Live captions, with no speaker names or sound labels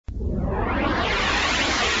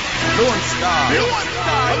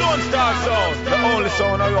Lonestar Sound, the only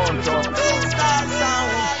sound around town. Lonestar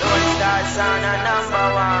Sound are number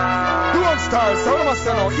one. Lonestar Sound, must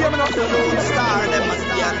know. Hear me now. Lonestar, them must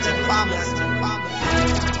be at the farmers.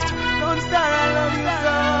 Lonestar, I love you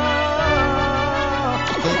so.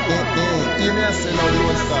 Hear me say now,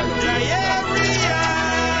 Lonestar.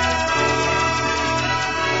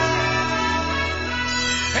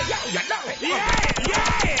 Hey, yo, you know it. Yeah.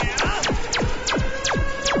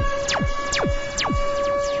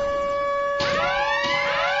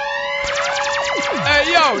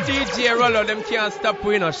 Hey yo, DJ Rolo, them can't stop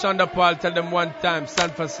we, Shonda Paul tell them one time, San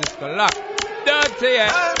Francisco lock. Dirty,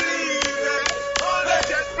 yeah.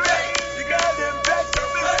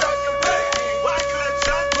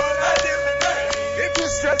 If you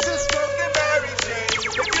stress is from the very change,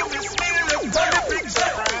 if you miss me, look for the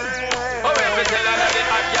picture. Oh, we tell a lot of the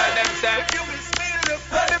hot girl them say. If you miss me, look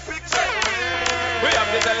for the picture. We have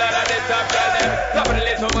to tell a lot of the top girl them. Top of the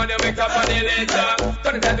list, woman, you make top of the list.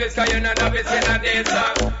 Turn it that way, cause you're not a bitch in a dance.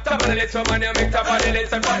 Top of the list, woman, you make top of the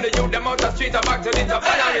list. And from the youth, them out the street, back to the top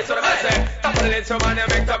of the list. So I say, top of the list, woman, you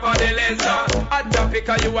make top of the list. Hot topic,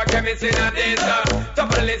 cause you a chemist in a dance. Top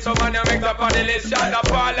of the list, woman, you make top of the list. Shot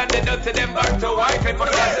up all and they don't see them back to white. For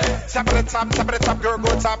the rest, Top of the top, girl,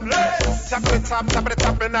 go top. Top of the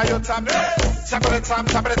top, and now you top. Top of the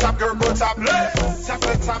top, girl, go top. Top of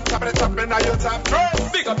the top, and now you top.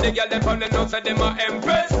 big up the girl, them from the nose, and them are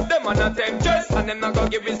empress. Them are not temptress, and them not gonna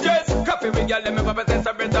give me stress. Coffee with girl, them ever possess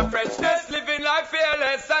a breath of freshness. Living life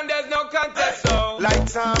fearless, and there's no contest, so. Like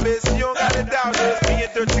Thomas, you don't got it down. There's me a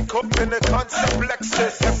dirty cup in the concept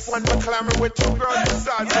Lexus. F1 McLaren with two girls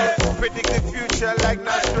beside me. Predict the future like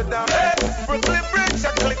Nostradamus. Brooklyn Bridge,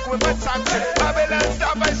 I click with my toxic. Babylon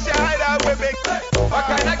stop and shine out with me. What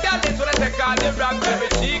kind of girl is when I take all the rap, baby?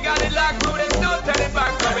 She got it locked through, there's no turning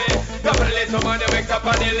back from me. Top of the list, woman, you make up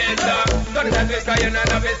on the list. Don't it twist, cause you're not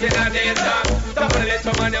a bitch in a dance. Top of the list,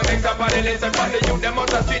 woman, you make up on the list. And from the youth, them out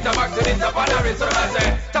the street, back to the top of the wrist. So I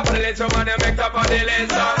say, top of the list, woman, you make up on the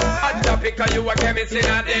list. Hot topic, cause you a chemist in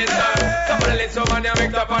a dance. Top of the list, woman, you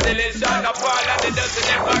make up on the list. Shot up all and they just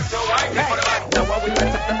them back to white. Now I will let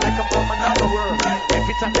them like I'm from another world.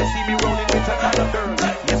 Every time they see me rolling with another girl.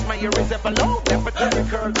 Yes, my ear is ever low, never turn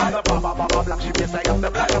curl. Other baba black, she feels like I'm the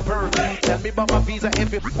black of pearl. Tell me about my visa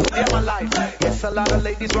if you they're my life. Yes, a lot of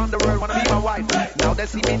ladies round the world wanna be my wife. Now they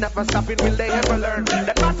see me never stopping, will they ever learn?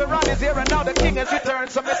 That Maserati is here and now the king has returned.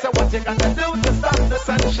 So mister, what you gonna do to stop the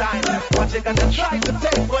sunshine? What you gonna try to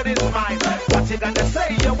take what is mine? What you gonna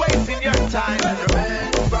say you're wasting your time?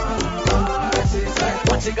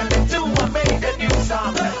 What you gonna do? I made a new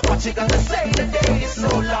song. What you gonna say? The day is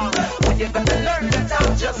so long. When you gonna learn that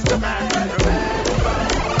I'm just a man?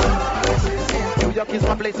 New York is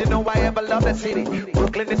my place, you know I ever love that city.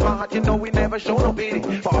 Brooklyn is my heart, you know we never show no pity.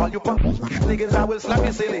 For all you punk niggas, I will slap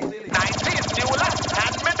you silly. 19th, you will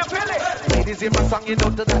hand me the pilly. Ladies hear my song, you know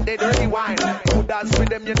to that they dirty wine. Who dance with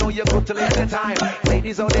them, you know you're good till the end of time.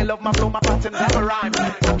 Ladies, oh they love my flow, my patterns have a rhyme.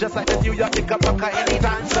 I'm just like the New York knickerbocker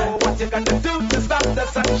anytime. So what you gonna do to stop the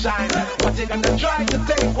sunshine? What you gonna try to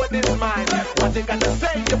take what is mine? What you gonna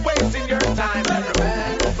say you're wasting your time?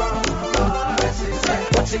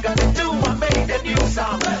 What you gonna do? I made a new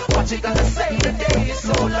song. What you gonna say? The day is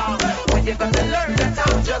so long. When you gonna learn that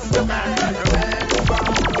I'm just a man?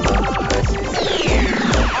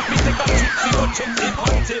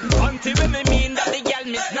 Auntie, when me mean that the girl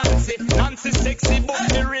miss Nancy. Nancy sexy, but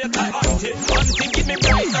me rate her auntie. Auntie give me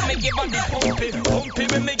price and me give her the pumpy. Pumpy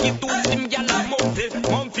when me give to them girl a mumpy.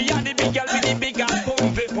 Mumpy a the big girl with the big ass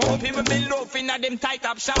pumpy. Pumpy when me love inna them tight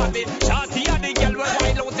up shorty. Shorty a the girl when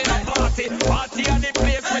wild out in a party. Party a the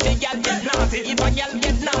place where the girl get naughty. If a girl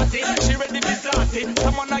get naughty, she ready to start it.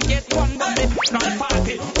 Someone a get one but they not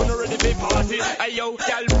party. When ready to party, ayo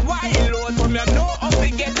girl wild out from you know how to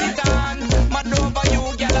get it on. Mad over you,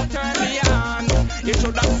 girl, a turn me on. You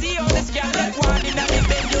should have seen how this girl that one in the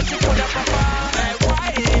bed, you should put up a fan.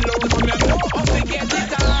 Why low, from you know how to get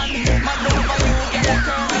it on. Mad over you, girl, a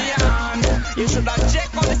turn me on. You should have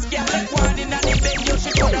checked how this girl that one in the bed, you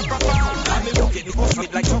should put up a fan. I'm looking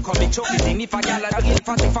it like chocolate, me choke it. And if a girl a get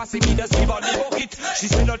fancy, me just give her the bucket. She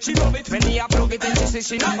said that she love it when me a plug it, and she say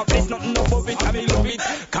she not a place nothing above it. I me love it.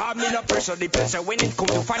 Call me no pressure, the pressure when it come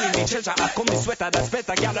to finding the treasure. I come the sweater, that's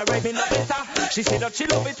better, girl arriving up better. She said that she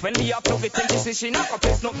love it when me a plug it, and she say she not a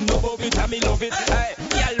place nothing above it. I me love it. Hey,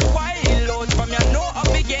 girl, wild out from you know how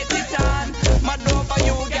we get it on. Mad over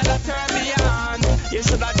you, girl, a turn me on. You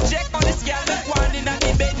should have checked on this girl that one in the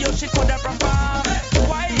bed, you should could have performed.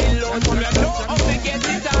 Wild out from you know how we get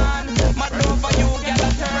it on. Mad over you, girl, a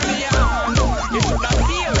turn me on. You should have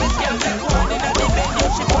seen this girl that one in the bed, you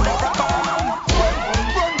should could have performed.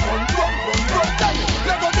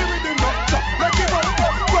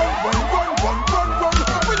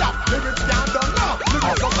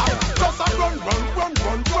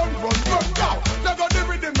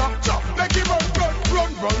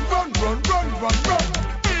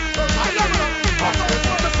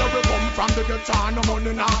 Sean, no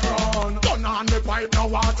money not run. Gun on the pipe, no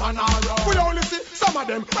water not run. We only see some of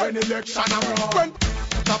them when election around. When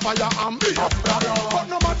the fire and be up around. But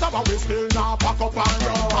no matter what, we still now pack up and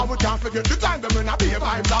run. And we can't forget the time them when I be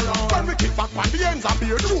vibes around. When we kick back on the ends and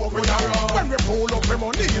be a joke we around. When we pull up them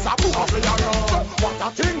on knees and move we around. So what a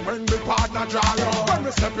thing when we partner draw around. When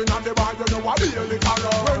we step in on the bar, you know what be a lick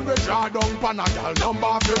around. When we draw down pan a girl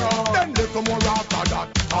number for round. Then little more after that,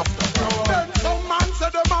 after round. Then some man say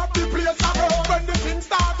them have the place around. When the thing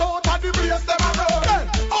start out at the place them around. Then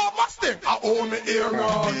overstep I own me ear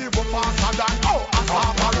round. Even faster than a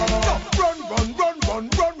half around. So run, run, run, run,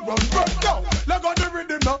 run, run, run. Yo, let go the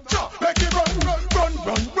rhythm now. Make it run, run, run,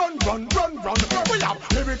 run, run, run, run, run. We have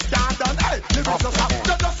lyrics down, hey, lyrics just up.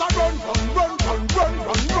 Just a run, run, run, run, run,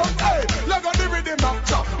 run, run. Hey, let go the rhythm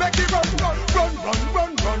now. Make it run, run, run, run,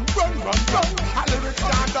 run, run, run, run, run. And lyrics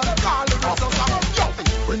down, all lyrics just up. Yo,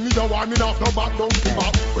 when me the warming off, no back down to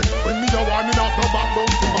back. When me the warming off, no back down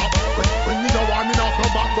to back. When me the warming off, no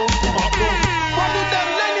back down to back. What did them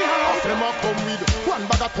anyhow? Them a come with one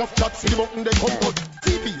bag of tough chat, see the button they come out.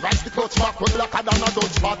 TV, rise the clutch back, we blacker than a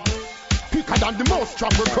Dutch bat. Quicker than the most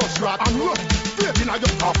strong we crush rat. And run, baby now you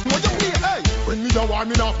tough, now you play, hey. When me the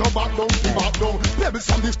warming off, no back down to back down. Pebbles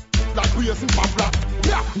on this like we and pop black.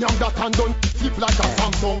 Yeah, nyam that and done, flip like a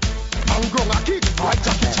Samsung. And grown a kick like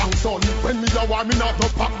Jackie Chan son. When me the warming off, no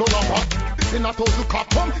pack down a back. Send a toes to cop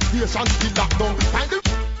come, station still locked down. Find the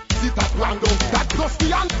sit at random, that plus the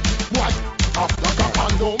hand. Why? After like a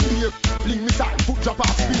condom, here, fling me time, foot drop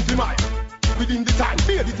off, spin the mind. Within the time,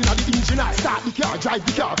 fade it in the engine, I start the car, drive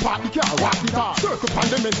the car, park the car, walk the car. Circle pan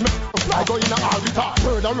the mess, fly go in a orbiter,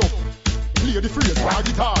 murder up. Play the phrase, war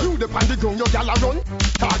guitar. You the pan the ground, your gal a run,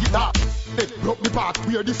 target that. It broke the part,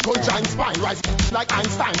 where the skull giant spine, rise like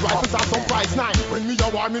Einstein, rifles are some price 9. When me a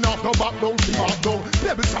warming off, no back down, keep off down.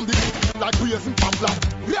 Pebbles from the like wheels and pamphlet.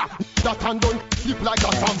 Yeah, that hand done, flip like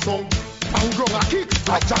a Samsung. And grown a kick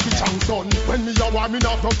like Jackie Chan son. When me a warming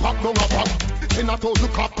off, no pack down a pack. In a toes to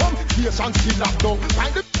cop come, station still locked down.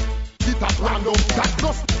 Find the sit at random, that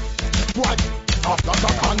plus boy, after the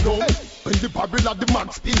condom. When the barrel of the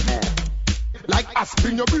mag spin, like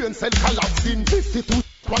aspirin, your brain cell collapsing. 52,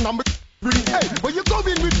 one number bring, hey, but you go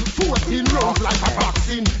in with 14 rounds like a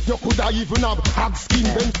vaccine. You coulda even have hard skin,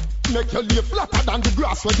 then make your lay flatter than the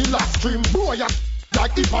grass where the last stream. Boy, you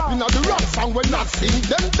like hip hop inna the rock song when not sing.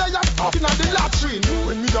 Them they are inna the latrine.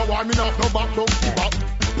 When me the warming off, no back down, keep up.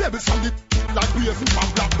 Pebbles on the like we and pop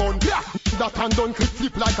black bun. Yeah, that hand done clip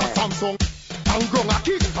flip like a Samsung. And grown a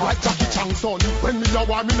kick like Jackie Chan son. When me a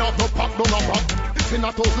warming off, no pack down a back. Send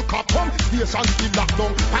a toes to cop come, station still locked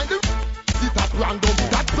down. Find the sit at random,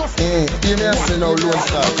 that plus. Give me a say now,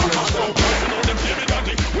 Lonestar.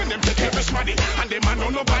 When them take everybody and them man know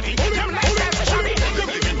nobody. Them like that shabby. Them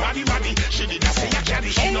living body. She did not say a caddy.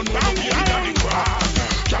 She don't know the daddy crowd.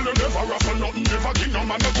 Y'all never ruffle nothing, never give no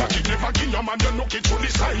man a jacket, never give no man the look it to the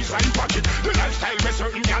size and pocket. The lifestyle where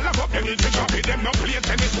certain y'all have up, they need to drop it. Them no play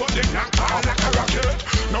tennis, but them knock ball like a rocket.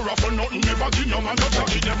 No ruffle nothing, never give no man a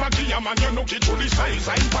jacket, never give a man the look it to the size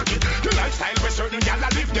and pocket. The lifestyle where certain y'all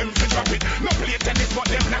live, them to drop it. No play tennis, but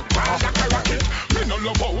them knock ball like a rocket. Me no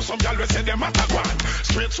love how some y'all say them at a one.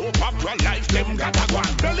 Straight so popular life, them got a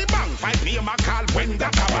one. Belly bang, 5 name a call when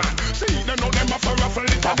that a one. See, they know them off a ruffle,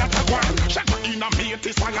 it a that a one. Shut up in a mate,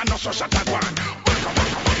 this one and no so shut a one. Welcome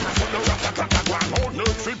back, for the rat-a-tat-a one. Oh, no,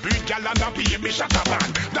 free big gal and a baby shut a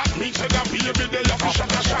van. That means that a baby, they love to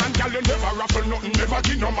shut a shan. Gal, you never ruffle nothing, never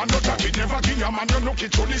give no man no jacket, never give a man no look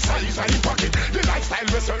it to the size and pocket. The lifestyle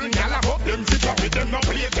where certain gal have up, them fit up it, them no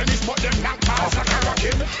play tennis, but them knock balls like a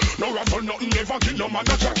rocket. No ruffle nothing, never give no man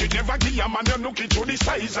no jacket, never give a man no look it to the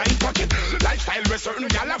size and pocket. The lifestyle where certain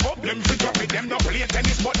gal have up, them fit up it, them no play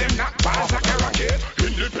tennis, but them knock balls like a rocket.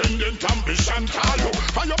 Independent ambition, Carlo.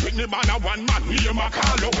 And you pick the man a one man, name a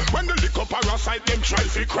Carlo. When the lick up parasite, them try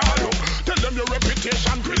to crawl up. Tell them your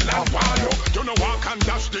reputation grill and wallow. You know walk and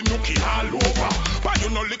dash the nookie all over. But you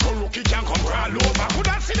know lick a rookie can come crawl over.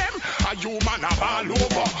 Could I see them? A human a all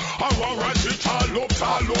over. I want rise it all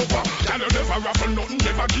over. Can you never ruffle nothing,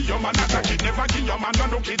 never give your man a jacket, never give your man a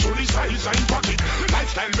nookie to the size and pocket.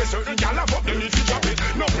 Lifestyle with certain gal have up, them need to drop it.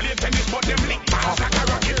 No play tennis, but them lick balls like a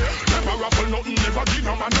rocket. Never ruffle nothing, never give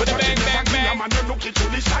no man a jacket, never give your man a nookie to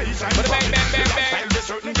the size and pocket. Lifestyle with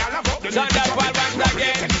certain gal have up, them need to drop it. No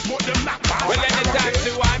play tennis, but them knock balls like a rocket. Well, anytime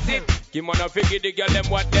she want it, give on a figure the girl them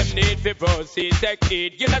what them need for proceed. Take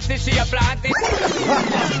it, you know see she a plant it.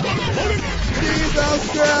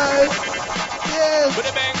 Jesus Christ. Yes. Put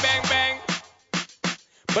a bang, bang, bang.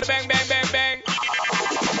 Put a bang, bang, bang, bang.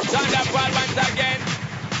 Sound up all once again.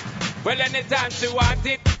 Well, anytime she want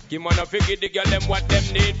it, give on a figure the girl them what them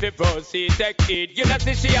need for proceed. Take it, you know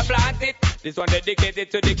see she a plant it. This one dedicated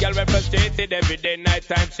to the girl when frustrated. Every day, night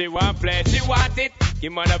time, she want play, she want it.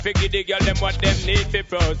 Give man a figure the girl them what them need to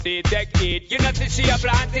proceed. Take it, you know see she a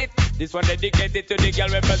plant it. This one dedicated to the girl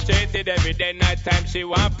when frustrated. Every day, night time, she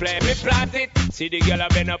want play, me plant it. See the girl a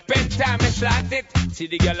been up in time, me slant it. See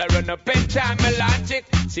the girl a run up in time, me launch it.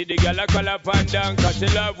 See the girl a call up and down, cause she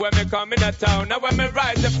love when me come in a town. Now when me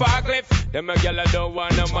rise the far cliff, them a girl a don't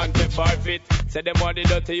want no man to forfeit. Say them want the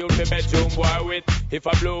dirty youth to bedroom boy with. If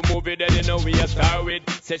a blue movie then you know we a star with.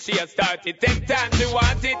 Say she a start it, take time to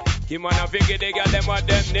want it. Give man a figure the girl them what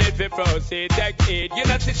them need to proceed. Take it, you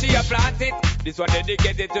know see she a plant it. This one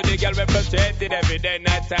dedicated to the girl when frustrated. Every day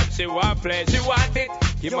night time she want play, she want it.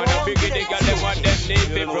 Give man a figure the girl them what them need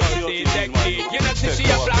to proceed. Take it, you know see she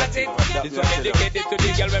a plant it. This one dedicated to the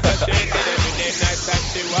girl when frustrated. Every day night time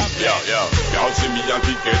she want play. Y'all see me and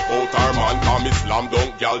pick it out our man, come me slam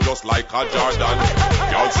dunk, y'all just like a Jordan.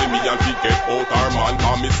 Y'all see me and pick it out our man,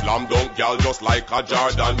 come me slam dunk, y'all just like a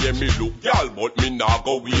Jordan. Yeah, me look y'all, but me nah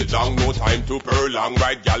go wait long, no time to prolong,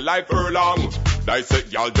 right y'all like furlong.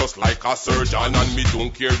 Dissect y'all just like a surgeon, and me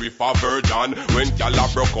don't care if a virgin. When y'all a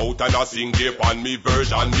broke out and a sing it on me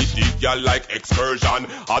version, me dig y'all like excursion.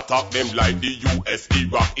 Attack them like the US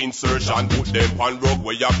Iraq insertion, put them on rock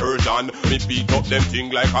where ya Persian. Me beat up them thing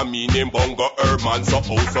like a me name Bongo Herman. So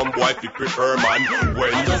how some boy fi prefer man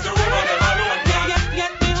when I just the woman them alone can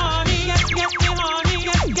get me honey, get me honey,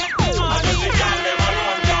 get me honey. I just the girl them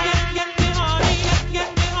alone can get me honey, get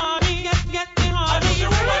me honey, get me honey. I just the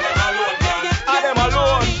woman them alone can I them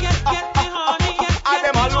alone, get me honey, I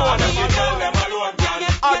them alone, I just the girl them alone can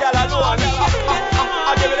I girl alone.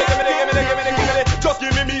 Just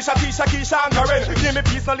give me Misha, Tisha, Keisha and Karen. Give me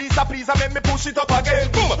peace, no Lisa, please, and make me push it up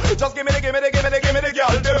again. Boom. Just give me the girl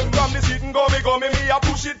them. From the seat and go me, I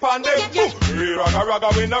push it pan them. Boom. We raga,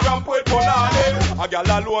 we no ramp with punani. A girl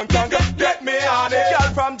alone can get me on it.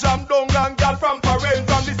 Girl from Jam Dong and girl from Parent.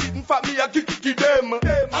 From the seat and fat me, I kick them.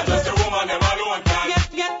 I just the woman them alone can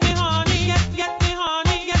get me honey, get me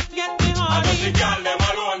honey, get me honey. I just the girl them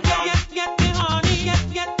alone can get me honey,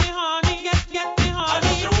 get me honey, get me honey. I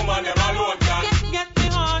just the woman them alone can get me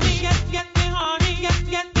honey, get me honey,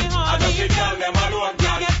 get me honey. I just the girl them alone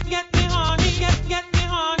can get me honey, get me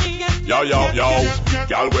honey, yo.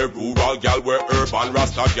 Gal we rural, gal we urban,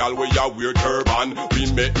 Rasta gal we a weird turban.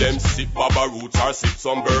 We make them sip baba roots or sip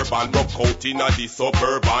some bourbon. Rock out in a the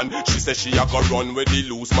suburban. She say she a go run with the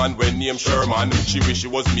loose man when named Sherman. She wish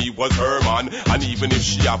it was me, was her man. And even if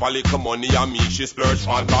she have a little money on me, she splurge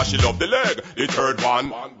on, cause she love the leg, the third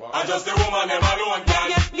one. I just the woman them alone can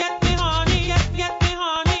get me honey, get me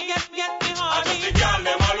honey, get me honey. I just the gal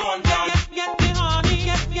them alone can get me honey,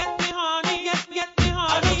 get me honey, get me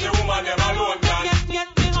honey. I just the woman them alone can get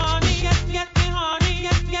me honey, get me honey,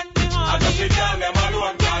 get me honey. I just the gal them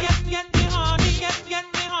alone can get me honey, get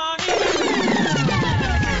me honey.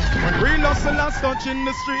 When real hustlers touching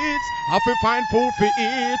the streets, have to find food for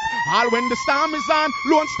eat. All when the storm is on,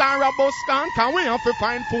 Lone Star a bus can we have to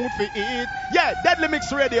find food for eat. Yeah, Deadly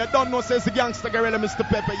Mix Radio, don't know says the gangster gorilla Mr.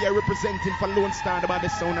 Pepper, yeah, representing for Lone Star, the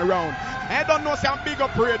baddest sound around. I don't know say I'm big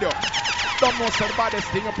up radio. Don't know say the baddest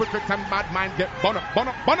thing, a perfect and bad mind get bun up.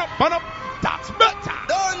 That's better.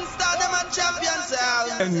 Don't start them a champion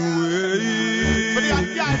sound. Anyway. For the young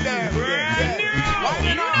guy there. Well,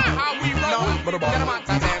 you know how we roll. Get them out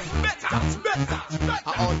of them. That's better.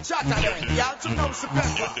 I'll chat at them. Y'all to know the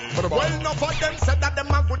better. Well, enough of them said that them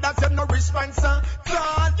are good as them no response.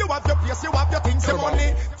 Tall, you have your place, you have your things, your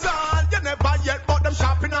money. Tall, you never yet bought them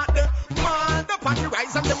shopping at the mall. The party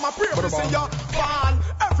rise and them a pray to see you fall.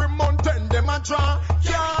 Every mountain them a draw.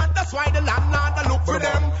 Yeah, that's why the landlord a look for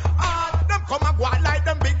them. Them come and go out like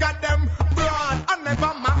them big and them broad. And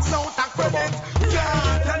never max out a credit.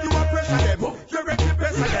 Yeah, tell you a pressure them. You ready to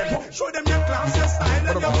pressure them. Show them your class, your style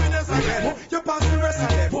and your winners again. You pass the rest of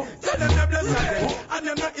them. Tell them the bless of them. And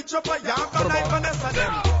you not itch up a yard and like finesse of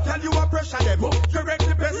them. Tell you a pressure them. You ready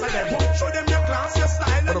to pressure them. Show them your class, your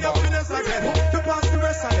style and your winners again. You pass the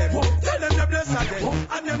rest of them. Tell them the bless of them.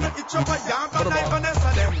 And you not itch up a yard and like finesse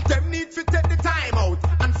of them. Them need to take the time out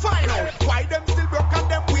and find out why them still broke and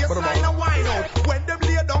them waistline and wine out. When them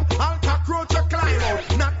lay down, I'll cockroach a climb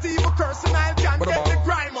out. Not even cursing, I'll can't get the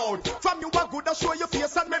grime out. From you are good, I'll show your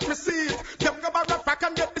face and make me see it. Them go back back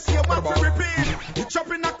and get the same one to repeat. You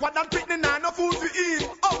chop in a quad and pick the nine of food to eat.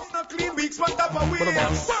 Oh, it's not clean weeks, but that's a week.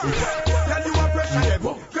 Tell you a pressure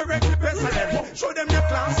them, correctly pressure them. Show them your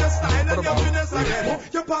class, your style and your finesse again.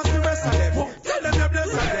 You pass the rest of them. Tell them the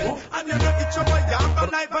bless of them. And you know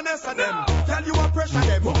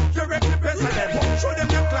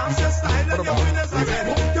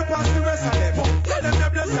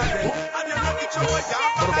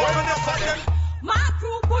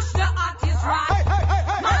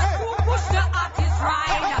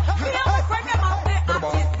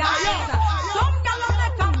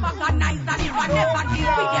We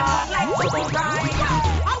them look like Chucky Bride.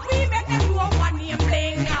 And we make them do one name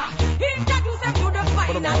bling. Introduce them to the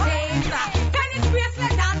finer things. Tennis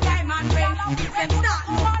bracelet and diamond ring. If them start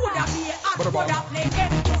no coulda be a art, coulda play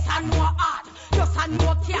them. Just a no art, just a no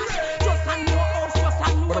cash, just a no house, just a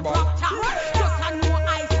no drop top, just a no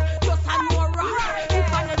ice, just a no rock. If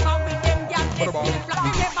I never with them, girl, they still flat.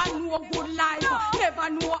 They never know good life, never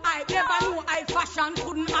know high fashion,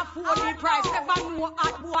 couldn't afford the price. Never know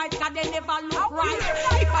hot boys, cause they never look right.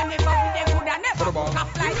 If I never with them, coulda never book a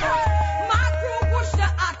flight. My crew push the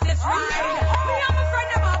artist ride. Me and my friend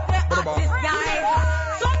never play artist guys.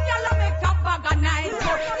 Some y'all make a bag of nice,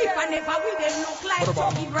 but if I never with them look like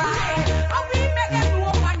Chucky Bride. And we make them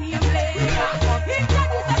know one name play.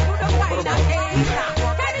 Introduce them to the finer things.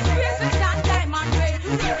 Tennis bracelet and diamond ring.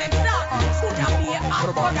 If them start, coulda be a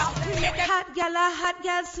hot hot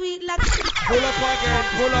girl, sweet like. Pull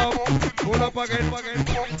up again.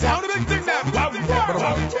 Sound the big thing now.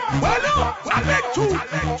 Well, no, I make two.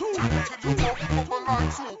 Bubble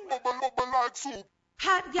like soup.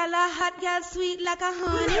 Hot girl, sweet like a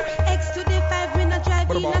honey. X to the 5, we not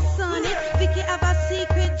driving a sunny. Vicky have a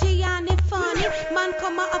secret, Gianni funny. Man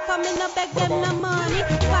come up for me, no beg them no money.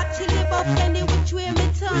 Fat chili buff, any which way me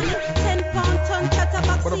turn it. 10 pound ton,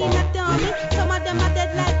 chatterbox in a dummy. Some of them are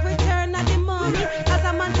dead like return of the mummy. As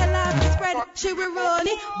a man tell her to spread, she will run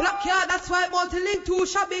it. Black yard, that's why multi-link too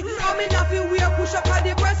shabby. I'm in nothing weird, push up at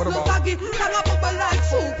the breast, no saggy. Hang up bubble like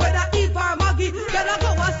soup, whether Eve or Maggie. Then I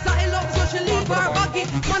go and style up, so she leave her buggy.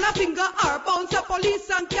 Man a finger her, bounce a police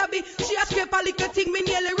and cabby. She a scrape a little thing, me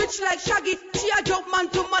nearly rich like Shaggy. She a jump man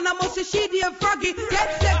to man, I must see she damn froggy.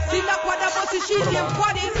 Get sexy, like what I must see she damn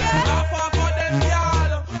body. Yeah. Laugh off of them,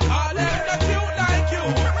 y'all. All them not cute like you.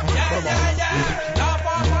 Yeah. Laugh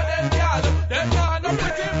off of them, y'all. Them not no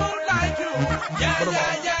pretty mood like you. Yeah.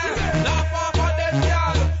 Laugh off of them,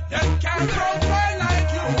 y'all. Them can't profile like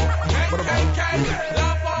you. Can.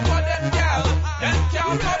 Laugh off of them, y'all. Them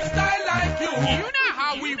can't pop style like you. You know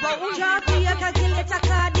how we roll. Drop me a calculator,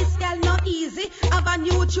 cause this girl not easy. Have a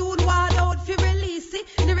new tune, wild out fi release it.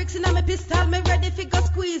 Lyrics in my pistol, me ready fi go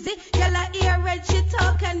squeeze it. Girl a ear red, she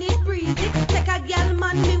talk and it breezy. Take a girl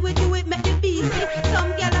man, me we do it, make it busy.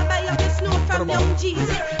 Some girl a buy up the snow from Young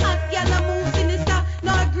Jeezy. Hot girl a move sinister,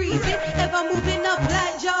 not greasy. Ever moving up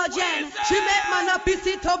like Georgian. She make man a piss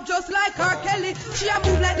it up just like R. Kelly. She a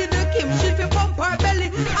move like Little Kim, she fi pump her belly.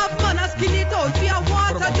 Have man a skin it out fi a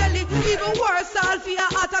water jelly. Even worse, all fi a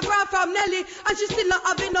autograph from Nelly. And she still not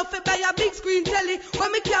have enough to buy a big screen telly.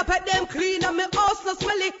 When me carpet them clean and me house no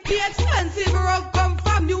smelly. The expensive rug come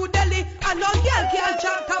from New Delhi. And no girl can't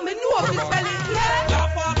chat and me know fi spell it. Yeah.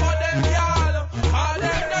 Laugh off of them, y'all. All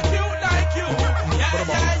them not cute like you. Yeah.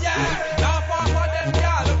 Laugh off of them,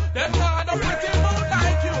 y'all. Them not no pretty mood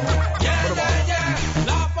like you. Yeah.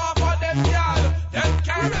 Laugh off of them, y'all. Them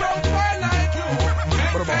can't profile like you.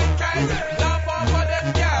 Can. Laugh off of them,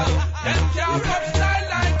 y'all. Them can't pop style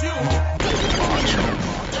like you.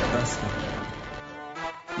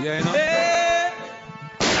 Yeah, you know. Hey,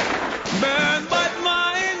 burn bad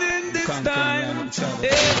mind in this time.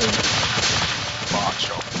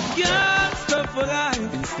 Gangsta for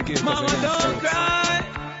life. Mama, don't cry.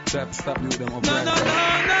 Stop you them up. No.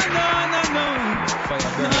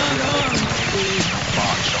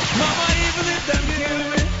 Mama, even if them kill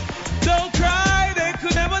me, don't cry. They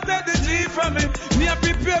could never take the G from me. Me a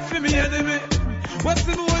prepare for me enemy. What's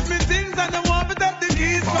the with me things and they want to take the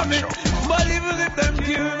keys from me. But even if them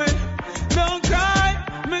kill me, don't cry.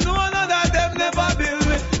 Me know none of them never build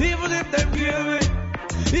me. Even if them kill me,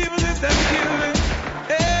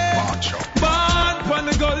 hey. Born pon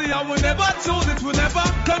the gully, I will never choose it. We never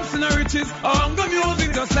comes in the riches. Hunger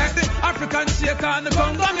music, just like the African shaker and the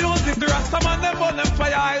Congo music. The Rasta man them burn them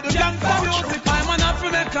fire, I do gangsta music. I'm an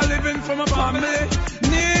African living from a family.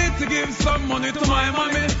 Need to give some money to my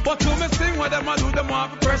mommy, but to me sing what them I do, them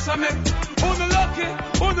want to pressure me. Who me lucky,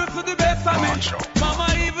 who me to the best of me. Mama,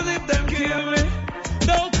 even if them kill me,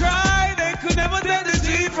 don't cry, they could never take the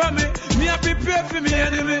G from me. Me I prepare for me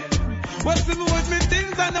enemy. What's the with me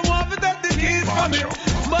things and they want to take the keys from me.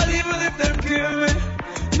 But even if them kill me,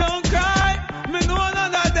 don't cry. Me know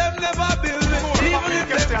none of them never build me. Even if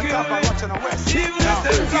them kill me,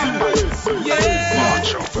 yeah.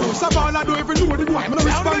 First of all, I don't even know the boy. I'm not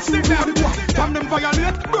responsible for the boy. From them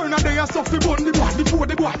violate, burn a day or stuff, burn the boy. Before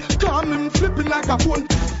the boy, calm him, flipping like a phone.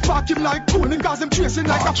 Back him like Conan, cause him chasing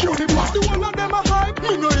like a pony boy. The one of them a hype,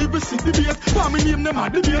 me no even see the bait. For me name them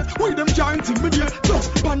at the bait, with them giant in me bait.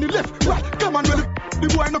 Just on the left, right, come on, well, the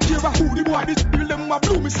boy no care who the boy. This bill them a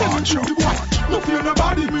blow me, send me through the boy. No fear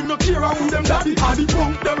nobody, me no care who them daddy. How the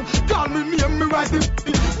punk them, call me name, me right the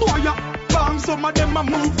boy ya. Damn, some of them a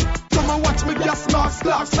move. Some a watch me gas mask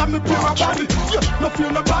laughs and me pure a body. Yeah, no feel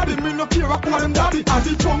nobody, me no care a call them daddy. And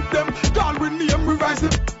the drunk them, call we name, we rise them.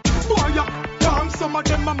 Boy, yeah, damn, some of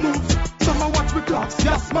them a move. Some a watch me clocks,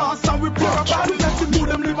 gas mask and we pure a body. Let them do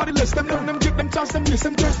them, live on the list, them learn them, give them chance, them miss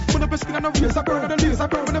them turn. When the skin and the razor burn, and the laser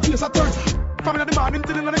burn, when the face a turn. From in the morning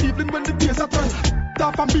till in the evening when the days a turn.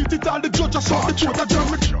 Off and beat it all, the judge a shot, the court a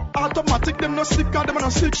German. Automatic, them no stick, cause them a no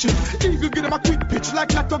stick shit. Eagle give them a quick pitch, like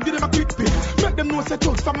Lato give them a quick pitch. Make them know say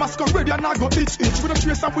thugs from masquerade and I go itch. We don't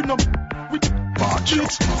trace and we no itch.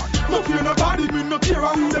 No fear nobody, me no care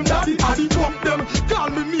who them daddy. I the bump them, call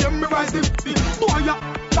me name, me rise them. Boy, yeah,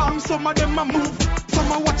 damn, some of them a move.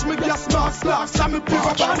 Some a watch me gas mask laughs and me pure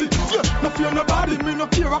a body. Yeah, no fear nobody, me no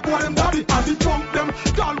care who them daddy. I the bump them,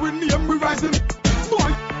 call we name, we rise them.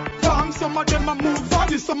 Boy, damn, some of them a move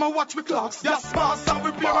body, some a watch me clocks. Gas mask and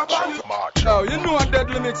we pure a body. Oh, you know a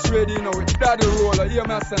deadly mix ready, you know, with Daddy Rolo, hear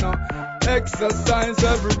me say now. Exercise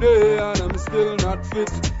every day and I'm still not fit.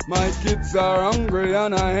 My kids are hungry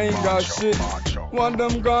and I ain't got shit. What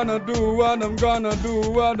them gonna do, what I'm gonna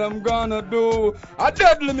do, what I'm gonna do. A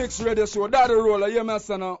deadly mix radio show, Daddy Rolo, hear me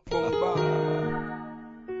say now. Boom, bam.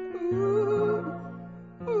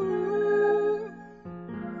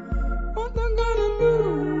 What I'm gonna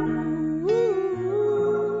do.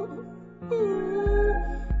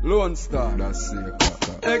 Lonestar, that's it.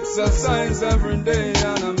 Exercise every day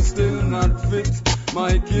and I'm still not fit.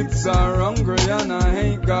 My kids are hungry and I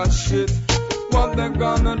ain't got shit. What they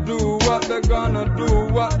gonna do, what they gonna do,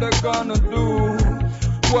 what they gonna do.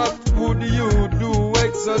 What would you do?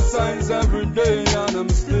 Exercise every day and I'm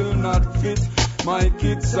still not fit. My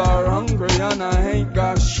kids are hungry and I ain't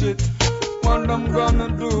got shit. What I'm gonna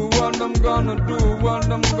do, what I'm gonna do, what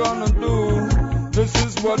I'm gonna do. This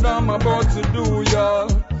is what I'm about to do, y'all.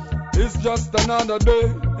 It's just another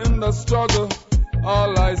day in the struggle.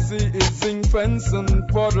 All I see is zinc fence and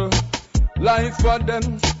puddle. Life for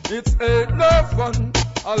them, it's ain't no fun.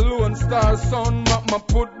 A Lonestar Sound, ma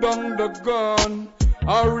put down the gun.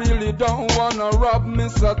 I really don't wanna rob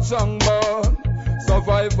Mr. Changba.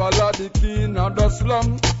 Survival of the king of the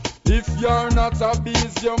slum. If you're not a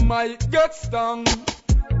beast, you might get stung.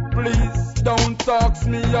 Please don't talk to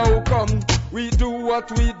me, how come? We do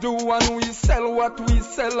what we do and we sell what we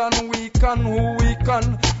sell and we can who we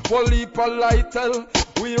can. Wally Politel,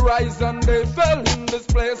 we rise and they fell in this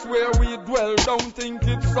place where we dwell. Don't think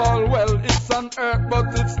it's all well, it's an earth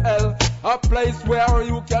but it's hell. A place where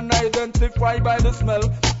you can identify by the smell.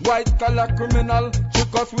 White collar criminal,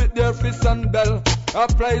 trick us with their fist and bell. A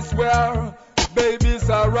place where babies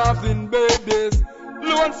are having babies.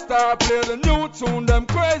 Lonestar play the new tune, them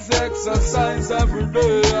crazy exercise every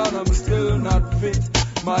day and I'm still not fit.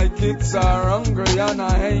 My kids are hungry and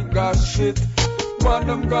I ain't got shit. What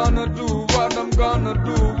I'm gonna do, what I'm gonna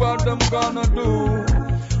do, what I'm gonna do.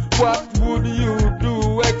 What would you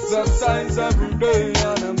do? Exercise every day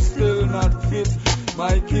and I'm still not fit.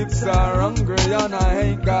 My kids are hungry and I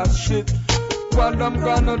ain't got shit. What I'm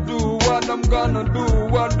gonna do, what I'm gonna do,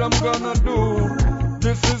 what I'm gonna do.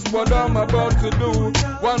 This is what I'm about to do.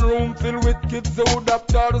 One room filled with kids who would have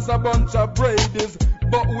taught us a bunch of Brady's.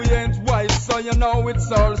 But we ain't white, so you know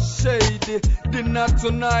it's all shady. Dinner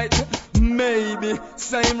tonight, maybe.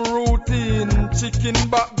 Same routine, chicken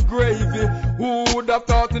back gravy. Who would have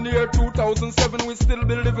thought in the year 2007 we still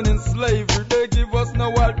be living in slavery? They give us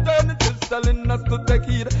no alternatives, telling us to take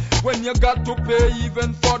heed. When you got to pay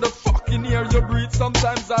even for the fucking air you breathe.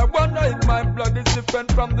 Sometimes I wonder if my blood is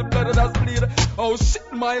different from the blood that's bleed. Oh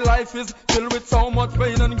shit, my life is filled with so much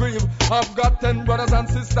pain and grief. I've got 10 brothers and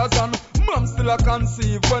sisters and mom still I conceive.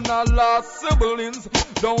 When I lost siblings,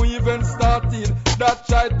 don't even start it. That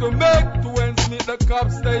tried to make 2 ends meet, the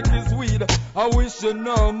cops take his weed. I wish you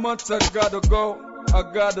know how much I gotta go, I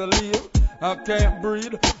gotta leave. I can't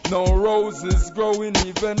breathe, no roses growing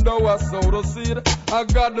even though I sowed a seed. I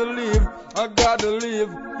gotta leave, I gotta leave.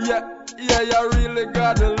 Yeah, I really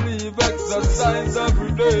gotta leave. Exercise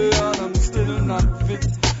every day and I'm still not fit.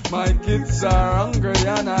 My kids are hungry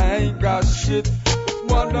and I ain't got shit.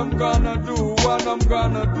 What I'm gonna do, what I'm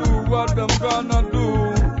gonna do, what I'm gonna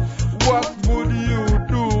do. What would you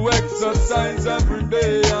do? Exercise every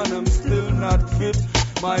day and I'm still not fit.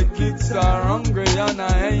 My kids are hungry and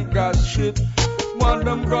I ain't got shit. What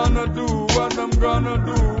I'm gonna do, what I'm gonna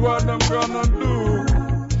do, what I'm gonna do.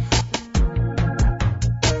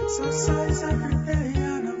 Exercise every day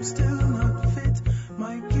and I'm still not fit.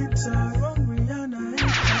 My kids are hungry and I ain't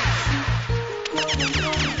got shit.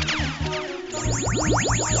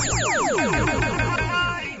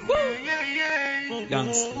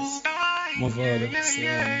 Youngsters, move on,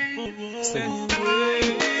 stay.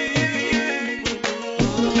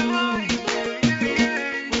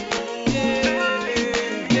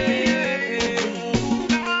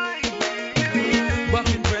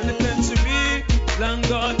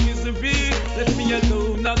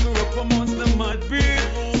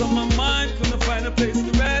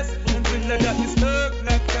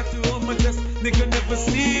 Nigga never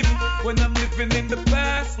see me when I'm living in the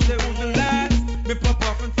past. They wouldn't last. Me pop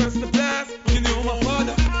off and first the blast. You know my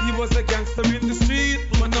father, he was a gangster in the street.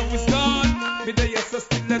 But now he's gone. Me the yes I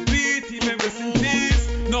still at beat. He may rest in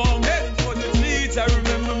peace. No I'm heading for the streets. I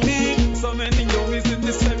remember me. So many youngies in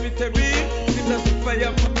the cemetery. Seems as if I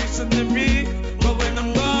am a missionary. But when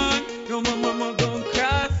I'm gone, yo my mama gon'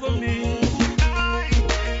 cry for me.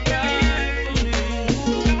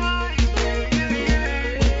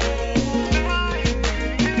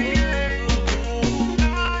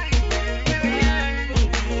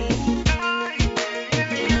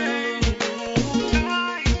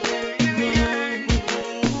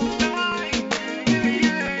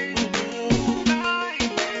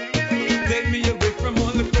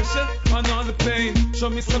 Show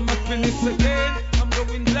me some happiness again. I'm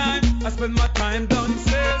going blind. I spend my time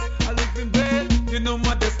downstairs. I live in bed. You know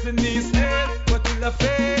my destiny is hell. What will I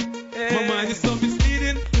fade? My mind is so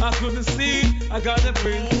misleading. I couldn't see. I got a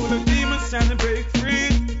brain full of demons trying to break free.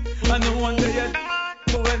 I know one day I die,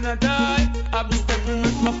 but when I die, I'll be stepping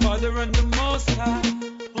with my Father and the Most High.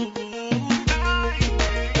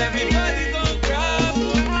 Everybody gon' cry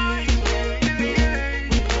for me.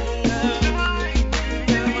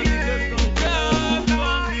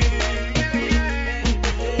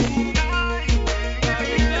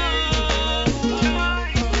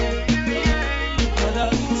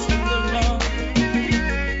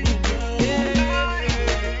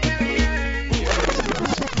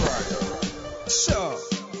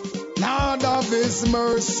 His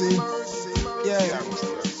mercy, yeah.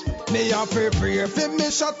 Me have to pray for me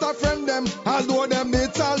shut a friend them, although them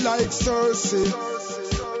bitter like Cersei.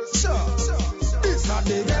 These are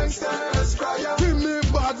the gangsters cry. For me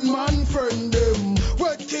bad man friend them,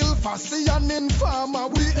 we kill Fassi and Informer,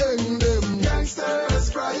 we hang them. Gangsters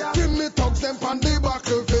cry. For me thugs them on the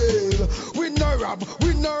battlefield. We no rob,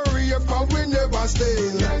 we no rape, and we never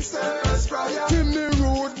steal. Gangsters cry. For me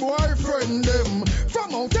rude boy friend them,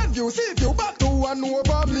 from Mountain View, see if you back to one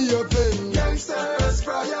over me a pen. Gangsters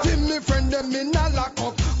cry. Till me friend them in a lock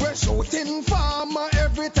up. We're shooting farmer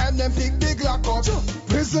every time them pick the Glock up.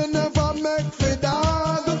 Prison never make for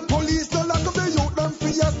dog. Police don't lock up the youth them for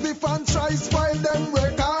your spliff and try spoil them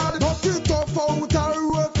record. Knock it off out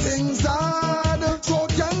and road things hard. So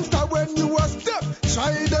gangster when you a step,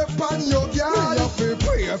 try the pan your yard. Me have to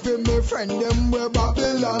pray for me friend them where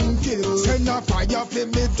Babylon kill. Send a fire for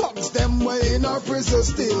me thugs them way in a prison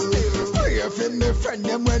still. Pray for me friend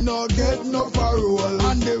them when no get no parole.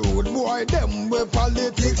 And the road boy them where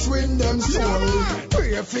politics win them soul.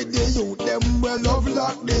 Pray for the youth them where love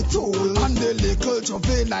lock the tool. And the little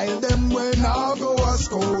juvenile them when now go to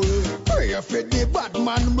school. Pray for the bad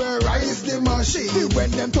man where rise the machine.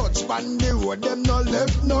 When them touch pan the road them no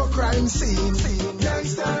left no crime scene.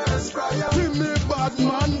 Gangsters cry. For me bad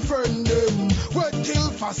man friend them, we kill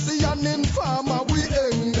Fassi and Informer, we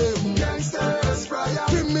hang them. Gangsters cry.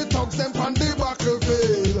 For me thugs them on the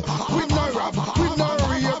battlefield. We no rob, we no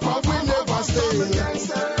rape, and we never steal.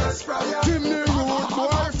 Gangsters cry. For me rude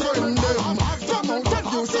boy friend them, from Mountain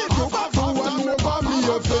View, see you back to one over me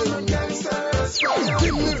a film. Gangsters cry.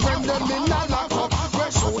 For me friend them in a lock up,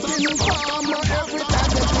 we're shooting Informer every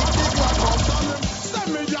time they pick the Glock up.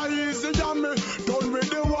 Send me ya easy ya me, done with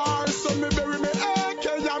the war, so me bury me AK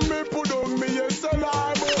and me put on me yes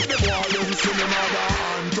alive. But the boy them see me mother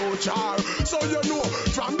and touch her, so you know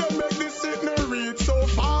from them make this shit no reach so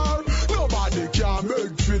far. Nobody can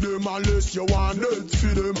beg for them unless you want it for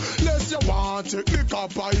them. Unless you want take the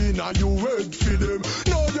copper in and you wait for them.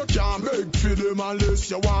 No, you can't beg for them unless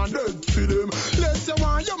you want it for them. Unless you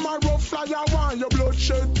want your marrow fly, you want your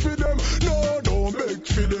bloodshed for them. No, don't beg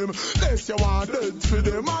for them. Unless you want it for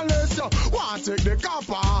them. Unless you want take the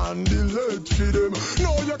copper and the lead for them.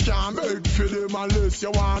 No, you can't beg for them unless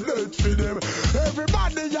you want it for them.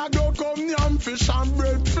 Everybody ya go come yam fish and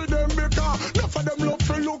bread for them because enough of them love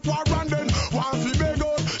for look war and then want fi beg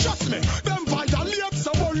out. Trust me, them violate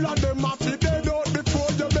so all of them have fi dead out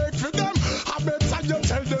before you beg for them. I better you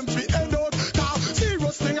tell them fi head out. Cause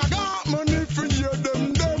serious thing I got money for hear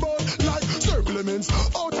them out. Like circlements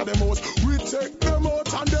out of them house, we take them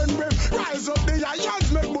out and then we rise up the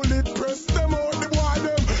irons, make bullet press them out. The boy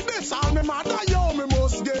them, this all me mother, yo me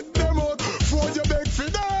must get them out. Before you beg for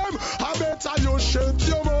them, I better you shut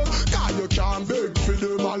your mouth. Cause you can't beg for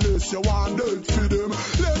them unless you want it for them.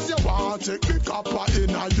 Unless you want take the copper in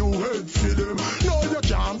and you head for them. No, you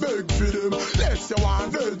can't beg for them. Unless you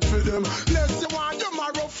want it for them. Unless you want your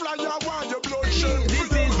marrow fly, you want your blood shed.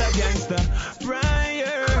 This is the gangster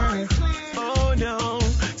prior. Oh no,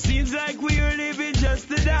 seems like we're living just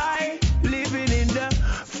to die. Living in the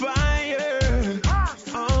fire.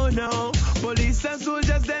 Oh no, police and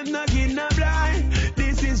soldiers them not in the black.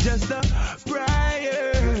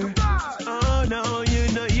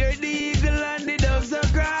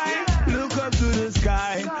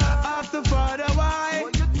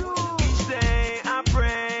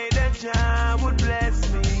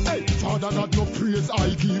 Father God, no praise I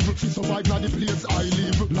give. She survive now the place I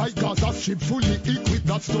live. Like Gaza strip fully equipped,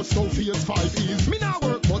 that's just how phase 5 is. Me now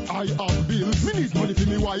work, but I have bills. Me need money for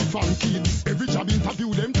me wife and kids. Every job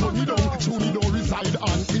interview them turn me down. Show me don't reside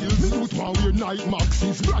on hills. Me youth want wear night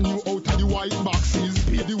maxes. Brand new out of the white boxes.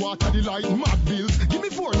 Pay the water, the light, mad bills. Give me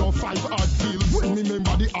 4 or 5 odd bills. When me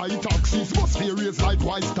remember the high taxes. Must pay raise like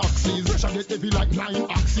white taxes. Pressure get heavy like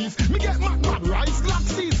 9 axes. Me get mad rice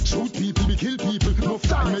glasses. Shoot people, me kill people. Enough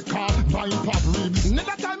time me car, buying pop ribs.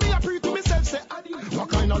 Never time me I pray to myself, say, Adi, what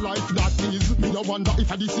kind of life that is? Me no wonder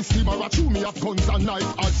if I the system or a true me have guns and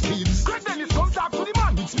knife as kids. Greg Dennis come talk to the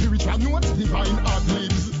man with spiritual notes, divine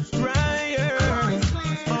ad-libs. Right,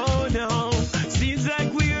 oh no, seems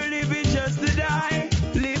like we're living just to die.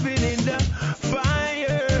 Living in the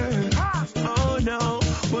fire. Oh no,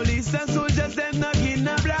 police and soldiers them not in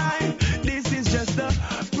a blind. This is just a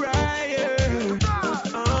prayer.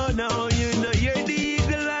 Oh no, you know you're the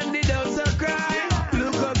eagle and the doves are crying.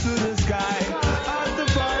 Look up to the sky, out the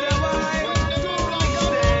Father wide.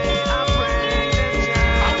 Say I pray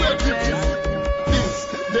This,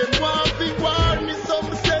 them want to warn me some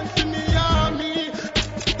sense in the army.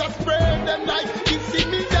 That spread them like it's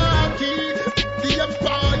in the Yankee. The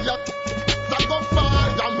empire, that go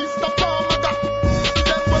fire, Mr. Farmer, that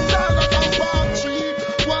them was all about palm tree.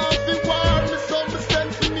 Want to warn me some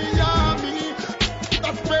sense in the army.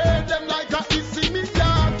 That spread them like it's in the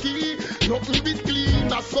Yankee. Nothing be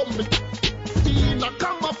clean or something. Seen a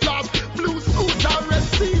camouflage, blue suit and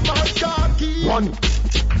receiver khaki. One,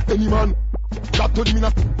 any man that told me in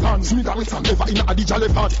a pan. Smith and Wesson never in a Adija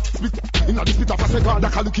leopard. Spit in a spit of a second,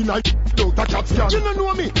 that can look in a dog, that cat scan. You don't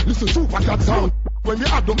know me, listen super cat sound. When we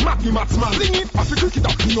add the Matty Matsman, sing it as a cricket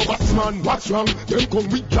up, you know batsman. What's wrong? Them come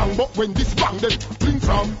with gang, but when this bang, them fling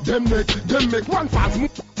from them make one fast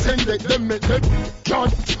move. Send it, them make them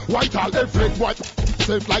can't. White all every white.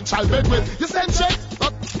 Self like child bedwell. You send check?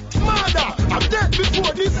 Mother, I'm dead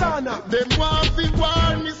before this honor. Them want to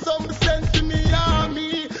warn me some sense in the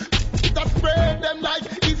army. That spread them like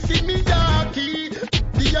it's in Miyaki.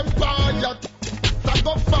 The empire, that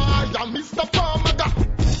go fire, Mr. Farmer got.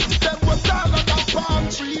 Them was all of that palm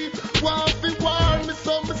tree. Want to warn me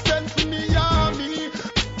some sense in the army.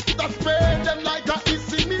 That spread them like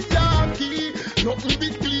it's in Miyaki. Nothing be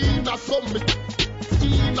clean or something.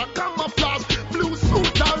 Skin a camouflage, blue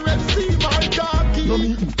suit and red receiver khaki. No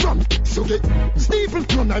me from so get Stephen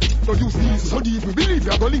no knife, no use these. So deep we believe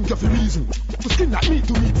you are gonna link you for reason. To skin like me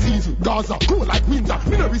to meet season. Gaza cool like winter,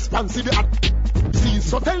 me no responsive at season.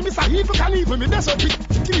 So tell me say if you can even me that's a big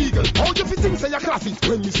illegal. How you fi think say you're classy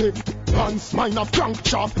when me say pants, mine have crank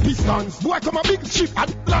sharp distance. Boy come a big ship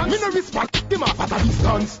at land. Me no respond him off at a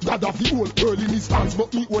distance. God of the whole world in his hands,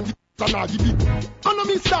 but me own the and all the big. I know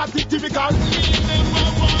me start it typical. I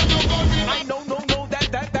know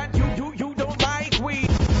that you don't like weed.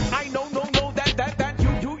 I know that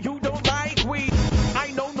you don't like weed.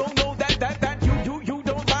 I know that you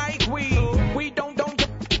don't like weed. We don't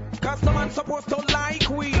cause no man's supposed to like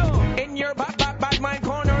weed. In your bad mind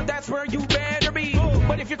corner, that's where you better be.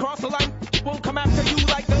 But if you cross the line, we'll come after you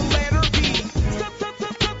like the letter B.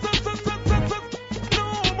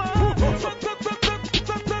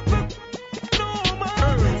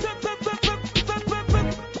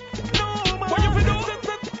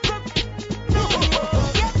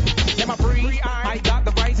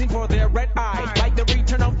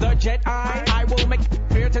 Jet eye, I will make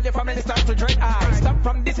fear till your family starts to dread I. Stop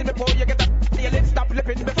from dissing before you get your lips stop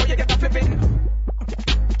flipping before you get the flipping.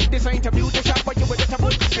 This ain't a beauty shop, but you will get a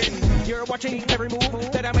good spin. You're watching every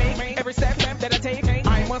move that I make, every step that I take.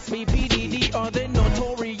 I must be PDD or the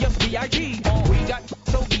notorious B.I.G. We got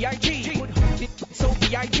so B.I.G. So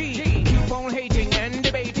B.I.G. Keep on hating and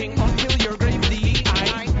debating until your grave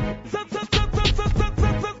D.I.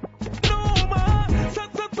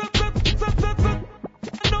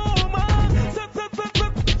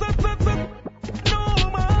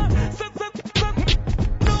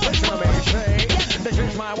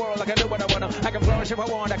 My world, I can do what I wanna. I can flourish if I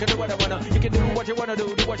want. I can do what I wanna. You can do what you wanna do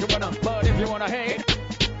what you wanna. But if you wanna hate,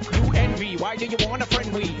 you envy. Why do you wanna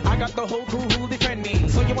friend me? I got the whole crew who'll defend me.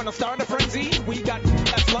 So you wanna start a frenzy? We got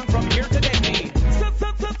that's long from here to Denny.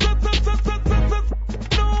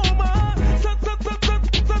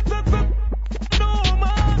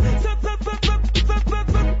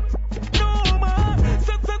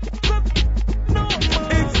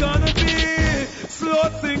 It's gonna be slow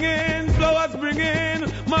singing, flowers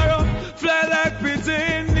bringing, Mara fly like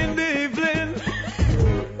pigeon in the evening.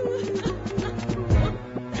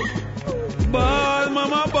 Ball,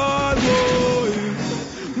 mama, ball, boy.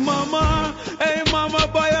 Mama, hey mama,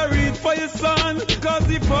 boy, I read for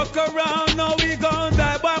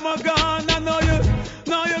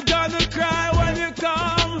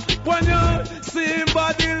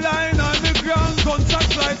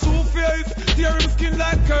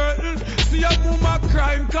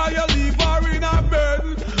cause you leave her in a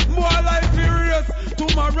burden. More life furious,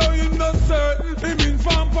 tomorrow you not certain. Him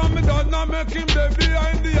inform for me done not make him there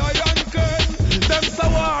behind the iron curtain. Them so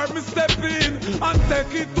hard, me step in and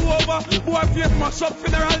take it over. Boy, if you mash up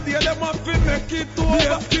funeral day, them have to make it over.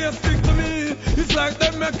 Yes, yes, stick to me. It's like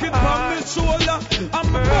they make it from the shoulder.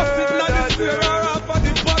 I'm busting like the spear off of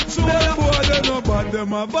the patrol. Them boy, they know about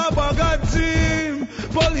them a baba got team.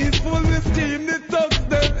 Police full with steam, the thugs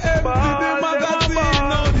them empty the magazine.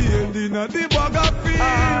 Now the ending of the bag of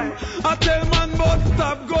fame. I tell man but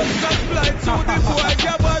stop, gunshots fly through the boy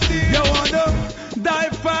your body. You wanna die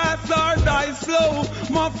fast or die slow?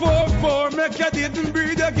 My 4-4 make you didn't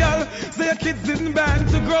breed a girl. Say your kids didn't band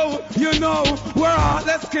to grow. You know we're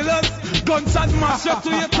heartless killers. Gunshot mash up to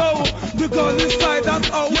your toe. The gun inside, that's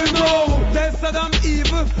how we know. They said I'm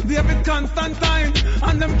evil, David Constantine,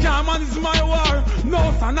 and them can't manage my war.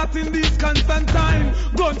 No, sir, not in this Constantine.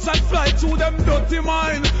 Gunshot fly through them dirty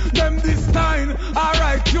mind. Them this time.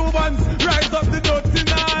 Alright, Cubans, rise up the dirty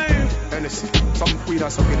nine. Hennessy, some weed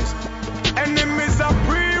and some Guinness. Enemies are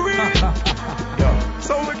pre-weed.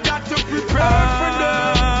 So we got to prepare for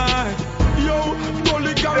them. Yo,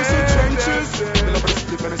 Gully Garrison trenches.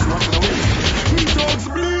 Dogs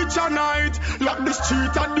bleach at night, lock the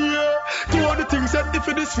street at day. To all the things that if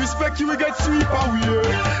you disrespect you will get sweep away.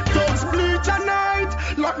 Dogs bleach at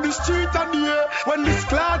night, lock the street at day. When this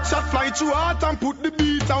cloud shot fly through heart and put the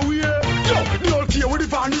beat away. Yo, the old key with the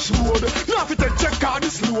varnish road. Now if you take check out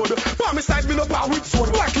this load. By my side me no power with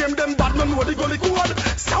sword. Why claim them bad no know the gully code.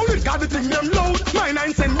 Sound it got the thing them loud. My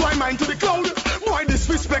 9 send boy mine to the cloud. Boy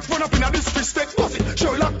disrespect run up in a disrespect. Pussy,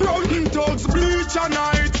 Sherlock Brown. Dogs bleach at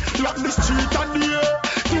night, lock the street at day.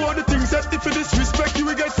 To all the things that if you disrespect you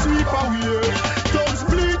will get sweep away. Dogs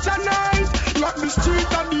bleach at night, lock the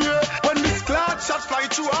street at day. When this cloud shot fly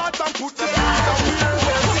through heart and put the beat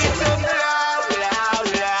away.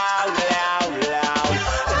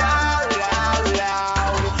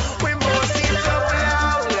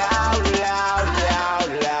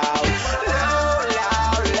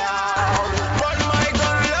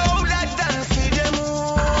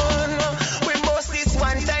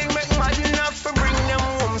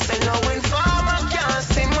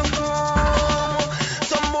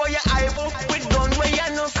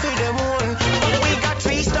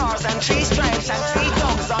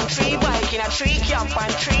 Tree camp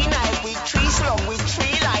and tree night with tree slum with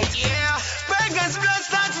tree light. Yeah, Vegas blood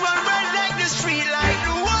starts run red like the street light.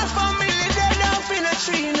 The whole family dead off in a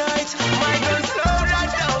tree night. My guns slow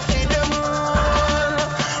that down in the moon.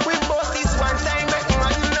 We bust this one time, make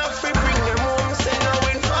man enough we bring them home. Say no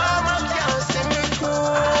informer can't see me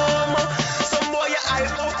come. Some boy you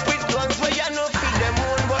hype up with guns where you no feed them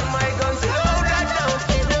on, but my guns slow that down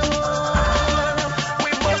in the moon.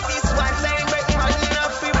 We bust this one time, make man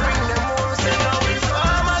enough we bring them home.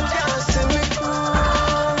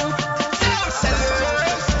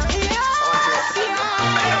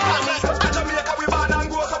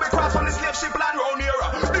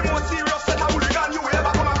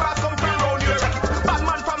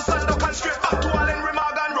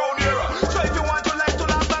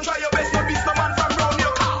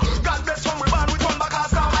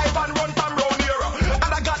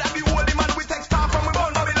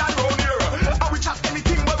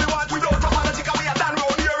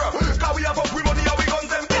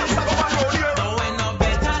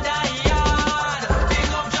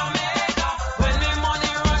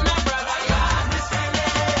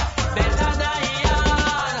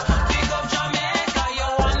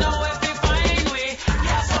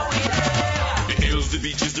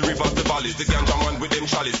 The ganja man with them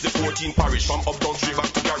chalice. The 14 parish from uptown straight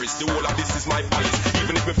back to Paris. The whole of this is my palace.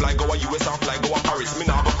 Even if me fly go a US or fly go a Paris, me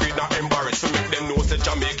nah afraid not embarrassed. So make them know say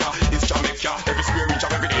Jamaica is Jamaica. Every square inch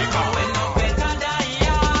of every acre.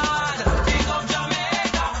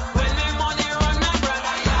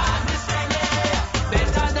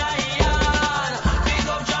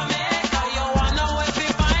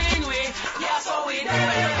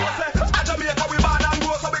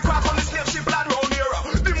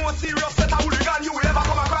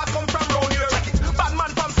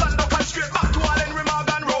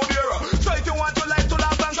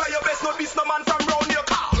 Man from round here,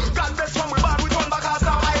 God bless from we bad, we turn back our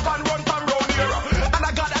star hype and run from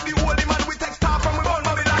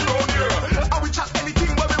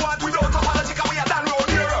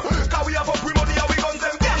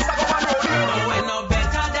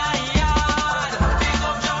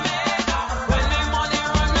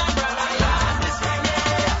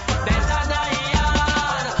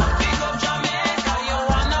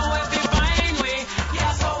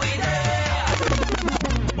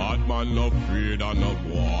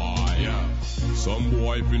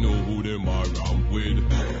them a ramp with.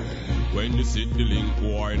 When you sit the link,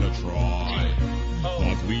 why not try?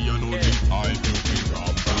 Cause we are no big time to be ramp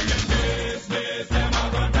with. Miss, them a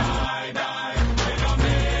go die. We no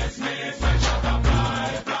miss, when shot a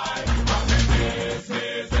fly. Miss,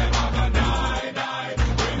 them a go die.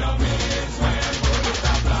 We no miss when bullets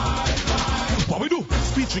a fly. What we do?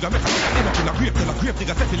 Speed trigger make a nigga end up in a grave. Tell a grave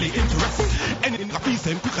nigga settle interest. Anything a piece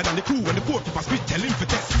them quicker than the crew when the port keep a speed tell him for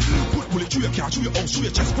test. Put bullet through your car, through your house, through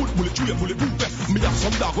your chest. Put bullet through your bulletproof vest. Me have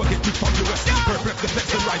some dog who get big from the west. Perfect the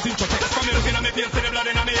flex and right into text. Come looking at me face, see the blood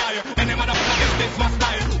in my eye. Any motherfucker this must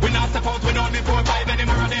die. We not step out, we don't before 5. Any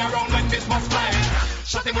more they around when this must fly.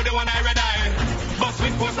 Shot him with the one eye red eye. Bust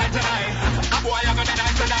with force like tonight. A boy I gonna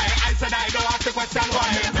die today. I said I don't ask the question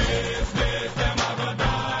why. Miss, them a go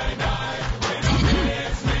die. We no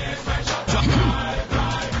miss when shot a fly.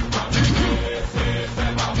 Miss,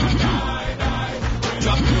 them a go die. We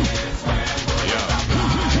no miss when bullets a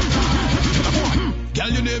fly.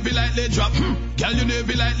 Girl, you never lightly drop. Girl, you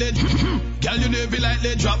never lightly. Girl, you never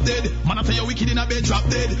lightly drop dead. Man, I tell you wicked in a bed, drop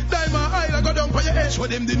dead. Diamond eye, I go down for your edge. Show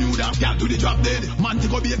them the new dance. Girl, do the drop dead. Man, take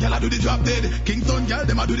up be a girl, I do the drop dead. Kingston girl,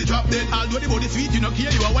 them I do the drop dead. Although the body sweet, you know care,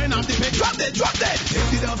 you a wine off the peg. Drop dead, drop dead. Take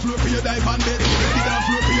the dance floor for your dive and dead. Take the dance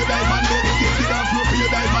floor for your dive and dead. Take the dance floor for your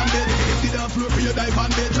dive and dead. Take the dance floor for your dive and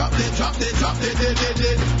dead. Drop dead, drop dead, drop dead, dead, dead,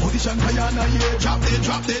 dead. Position for your na yeah. Drop dead,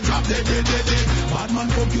 drop dead, drop dead, dead, dead, dead. Bad man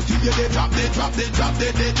fuck you till you dead. Drop dead, drop dead, drop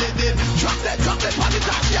dead, dead, dead, dead. Drop dead, drop dead, on the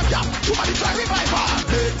top, yap, yap. Somebody try revive her.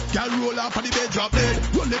 Girl roll up on the bed, drop dead.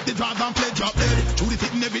 Roll left the draws and play, drop dead. Through the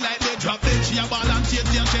sitting every light, they drop dead. She a ball and chase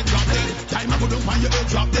and she drop dead. Time I go down on your head,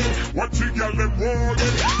 drop dead. What you girl them roll?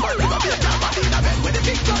 Man, we gon' be a drop in a bed with the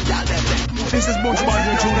big gun, girl them dead. This is much more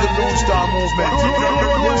to the Lonestar movement.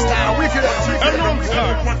 Lonestar, wicked.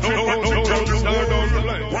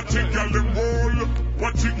 What you girl them roll?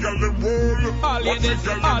 What you girl them roll? All ladies,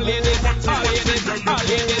 all ladies, all ladies, all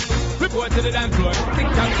ladies. Report to the dance floor. Tick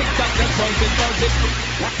tock, just bounce it, bounce it.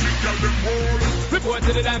 What you girl them roll? Report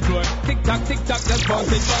to the dance floor. Tick tock, just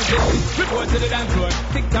bounce it, bounce it. Report to the dance floor.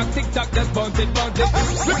 Tick tock, just bounce it, bounce it.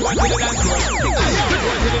 Report to the dance floor. Tick tock,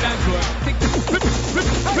 report to the dance floor. Tick tock,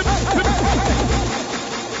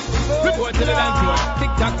 report to the dance floor.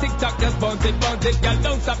 Tick tock, just bounce it, bounce it. Girl,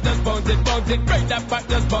 don't stop, just bounce it, bounce it. Break that back,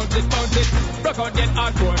 just bounce it, bounce it. Rock out, get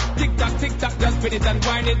hardcore. Tick tock, just spin it and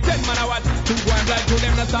wind it. 10 man a watch, 2 1 like 2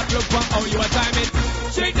 them not stop. Look for how you a time it.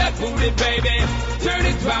 Shake that booty, baby. Turn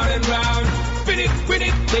it round and round. Spin it, spin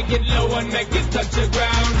it, take it low and make it touch the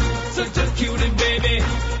ground. Such a cutie, baby.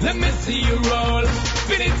 Let me see you roll.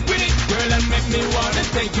 Spin it, girl, and make me wanna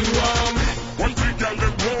take you home. What you girl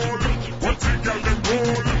them roll? What you girl them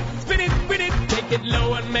roll? Spin it, take it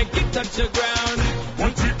low and make it touch the ground.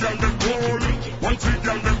 What you girl them roll? What you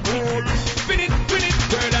girl them roll? Spin it,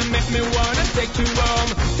 girl, and make me wanna take you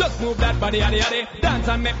home. Just move that body, yaddy. Dance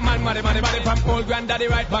and make man, body. From old granddaddy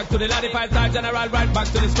right back to the laddie. 5-star general right back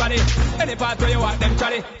to the squaddy. Any part where you want them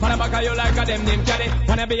chatty. Pan back of you like a them name caddy.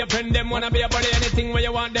 Wanna be a friend, them wanna be a buddy. Anything where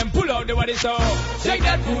you want them, pull out the body so. Shake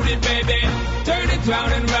that booty, baby. Turn it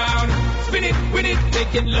round and round. Spin it,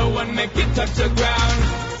 take it low and make it touch the ground.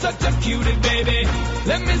 Such a cutie, baby.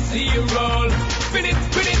 Let me see you roll. Spin it,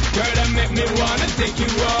 girl, and make me wanna take you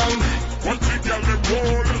home. What you girl them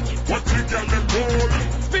roll? What you girl them roll?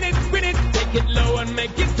 Spin it, take it low and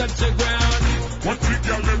make it touch the ground. What you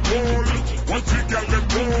girl them roll? What you girl them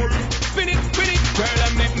roll? Spin it, girl,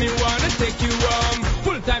 and make me wanna take you home.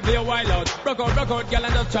 Full time for your wild out. Rock out, girl,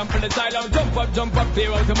 and just jump in the side out. Jump up,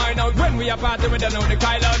 fear out to mine out. When we are party, we don't know the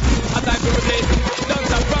Kyle out. A time to replace. Don't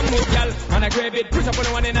stop from me, girl, and I grab it. Push up on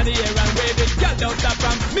the one in the air and wave it. Girl, don't stop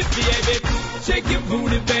from misbehave it. Shake your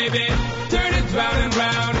booty, baby. Turn it round and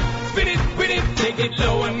round. Spin it, take it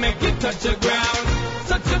low and make it touch the ground.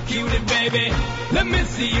 Such a cutie, baby. Let me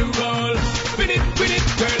see you roll. Spin it,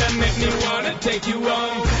 girl, and make me wanna take you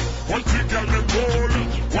home. What you girl them roll?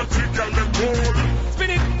 What you girl them roll? Spin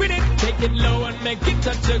it, take it low and make it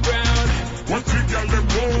touch the ground. What you girl them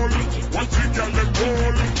roll? What you girl them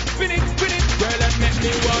roll? Spin it, girl, and make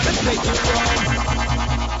me wanna take you home.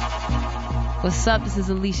 What's up? This is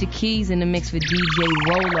Alicia Keys in the mix with DJ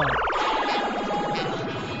Rolo.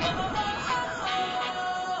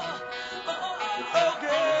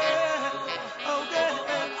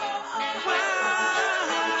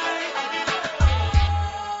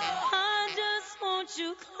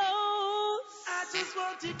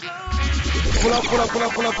 Pull up. Come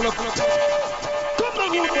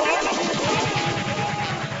on, you boy.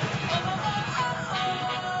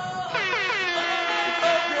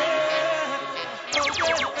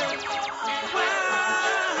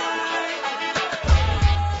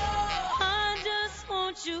 I just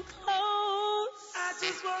want you close. I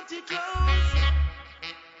just want you close.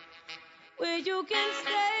 where you can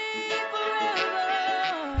stay forever.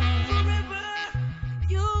 Forever.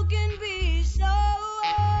 You can be so.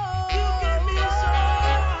 You can be so.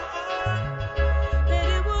 That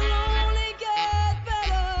it will only get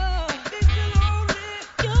better. It will only.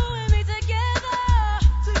 You and me together.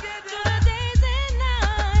 Together. Through the days and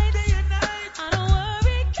nights. Day and night. I don't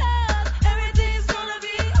worry 'cause everything's gonna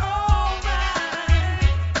be alright.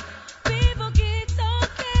 People keep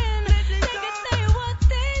talking. They can say what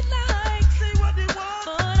they like. Say what they want.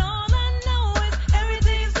 But all I know is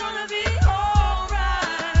everything's gonna be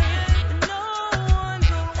alright. And no one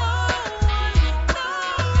can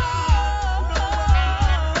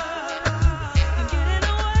get in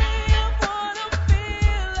the way of what I'm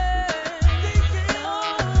feeling. No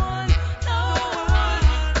one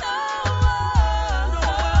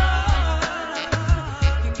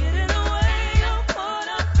can get in the way of what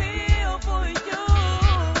I feel for you.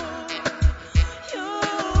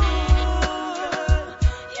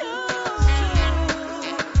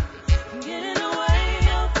 Get in the way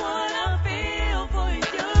of what I feel for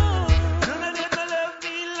you. None of them love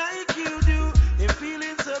me like you do. And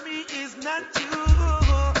feelings of me is not you.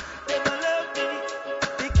 Them love me.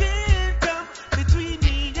 They can't come between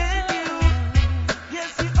me and you.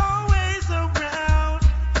 Yes, you're always around.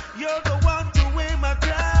 You're the one to wear my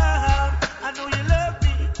crown. I know you love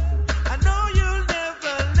me. I know you'll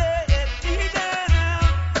never let me down.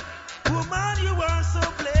 Woman, you are so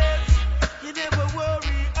blessed. You never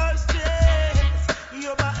worry or stress.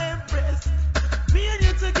 You're my empress. Me and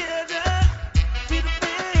you together. Be the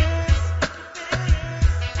best.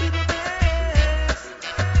 Be the best.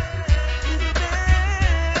 Be the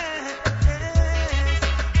best.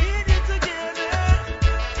 Me and you together.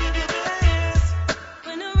 Be the best.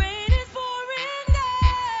 When the rain is pouring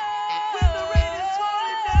down. When the rain is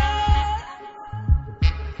falling down.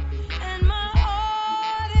 And my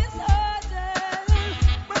heart is hurting.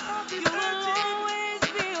 My heart is You will hurting. always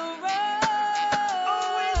be around.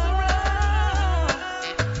 Always around.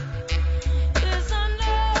 Yes, I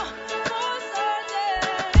know for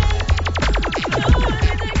certain. You and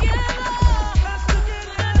me together. Us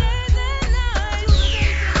together. Days and nights.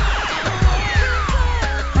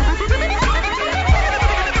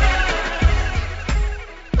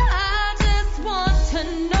 I just want to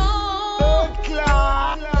know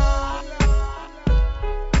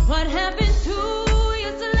what happened to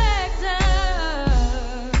your selector.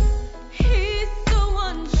 He's so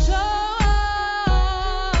unsure.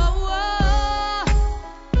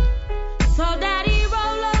 So Daddy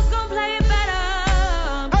Rolo's gonna play it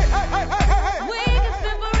better. We can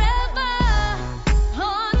spend forever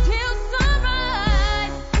until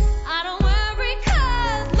sunrise. I don't worry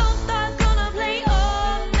 'cause Lonestar's gonna play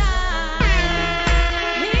all night.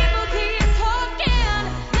 People keep talking,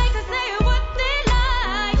 they can say what they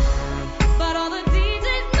like. But all the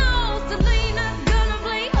DJs know Selena's gonna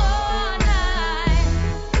play all night.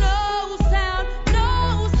 No sound, no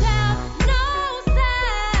sound, no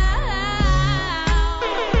sound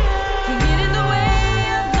can get in the way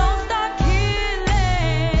of Lonestar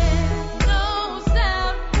killing. No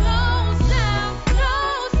sound, no sound, no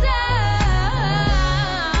sound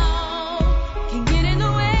can get in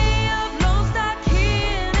the way of Lonestar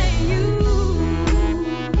killing you.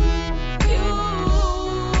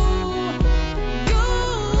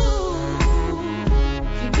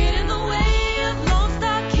 Can get in the way of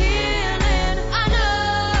Lonestar killing. I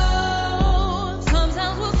know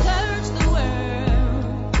sometimes we'll search the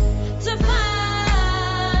world to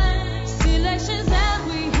find selections that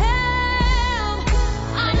we have.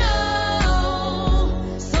 I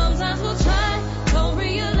know sometimes we'll try, don't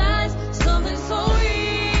realize something so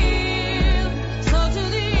real. So to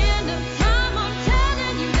the end of time, I'm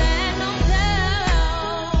telling you that no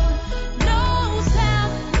sound, no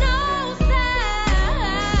sound, no sound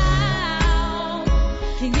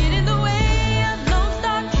can get in the way of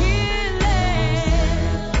Lonestar killing.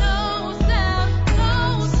 No sound, no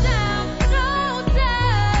sound, no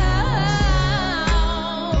sound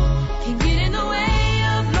can get in the way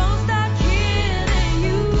of Lonestar killing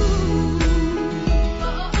you.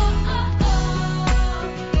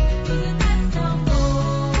 Isn't that sound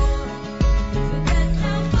good? Isn't that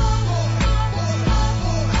sound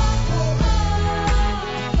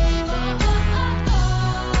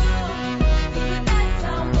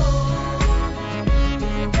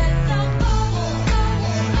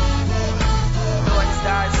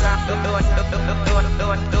Lonestar Sound,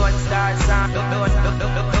 Lonestar Sound,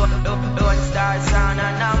 Lonestar Sound,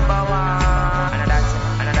 a number one. And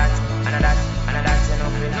that's, you know,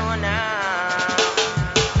 we know now.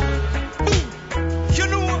 You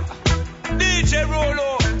know, DJ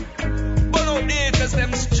Rolo, but no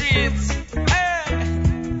them streets.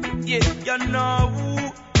 you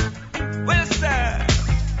know. Well, sir,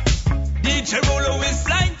 DJ Rolo is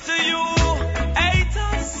lying to you.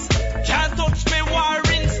 Haters can't touch me, war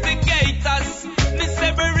instigators. Miss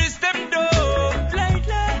Everest them do.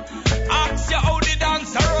 Lately, ask you how the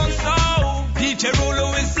dance around so. DJ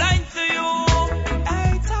Rolo is lying to you.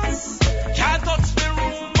 Haters can't touch me,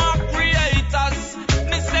 rumor creators.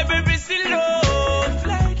 Miss Everest in love.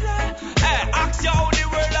 Lately, ask you how the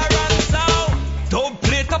world around so. Don't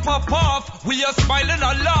play to pop off. We are smiling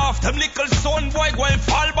and laugh. Them little son boy going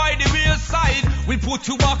fall by the wayside. We put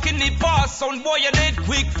you back in the past. Sound boy you need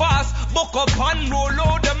quick fast. Buck up and roll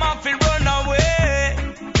out them off and run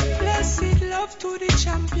away. Blessed love to the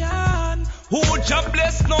champion. Who just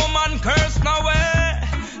bless no man curse no way.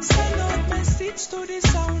 Send out message to the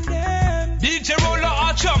sound them. DJ Rolo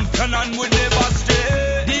a champion and we never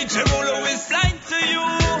stray. DJ Rolo is blind to you.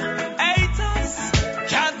 Haters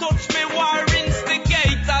can't touch me, war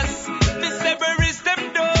instigators. Miss Everest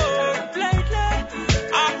them do. Lately,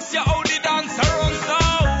 ask you how the dance around so.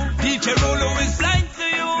 DJ Rolo is blind to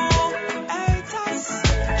you. Haters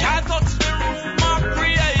can't touch me, rumor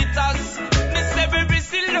creators. Miss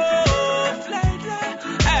Everest in love. Lately,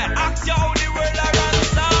 ask you how the world around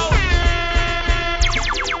so.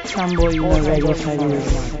 Samboy, you know, ready for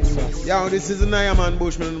this. Yo, this is Naya Man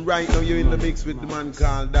Bushman. Right now, you're in the mix with the man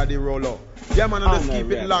called Daddy Rolo. Yeah, man, and let's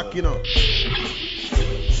keep it locked, you know.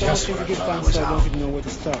 Just to give thanks, I don't even know where to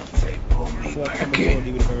start. So I come and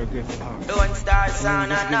you with a very grateful heart. Lonestar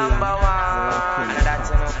Sound at number 1. That's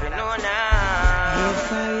enough, you know now.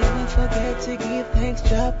 If I ever forget to give thanks,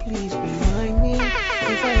 Jah, please remind me.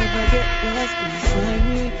 If I ever get lost, please find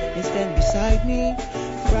me and stand beside me.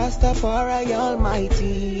 Rastafari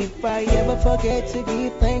Almighty. If I ever forget to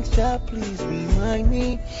give thanks, Jah, please remind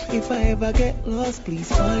me. If I ever get lost, please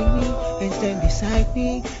find me and stand beside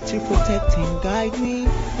me to protect and guide me.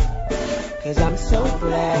 Cause I'm so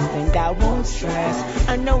blessed and I won't stress.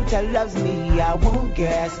 I know Jah loves me, I won't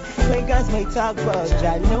guess. Pagans may talk but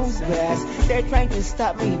Jah knows best. They're trying to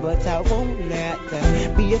stop me but I won't let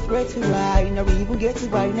them be a threat to I, nor even get to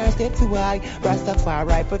I, nor step to I.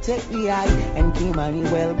 Rastafari protect the eye and King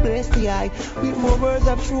Emmanuel bless the eye. With more words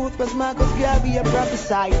of truth was Marcus Garvey a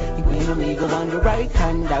prophesy. He made me go on the right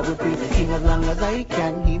hand, I will be the king as long as I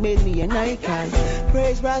can. He made me an icon.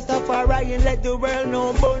 Praise Rastafari and let the world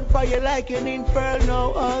know. Bonfire like an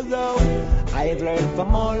inferno. Although I have learned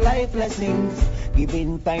from all life lessons,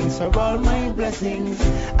 giving thanks for all my blessings.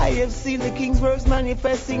 I have seen the King's works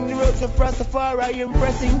manifesting, the ropes of Rastafari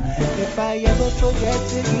impressing. If I ever forget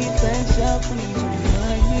to give thanks, Jah, please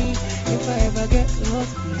remind me. If I ever get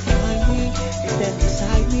lost, please find me and stand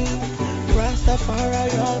beside me.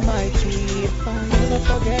 Rastafari Almighty. If I ever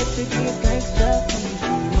forget to give thanks, Jah, please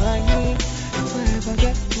remind me. If I ever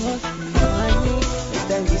get lost, please find me and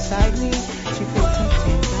stand beside me to protect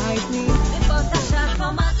and guide me. Because I shot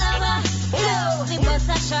for my lover. Because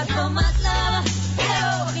I shot for my lover.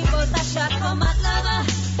 Because I shot for my lover.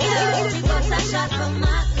 Because I shot for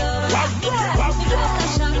my lover. Because I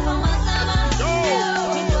shot for my lover.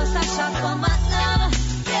 Because I shot for my lover.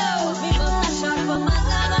 Because I shot for my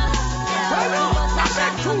lover. Because I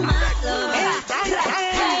shot for my lover.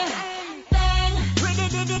 Bang,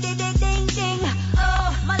 ding ding. Oh,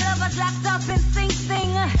 my lover's locked up in Sing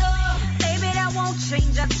Sing. Baby, that won't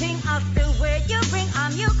change a thing. I'll still wear your ring.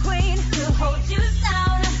 I'm your queen to hold you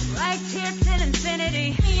down. Right here till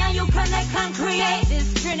infinity. Me and you connect and create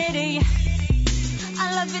this trinity.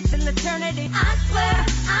 I love you till eternity. I swear.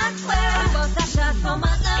 Because I shot for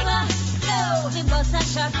my lover. Because I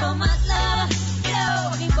shot for my lover.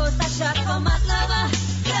 Because I shot for my lover.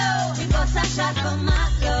 Because I shot for my lover.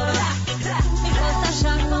 Because I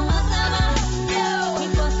shot for my lover.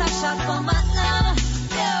 Because I shot for my lover.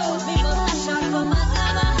 Because I shot for my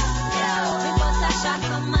lover. Because I shot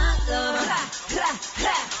for my lover.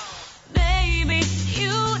 Baby,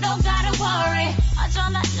 you don't gotta worry. I draw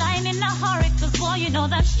that line in a hurry. Cause boy, you know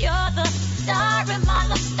that you're the star in my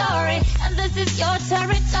love story. And this is your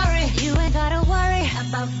territory. You ain't gotta worry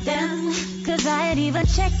about them. Cause I ain't even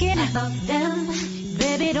checking about them.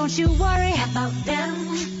 Baby, don't you worry about them.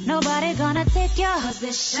 Nobody gonna take your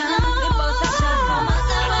position. Because I shot for my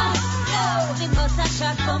lover. Because I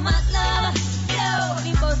shot for my lover.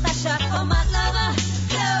 Because I shot for my lover.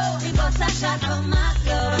 Because I shot for my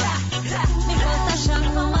lover. Because I shot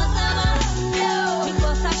for my lover.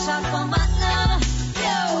 Because I shot for my lover.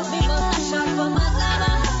 Because I shot for my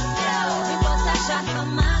lover. Because I shot for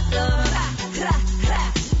my lover.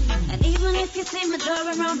 And even if you see me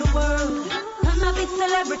touring around the world, I'm a big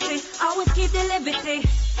celebrity, always keep the liberty.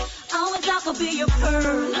 Always I could be your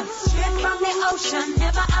pearl. Straight from the ocean,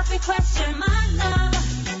 never have to question my love.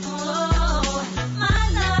 Oh.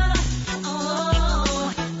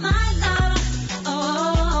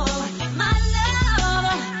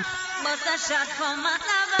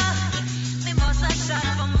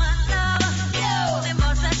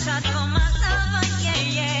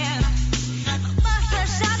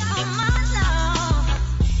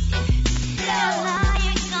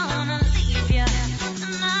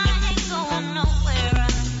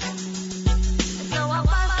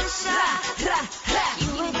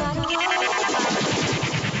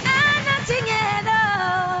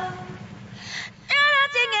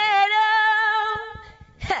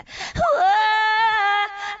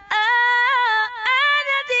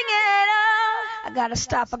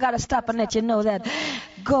 gotta stop and let you know that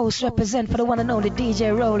Ghost represent for the one and only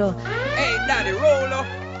DJ Rolo. Hey, Daddy Rolo,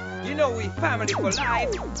 you know we family for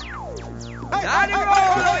life. Daddy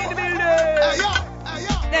Rolo in the building.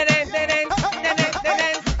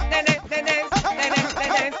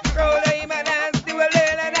 Rolo in my dance, do a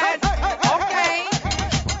little dance. Okay.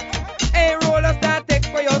 Hey, Rolo, start take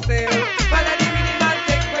for yourself. Melody with the man,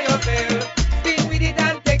 take for yourself. Spin with it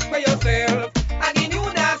and take for yourself. And the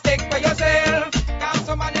new dance, take for yourself. Cause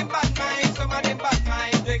some of them bad mind,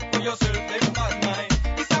 take for yourself, them bad mind.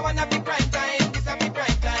 This a one of the prime time, take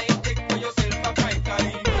for yourself a prime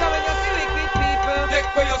time. So when you see wicked people, take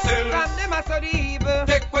for yourself. From them are so the evil,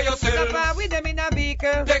 take for yourself. Suffer with them in a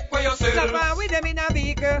vehicle, take for yourself. Suffer with them in a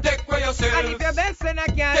vehicle, take for yourself. And if your best friend a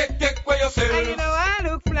can, take for yourself. And you know I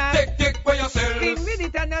look flat, take for yourself. Spin with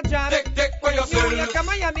it and a job, take for yourself. New York and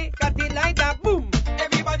Miami, got it like that, boom.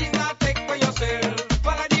 Everybody start take for yourself.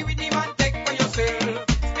 Follow the rhythm and take for yourself.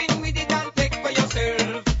 Spin with it and take for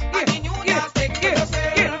yourself. And the new dance, take for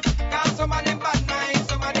yourself. Cause some of them bad mind,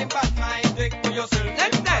 take for yourself.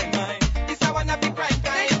 Next time, this a one of the prime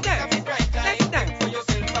time, take for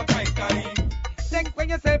yourself a prime time. Take for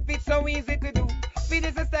yourself, it's so easy to do. Speed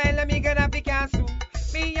is a style and me gonna be cancelled.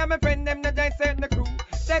 Me and my friend them not join certain crew.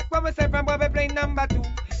 Take for myself from where we play number 2.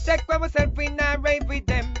 Take for myself we not rave with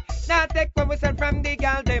them. Now take for myself from the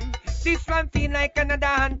gal them. This one feel like another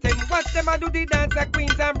anthem. Watch them a do the dance at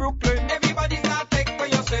Queens and Brooklyn. Everybody start take for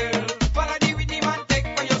yourself. Follow the rhythm and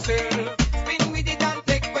take for yourself. Spin with it and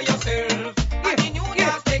take for yourself. And the new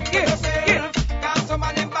dance take for yourself. Cause some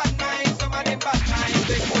of them bad mind,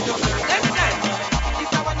 take for yourself. Next time,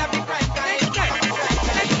 this a one of the prime time.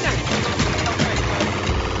 Next time.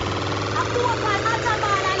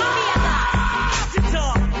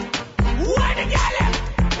 Why the girl?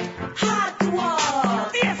 Hot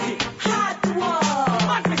one. Easy. Hot one.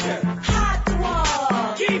 What me say? Hot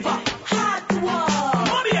one. Kiva. Hot one.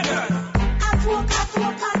 Mommy and girl. Hot one.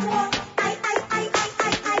 I.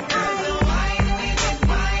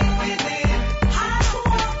 Wine with it. Hot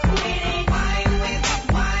one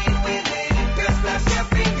with it. Just flash your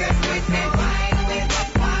fingers with it. Wine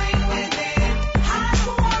with it. Hot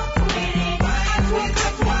one with it.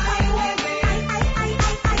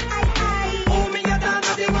 Oh, me a dance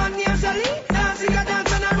to the one named Shelly. Dance, you a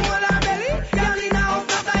dance and a roll her belly. Girl in a house,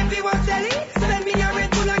 no time for watch telly. Send me a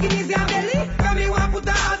Red Bull and Guinness your belly. Come me want put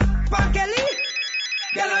a hot pan Kelly.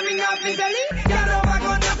 Girl, I ring off me belly. Girl, over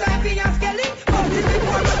gun, no time for your skelly. Put it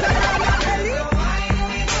before, but I can't get belly. Wine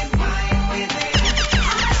with it.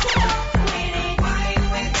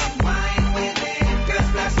 Wine with it. Just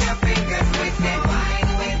flash your fingers with it.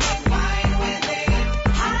 Wine with it.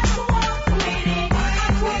 Hot one with it.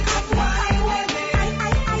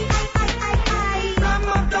 From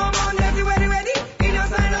uptown on everywhere ready. In your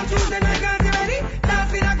sign on Tuesday night, girls you ready.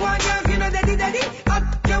 Dance in a guan, girls you know daddy. Hot,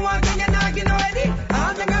 you want and you're not, you know ready.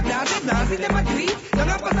 All them a blast it, them a tweet. Don't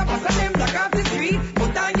a pass them black off the street.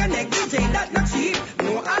 Put on your neck, DJ, that not cheap.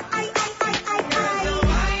 No hot,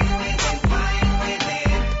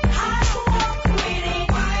 Hot one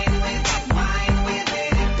with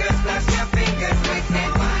it. just flash your fingers with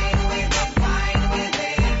it. Wine with it.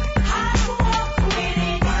 Hot one with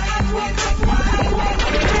it.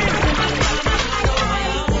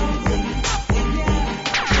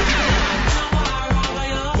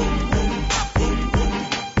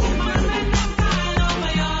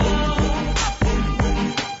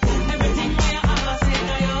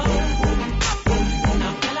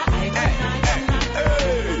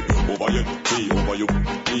 Over you,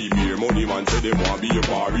 me beer money man say they want be your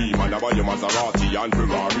party. Man, I buy your Maserati and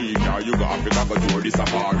Ferrari. Car you got Africa go tour the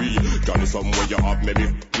safari. Johnny somewhere you have maybe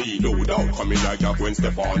me, no doubt. Coming like a Gwen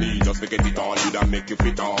Stefani. Just to get it on you that make you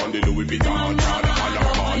fit on. The Louis Vuitton, Prada and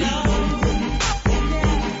Armani.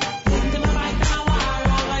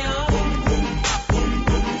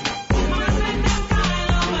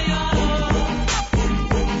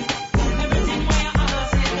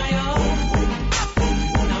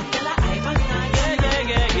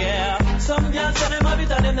 Some girls say them have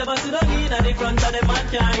it and them never see the mean at the front of them man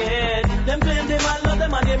can't get. Them claim them man love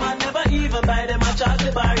them and they man never even buy them a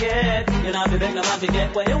chocolate bar yet. You know if you beg no man to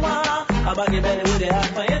get what you want, a baggy belly with the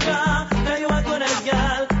heart for your car. Now you a goodest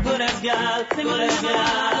girl, goodest girl, goodest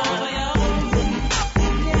girl.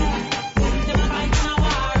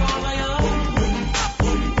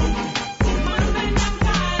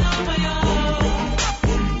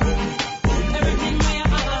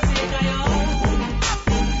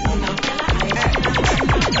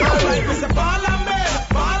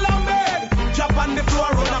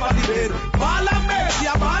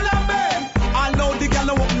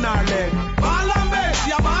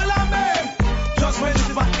 Just when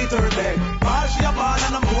the third leg. Ball she a ball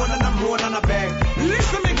and I'm moan and I beg.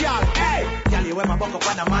 Listen me, girl, hey, girl, you ever buck up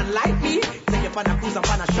on a man like me? Take you on a cruise up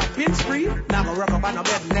on a shopping spree. Now go rock up on a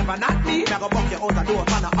bed, never not me. Now go buck you out the door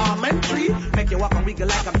on a almond tree. Make you walk and wiggle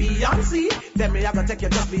like a Beyonce. Then me I go take you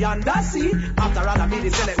just beyond the sea. After all I mean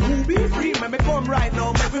is say who be free. Make me come right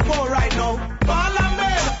now, make me go right now. Ball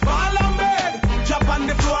and bed, jump on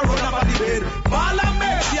the floor, run up on the bed. Ball and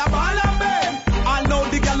bed, yeah, ball and bed. I know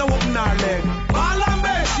the girl no open her leg. Ball and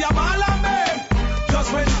bed, yeah, ball and bed.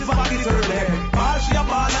 Just when she's back it's her leg. Ball she a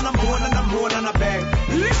ball and I'm moan and I beg.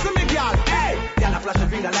 Listen me, girl, hey. Girl a flash a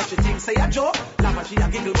finger like she thinks say a joke. Laugh and she a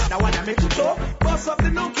giggle but that one I make you choke. Bust up the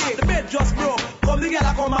nookie, the bed just broke. Come the girl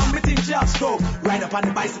a come and me think she have stroke. Ride up on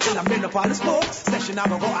the bicycle and bend up on the spokes. Session I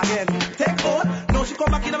go again, take hold. No she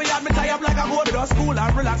come back in my yard, me tie up like a goat. Just cool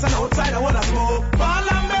and relax and outside I wanna smoke. Ball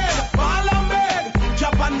and bed,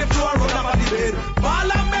 jump on the floor, roll up on the bed.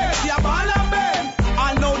 Ball and bed, yeah, ball and bed.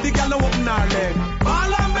 I know the girl no open her leg.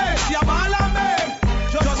 Ball and bed, yeah, ball and bed.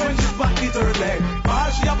 Just when she's back the third leg. Ball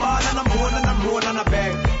she a ball and I'm moan and I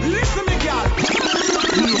beg. Listen me, girl.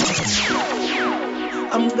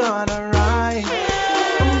 I'm gonna ride.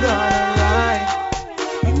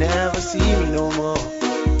 You never see me no more.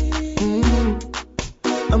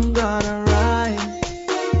 I'm gonna ride.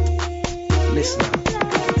 Listen up.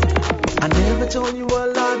 I never told you a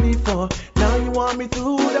lot before. Now you want me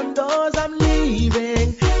through them doors. I'm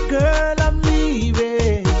leaving, girl, I'm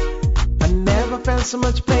leaving. I never felt so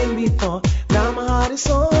much pain before. Now my heart is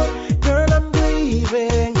sore. Girl, I'm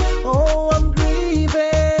grieving. Oh, I'm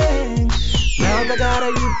grieving. Now the guy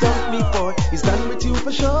that you dumped me for is done with you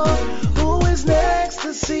for sure. Who is next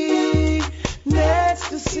to see?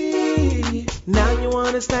 Now you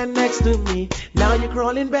wanna stand next to me. Now you're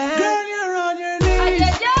crawling back. Girl, you're on your knees.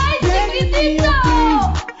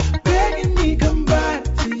 Begging me, come back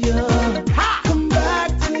to you. Come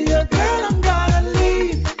back to you. Girl, I'm gonna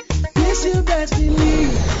leave. This you best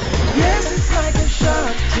believe. Yes, it's like a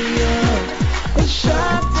shock to you. A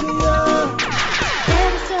shock to you.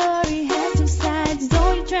 Every story has two sides.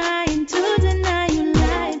 Though you're trying to deny, you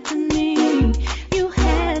lied to me. You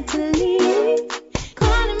had to leave.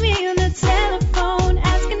 Calling me on the telephone,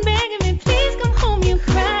 asking, begging me, please come home. You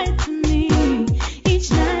cried to me each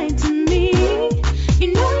night to me. You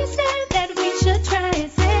know you said that we should try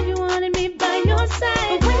it. Said you wanted me by your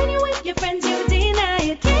side. But when you're with your friends, you deny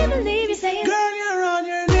it. Can't believe you say it. Girl, you're on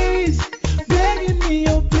your knees. Begging me,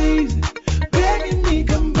 oh please. Begging me,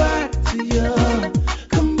 come back to you.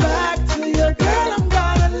 Come back to you. Girl, I'm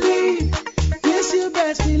gonna leave. This you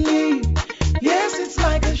best believe. Yes, it's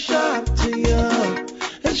like a shock to you.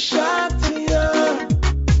 A shock to you.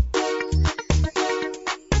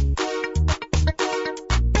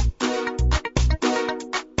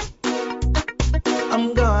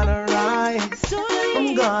 I'm gonna ride.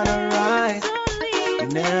 I'm gonna ride. You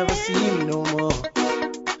never see me no more.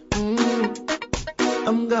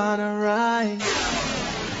 I'm gonna ride.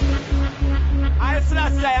 I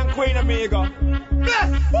slash and Queen Amigo.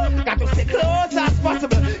 Bless! Got to stay close as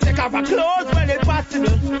possible. Take off our clothes when it's possible.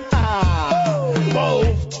 Whoa!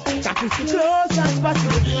 Got to stay close as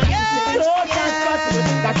possible.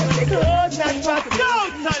 Got to stay close as possible.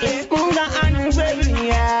 Smooth and wavy,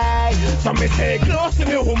 yeah. So me say close to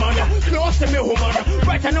me, woman. Close to me, woman.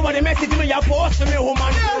 Right, I know what the message me, you post to me,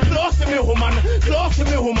 woman. Close to me, woman. Close to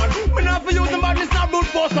me, woman. Me not for you, the madness not brute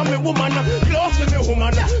force on me, woman. Close to me,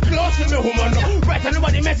 woman. Close to me, woman. Right, I know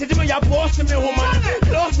what the message me, you post to me, woman.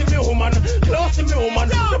 Close to me, woman. Close to me, woman.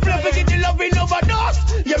 The play forget the love in overdose.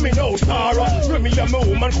 Yeah, me know, Sarah. When me and me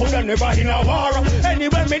woman coulda never in a war.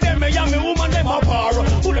 Anyway, me them, me and me woman, them a par.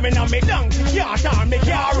 Who them in a me donkey, yacht and me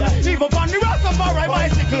car. Even on the Rastafari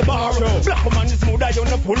bicycle bar. Black woman is smooth, I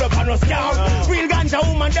don't pull up on no scar. Real ganja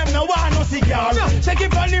woman, them no want no cigar. Take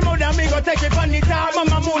it on the mother, me go take it on the top.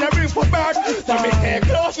 Mama moon a real for bird. So me stay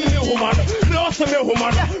close to me, woman. Close to me,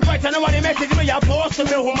 woman. Right, I know what the message me, you post to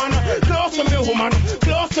me, woman. Close to me, woman.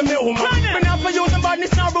 Close to me, woman. Me not for you, the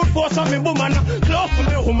badness not brute force on me, woman. Close to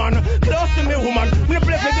me, woman. Close to me, woman. Me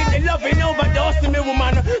play for the loving overdose to me,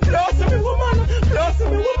 woman. Close to me, woman. Close to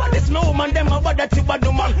me, woman. This me woman, them a bad that you bad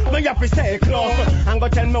woman. Me have to stay close. And go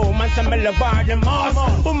tell me woman, say me love her the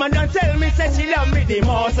most. Woman don't tell me, say she love me the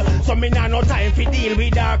most. So me nah no time for deal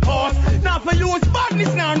with her cause. Not for use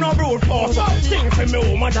badness, nah no brute force. Sing for me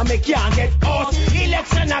woman, that me can't get out.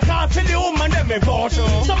 Election I can't for the woman, them me vote.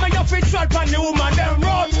 So me have to trot on the woman, them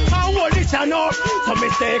road. And hold this and out. So me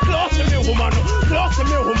stay close to me woman. Close to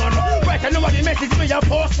me woman. Right, I know what the message me a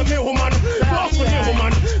post to me woman. Close to me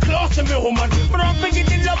woman. Close to me woman. But I'm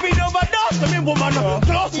thinking love in overdose to me woman.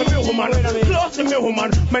 Close to me woman. Close to me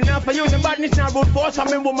woman. Man now for you the badness now good force to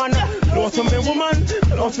me woman. Close to me woman.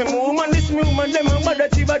 Close to me woman. This me woman them and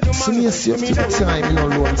bad chiva do man. See me safety time in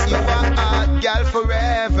Lone Star. You a hot girl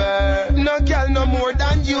forever. No girl no more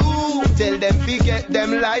than you. Tell them fi get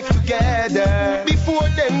them life together. Before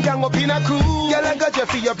them gang up in a crew. Girl I got you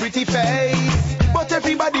for your pretty face. But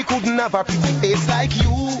everybody couldn't have a pretty face like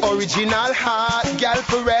you. Original hot girl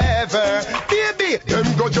forever. Baby, them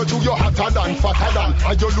got you to your hotter than, fatter than,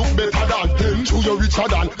 and you look better than them. To you richer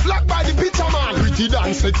than, black by the picture man. Pretty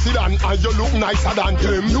than, sexy than, and you look nicer than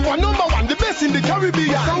them. You are number one, the best in the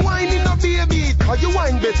Caribbean. So whining up baby, cause you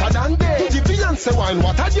wine better than them. To the Beyonce wine,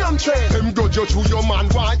 what a damn trend. Them got you to your man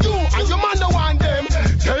want you, and your man don't want them.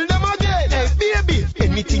 Tell them again, hey baby,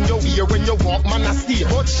 anything you wear when you walk man a steer.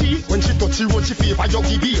 But she, when she touch you, what she favor you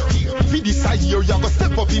give here. For this a year, you go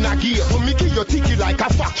step up in a gear. So me give you ticky like a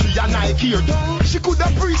factory and Nike here. She coulda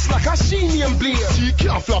preach like a she named Blair. She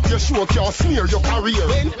can't flop your show, can't smear your career.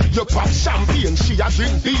 When you pop champagne, she a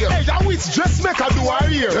drink beer. Hey, that which dressmaker do her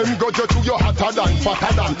ear. Them got you to your hotter than,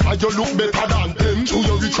 fatter than, and you look better than them. To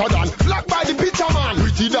you richer than, black by the picture man.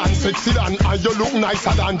 Pretty than, sexy than, and you look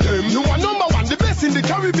nicer than them. You are number one, the best in the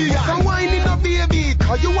Caribbean. So whining up baby,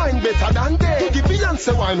 cause you wine better than them. To the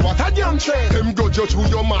Beyonce wine, what a damn trend. Them got you to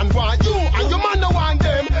your man want you, and your man don't want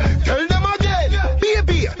them. Tell them again,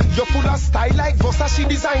 baby, you're full of style like Versace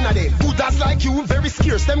designer them. Buddhas like you, very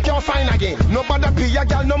scarce, them can't find again. Nobody pay a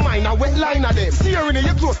girl, no mind, a wet line of them. See her in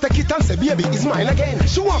your clothes, take it and say, baby, it's mine again.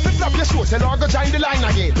 She want to flap your show, tell her go join the line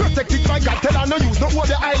again. Protect it by God, tell her no use, no hold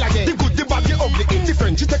the aisle again. The good, the bad, the ugly,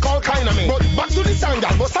 indifferent, she take all kind of men. But back to the song,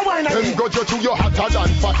 girl, bust a wine again. Them got you to your hotter than,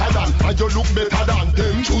 fatter than, and you look better than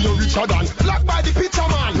them. To you richer than, black by the picture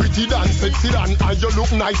man. Pretty than, sexy than, and you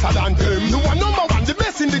look nicer than them. You are number one, the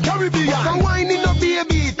best in the Caribbean. So whining up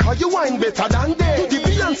baby, cause you wine better than them. To the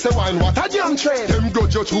Beyonce wine, what a damn trend. Them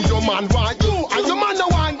got you to your man want you, and your man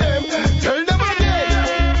don't want them. Tell them again.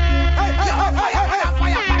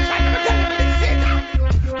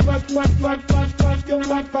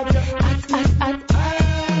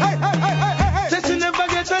 Said you never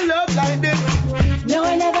get a love like this. No,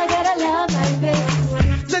 I never get a love like this.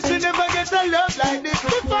 Said you never get a love like this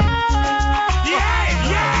before.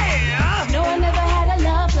 Yeah. No, I never had a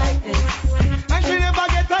love like this. And she never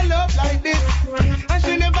get a love like this. And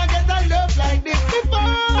she never get a love like this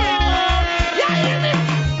before. Yeah, hear me.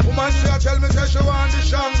 Woman, she tell me say she want the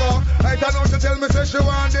shango. Right I know she tell me say she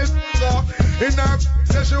want it. In her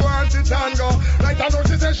say she want it tango. Right I know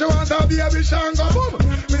she say she want a baby shango. Boom.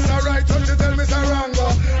 Mr. Right up she tell me say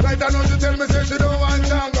rango. Right I know she tell me say she don't want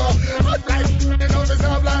tango. But like you know me say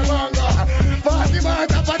I'm like rango. 40 man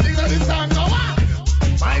top a thing on the tango.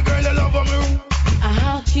 My girl you love me.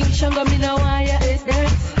 King Shango me no why you is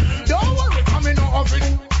that. Don't worry, coming out of it.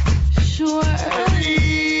 Sure.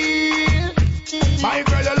 My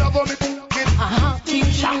girl you love me. King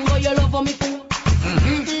Shango you love me.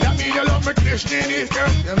 That mean you love me, Krishna, girl.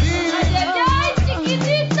 You mean?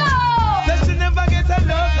 Said she never get a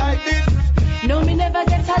love like this. No, me never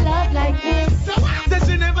get a love like this. Said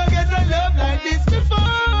she never get a love like this before.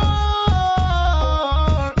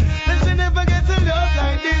 Said she never get a love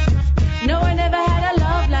like this. No, I never had a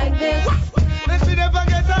love like this. Said she never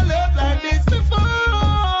get a love like this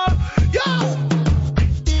before. Yo!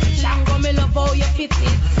 Shango, me love how you fit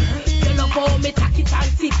it. You love how me tack it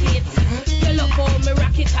and tick it. You love how me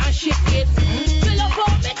rock it and ship it. You love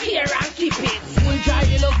how me care and keep it. Full dry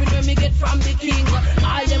the loving when me get from the king.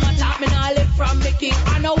 All them attack me now live from the king.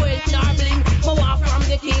 I know wealth nor bling, me walk from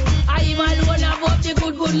the king. I even alone about the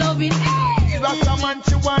good loving. Hey! That's the man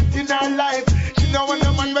she want in her life. She know when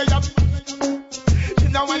the man way up. She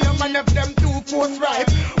know when the man left them two posts right.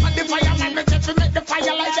 And the fireman me said to make the fire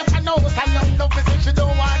light up and house. And young love me say she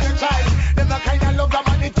don't want to try. Them a kind of love that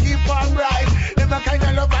man it keep on bright. Them a kind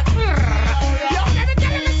of love that. Yo, let me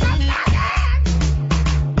tell you something again.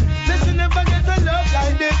 Said she never get a love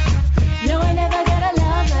like this. No, I never get a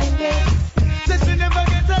love like this. Said she never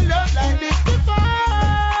get a love like this before.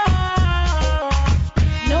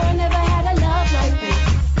 No, I never had a love like this.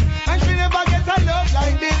 And she never get a love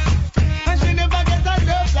like this. And she never get a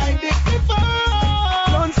love like this before.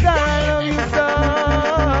 Don't style me so.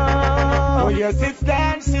 Oh yes, it's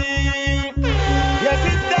dancing. Yes,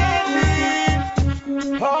 it's dancing.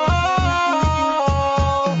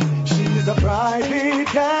 Oh, she's a private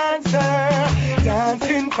dancer,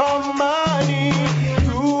 dancing for money,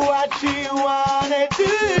 do what she wanted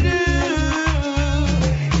to do.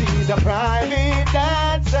 She's a private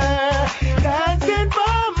dancer, dancing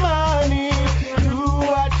for money, do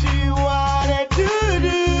what she wanted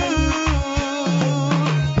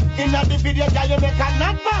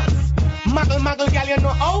advance. Muggle, girl, you know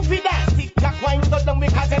how to dance. Tick-tock wine go down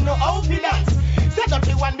because you know how to dance. Set up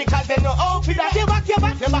the one because you know how to dance. You back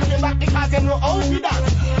because you know how to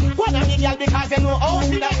dance. One of the girl because you know how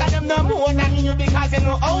to dance. And them no more than you because you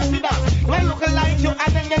know how to dance. When look like you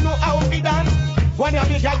and then you know how to dance. One of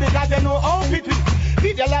the girl because you know how to do.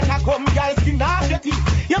 Video like a come girl skin off your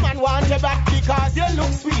teeth. Your man want you back because you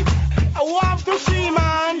look sweet. I want to see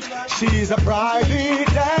man. She's a private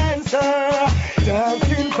dancer,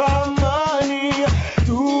 dancing for money.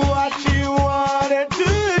 Do what she wanted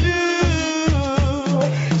to do.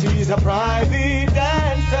 She's a private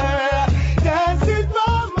dancer, dancing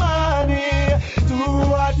for money. Do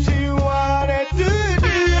what she wanted to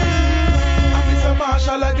do. I'm Mr.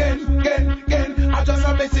 Marshall again. I just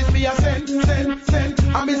a message me a send.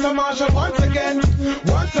 I'm Mr. Marshall once again.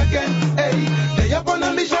 Hey, they up on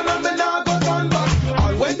a mission and me nah go turn back.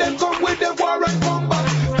 All when them come with them war and come back.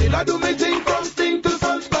 Still I do me thing from sting to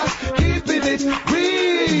sunsplash. Keeping it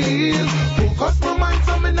real. Focus my mind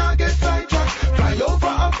so me nah get sidetracked. Fly over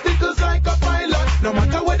obstacles like a pilot. No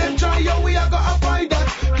matter what them try, yo, we are gonna avoid that.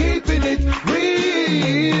 Keeping it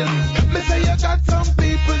real. Me say you got some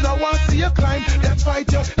people now want see you climb. Them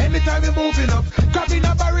fight you anytime you're moving up. Grabbing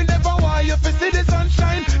a barrel never want you to see the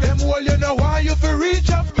sunshine. Them wall you know why you for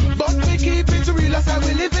reach up. But we keep it real as how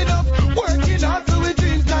we living up. Working hard so we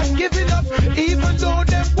dreams not giving up. Even though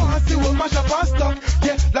them want see we mash up and stuff.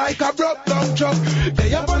 Yeah, like a broke down truck.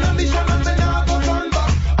 They up on a mission and they not go turn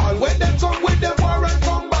back. All when them come with them war and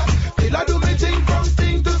come back. Still I do me thing from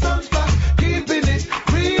sting to sunsplash. Keeping it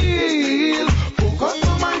real. Focus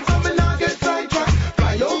my mind so me not get sidetracked.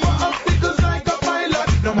 Fly over obstacles like a pilot.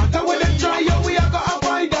 No matter what them try, yo, we are gonna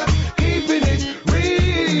avoid that. Keeping it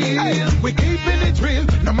real. Hey, we keeping it real.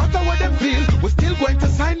 No matter what them feel, we still going to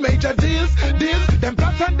sign major deals. Them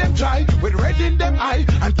plot and them try with red in them eye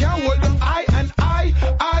and can't hold them eye and I.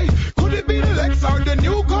 Could it be the Lex or the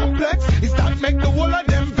new complex? Is that make the whole of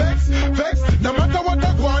them vex? No matter what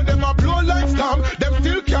I want, them a blow like storm. Them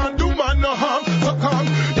still can't do man no harm. So come,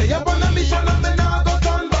 they up on a mission and they not go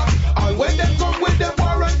turn back. All when them come with them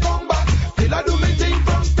war and come back. Still I do me thing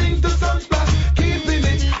from sting to sunsplash. Keeping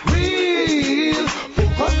it real.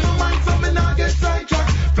 Focus my mind so me not get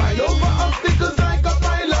sidetracked. Fly over obstacles like a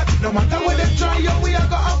pilot. No matter what them try, yo, we are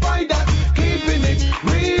gonna avoid that. Keeping it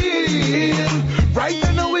real. Right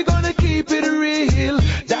now we gonna keep it real.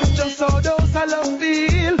 That's just how those I love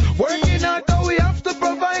feel. Working hard though we have to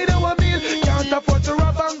provide our meal. Can't afford to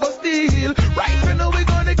rob and go steal. Right now we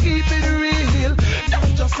gonna keep it real.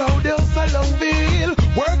 That's just how those I love feel.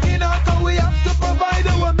 Working hard though we have to provide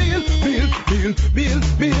our meal. Meal.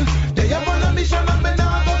 They up on a mission and me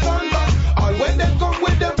nah go turn back. All when them come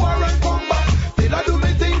with them war and come back. Still I do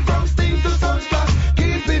me thing from sting to sunsplash.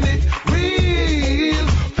 Keeping it real.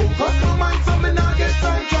 Focus my mind so me nah get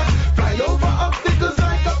sidetracked. Fly over obstacles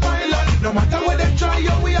like a pilot. No matter what them try,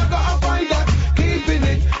 yo, we are gonna avoid that. Keeping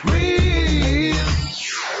it real.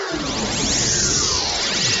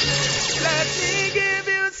 Let me give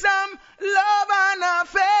you some love and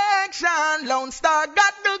affection. Lone Star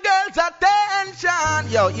got the girls'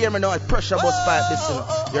 attention. Yo, hear me now, pressure bus pipe this.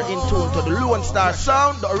 You're in tune to the Lonestar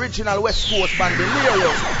Sound, the original West Coast band,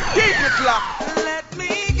 Delirious. Keep it locked. Let me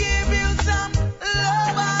give you some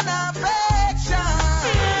love and affection.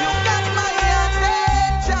 You got my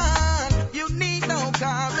attention. You need no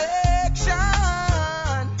correction.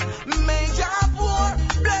 Major pour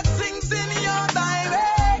blessings in your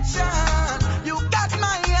direction. You got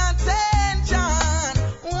my attention.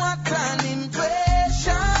 What an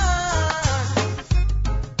impression.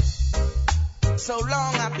 So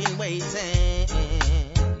long I've been waiting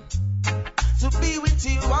to be with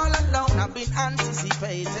you all alone. I've been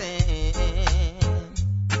anticipating.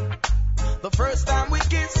 The first time we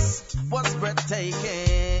kissed was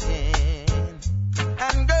breathtaking.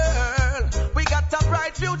 And girl, we got a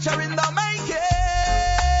bright future in the making.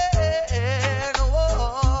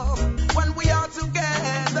 Oh, when we are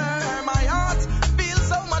together, my heart feels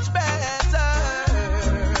so much better.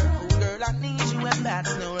 Oh, girl, I need you and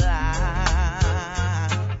that's no lie.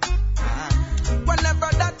 Whenever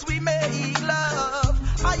that we make love,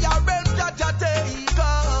 I already judge a take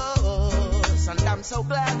us. And I'm so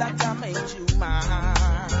glad that I made you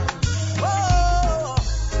mine. Oh,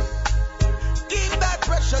 keep that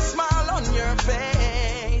precious smile on your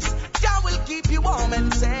face. God will keep you warm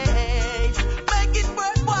and safe. Make it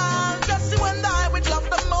worthwhile, just you and I with love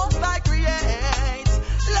the most I create.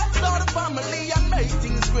 Let's start a family and make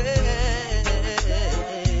things great.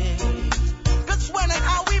 Cause when and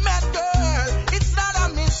how we met, girl, it's not a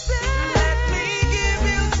mistake. Let me give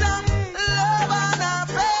you some love and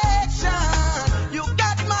affection. You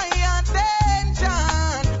got my attention.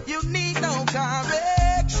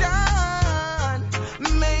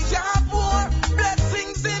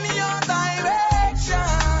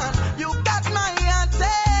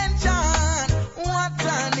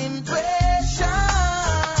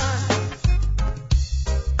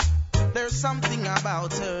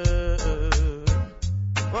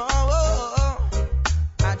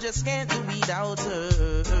 just can't do without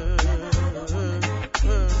her.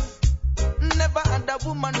 Never had a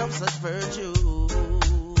woman of such virtue.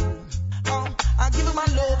 Oh, I give you my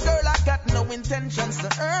love, girl, I got no intentions to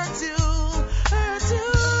hurt you.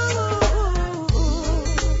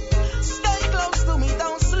 Stay close to me,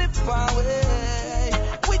 don't slip away.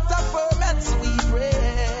 With a ferment we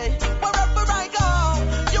pray. Wherever I go,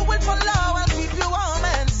 you will follow and keep you warm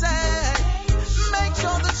and safe. Make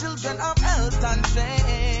sure the children have health and faith.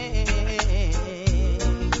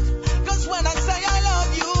 Cause when I say I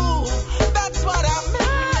love you, that's what I mean.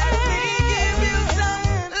 Let me give you some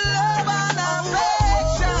love and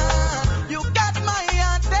affection. You got my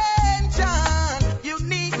attention. You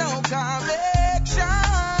need no correction.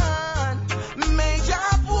 May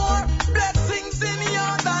your pour blessings in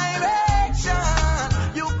your direction.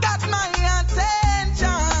 You got my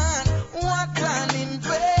attention. What an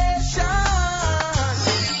impression.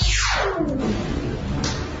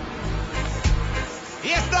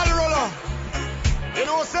 Yes, Daddy Rolo. You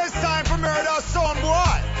know, so it's time for murder, son,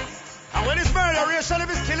 boy. And when it's murder, racial, if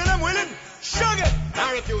it's killing them, willing, shug it.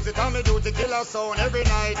 I refuse it, I'm a duty killer sound every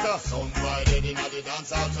night. Sound boy dead in the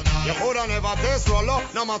dance out tonight. You coulda never taste Rolo,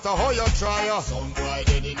 no matter how you try. Sound boy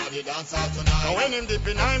dead in the dance out tonight. And when him dip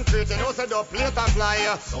in, I'm creating, no say the plate a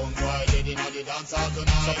fly. Sound boy dead in the dance out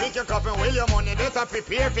tonight. So pick your cup and will your money, better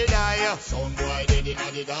prepare for die. Sound boy dead in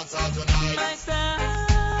the dance out tonight. My style,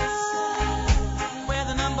 we're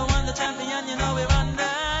the number one, the champion, you know we run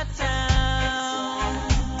that town.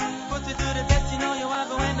 Put it to the test, you know you are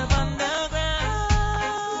going to underground.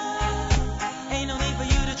 Ain't no need for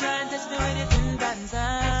you to try and test me with it in that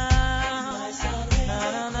sound.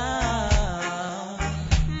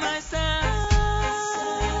 My style,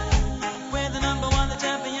 we're the number one, the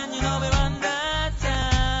champion, you know we run that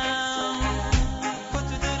town. Put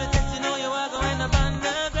it to the test, you know you are going to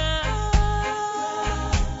underground.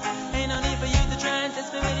 Ain't no need for you to try and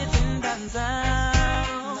test me with it in that sound.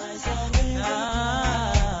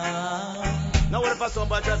 Now what if I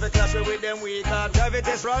somebody try to clash with them weak up? Drive it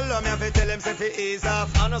is Rolo, me have to tell him say fi ease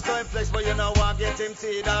off. I know so in flex, but you know want get him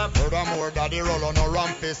teed up. Furthermore, Daddy Rolo no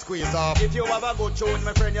rampy squeeze off. If you have a good tune,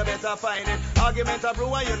 my friend, you better find it. Argument a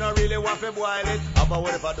brew and you don't really want to boil it. How about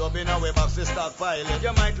what if I dub in a way box to stockpile it?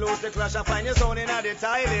 You might lose the clash and find your sound in a the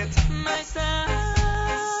toilet. My style,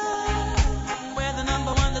 we're the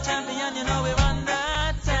number one, the champion, you know we run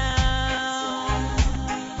that town.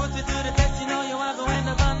 Put it to the test, you know you are going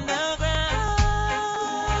to underground.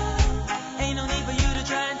 Ain't no need for you to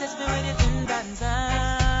try and test me with it in that sound.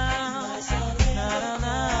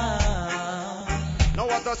 Now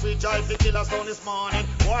what a sweet joy fi kill us down this morning.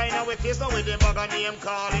 Why now we kiss with him bag a name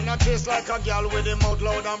calling. Not chase like a girl with him out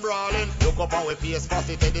loud and brawling. Look up and we pace fast,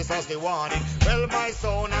 it this us the warning. Well my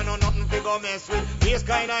son, I know nothing fi go mess with. Pace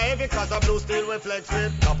kinda heavy cause a blue steel we flex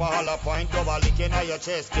with. Top a hollow point, double licking on your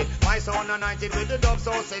chest kid. My son anointed with the dub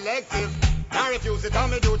so selective. I refuse it,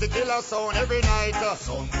 I'm a duty killer sound every night.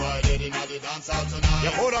 Sound boy dead in the dance out tonight. You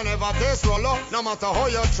coulda never taste Rolo, no matter how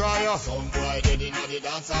you try. Sound boy dead in the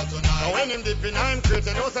dance out tonight. And when him dip in, I'm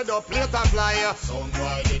creating, no say the plate a fly. Sound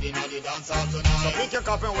boy dead in the dance out tonight. So pick your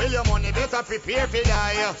cup and will your money, better prepare for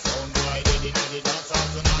die. Sound boy dead in the dance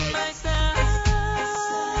out tonight. My style,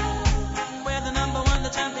 we're the number one, the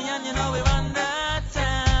champion, you know we run that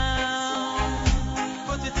town.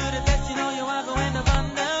 Put it to the test, you know you are going to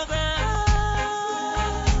underground.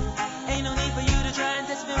 Ain't no need for you to try and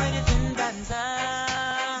test me with it in that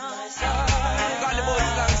sound. Got the boys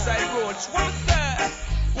alongside Roach. What's that?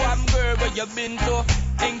 One girl where you been to?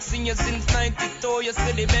 Ain't seen you since 92, you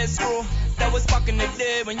still the best crew. That was back in the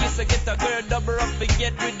day when you used to get a girl double up and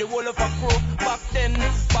get with the whole of a crew. Back then,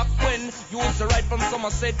 back when you used to ride from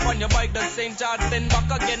Somerset on your bike to St. George, then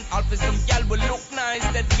back again. Alpha some gal will look nice.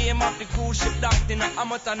 That came off the cruise ship docked in a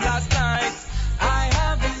Hamilton last night. I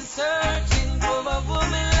have been searching for a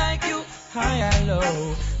woman like you, high and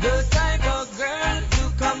low. The type of girl to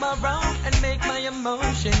come around and make my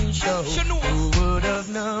emotions show. Who would have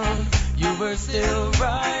known you were still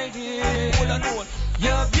right here?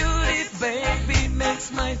 Your beauty, baby, makes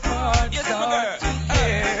my heart start to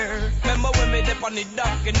care. Remember when we dip on the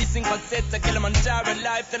dock and this single set to Kilimanjaro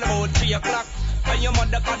live till about 3 o'clock. And your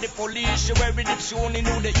mother called the police, she worried if she only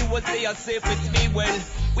knew that you would stay as safe with me. Well,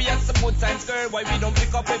 we had some good times, girl, why we don't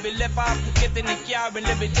pick up where we left off? Get in the car and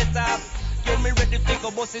leave it jet off. Yo, me ready to take a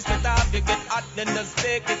bus, it's split off. You get hot, then just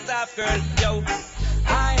take it off, girl, yo.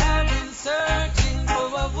 I have been searching for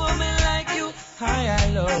a woman like you, high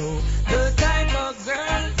and low. The type of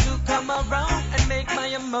girl to come around and make my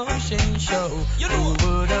emotions show. Who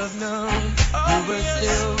would have known you were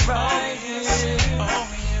still right here?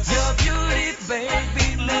 Your beauty, baby,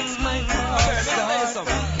 makes my heart start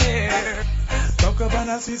to care. Walk up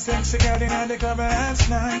and I see sexy girl in the club last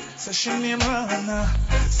night. Says she name Rana.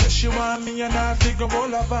 Says she want me and I figure all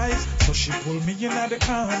her vibes. So she pull me in the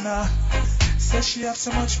corner. Says she have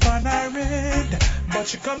so much fun I read, but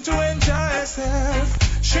she come to enjoy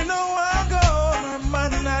herself. She know I go, her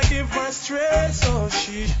man I give her straight. So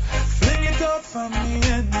she fling it up for me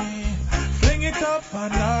and me. Fling it up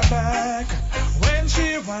on her back. When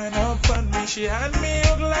she wind up on me, she had me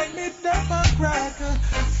hooked like me deaf and crack.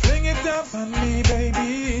 Fling it up on me,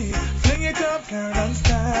 baby. Fling it up, girl, and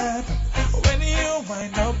stop. When you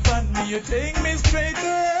wind up on me, you take me straight to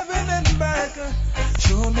heaven and back.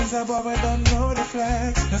 Show me the boy, I don't know the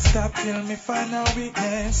flex. Now stop till me find our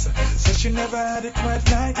weakness. So she never had it quite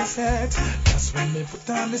like a sex. That's when they put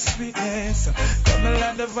on the sweetness. Come and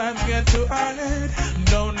let the vibes get too hard.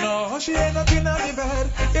 Don't know how she end up in my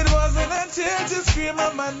bed. It wasn't until she screamed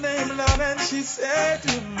out my name loud and she said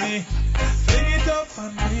to me, fling it up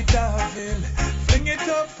on me, David. Fling it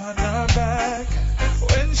up on her back.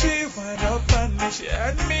 When she wind up on me, she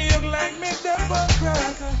had me hooked like me deaf and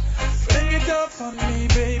crack. Fling it up on me,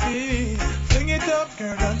 baby. Fling it up,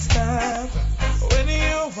 girl, don't stop. When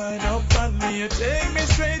you wind up on me, you take me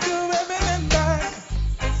straight to heaven and back.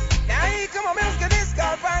 Now you come on, let's get this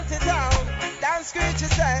girl panty down. Down screech, you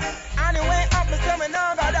say. Anyway, up me coming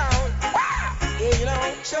on, go down. Yeah, you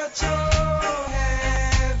know. Cho-cho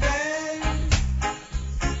heaven.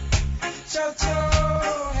 Cho-cho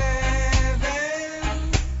heaven.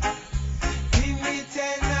 Give me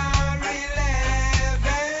 10 or 11.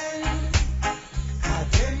 I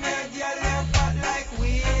tell me a girl left out like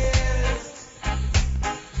wheels.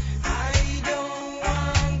 I don't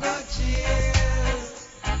want go chill.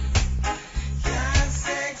 Can't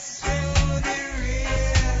sex through the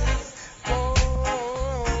real. Oh,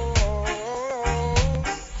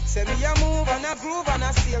 say me a move and a groove and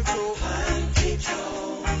a sail through.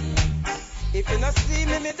 If you not see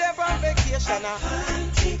me there on vacation.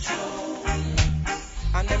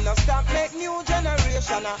 And them not stop make new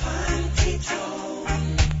generation.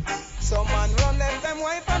 Some man run left them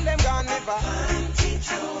wife and them gone never.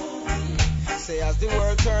 Say as the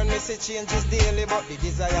world turn, me see changes daily, but the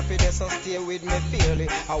desire for this so stay with me fairly.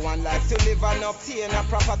 I want life to live and obtain a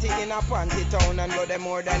property in a panty town and go there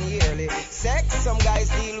more than yearly. Sex, some guys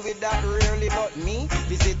deal with that rarely, but me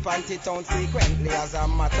visit panty town frequently. As a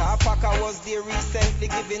matter of fact, I was there recently,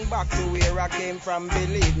 giving back to where I came from.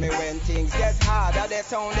 Believe me, when things get harder, the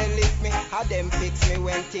town they lift me. How them fix me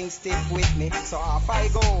when things stick with me. So if I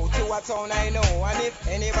go to a town I know, and if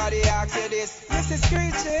anybody asks you this, Mrs.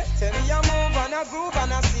 Screechy, tell me you move and a groove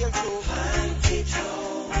and a sail through.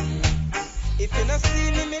 If you not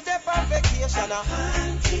see me there on vacation.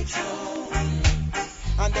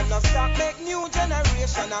 And them not stop make new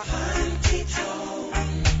generation.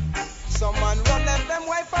 Some man run left them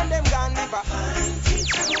wife and them gone liver.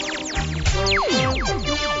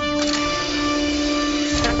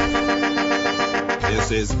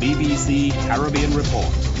 This is BBC Caribbean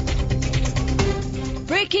Report.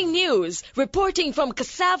 Breaking news, reporting from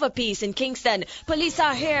Cassava Peace in Kingston. Police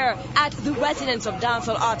are here at the residence of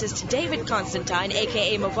dancehall artist David Constantine,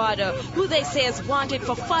 aka Movado, who they say is wanted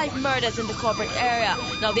for 5 murders in the corporate area.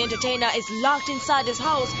 Now the entertainer is locked inside his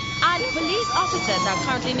house and police officers are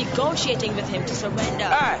currently negotiating with him to surrender.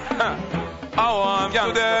 I want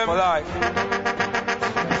to them for life.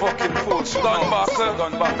 Fucking fools, gun back,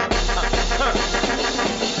 gun back.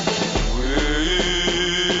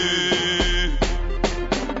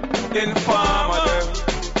 Informer them.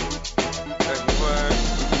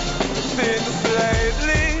 Since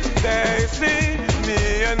lately they see me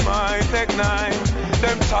and my Tech 9.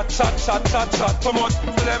 Them chat too much.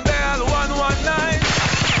 To them they all 119.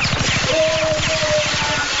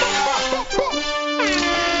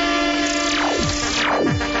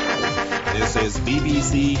 This is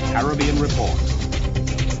BBC Caribbean Report.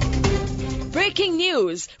 Breaking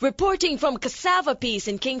news, reporting from Cassava Peace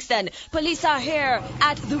in Kingston. Police are here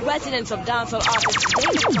at the residence of dancehall artist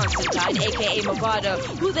David Constantine, aka Movado,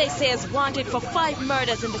 who they say is wanted for 5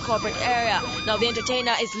 murders in the corporate area. Now the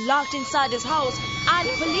entertainer is locked inside his house and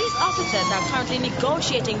police officers are currently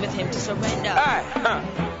negotiating with him to surrender. I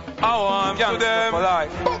want to them for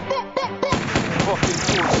life. Fucking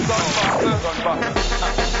fools, gun back.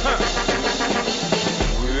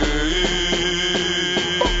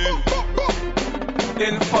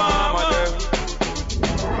 Informer them.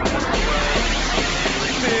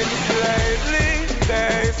 Since lately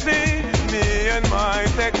they see me and my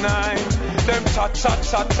Tech 9. Them chat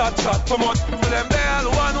too much. To them they all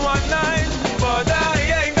 119. But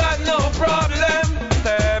I ain't got no problem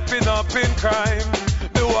stepping up in crime.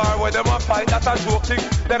 The war where them a fight, that a joke thing.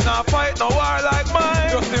 Them not fight no war like mine.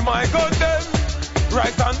 You see my gun them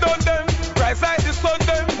Rise and done them, rise like the sun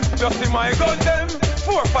them. Just see my gun them,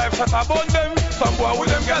 4 or 5 shots upon them. Some boy with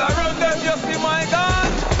them girl around them. Just see my gun.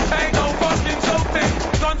 Ain't no fucking shouting,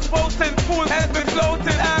 guns posting, fools head been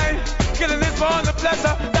floating. Aye, killing is for the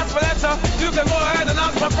pleasure. That's for leisure. You can go ahead and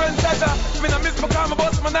ask my friend Tessa. Me not miss my car, my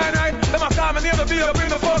boss, my 9 right. Them I call me near the beat, bring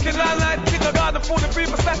the fucking landline. Keep the garden food, the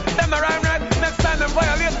people say them not rhyme right. Next time them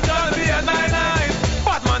violate, gonna be a 9-9.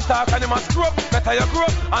 Bad man talk and you must screw up. Better you grow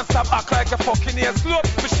up and stop act like a fucking ear slope.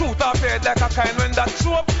 We shoot off head like a kind when that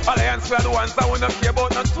show up. Alliance we are the ones that we not care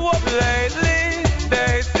about not two up. Lately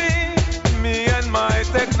they see me and my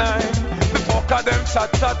Tech 9. The fuck of them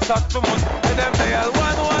chat too much. And them they all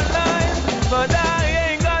one line. But I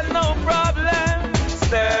ain't got no problem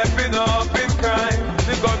stepping up in crime.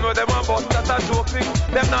 The gun where them a bust, that's a joke thing.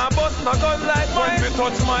 Them not bust no gun like mine. When me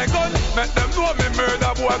touch my gun, make them know me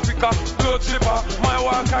murder boy picker. Blood chipper, my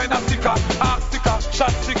one kind of sticker. Arc sticker,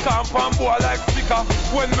 shot sticker and pan boy like sticker.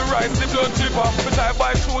 When me rise the blood chipper, we drive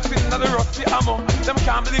by shooting in the rusty ammo. Them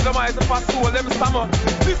can't believe them eyes if I soul them stammer.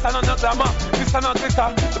 This and not drama, this and not glitter.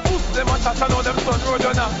 The pussy them a chat, I know them son road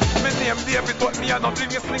runner. Me name David but me a no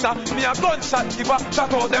bling slinger. Me a gunshot giver,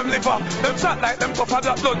 shot out them liver. Them shot like them cover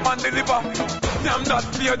that blood man deliver. Damn that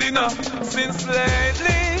fear dinner. Since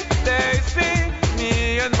lately they see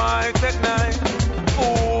me and my Tech 9.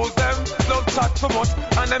 Fools them love chat too much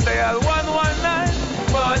and them they all 119.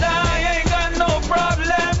 But I ain't got no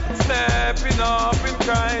problem stepping up in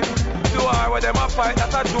crime. Do I where them a fight,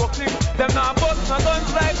 that's a joke thing. Them not bust no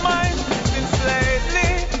guns like mine. Since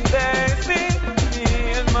lately they see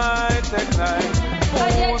me and my Tech 9.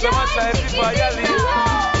 Fools them a try to violate.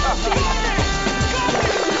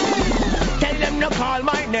 Tell them no call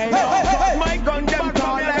my name. Cause my gun them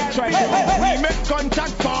call like train. We make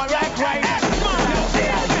contact fall like rain.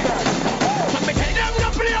 Me tell them no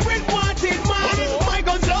play with wanted man. My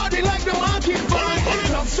gun's loaded like the market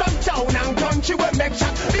van. Love some town and country we make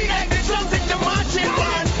shot. Be like the drums in the marching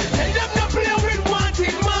band. Tell them no play with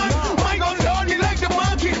wanted man. My gun's loaded like the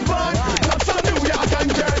market van. Love some New York and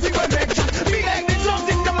Jersey we make shot. Be like the drums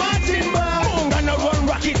in the marching band. And I run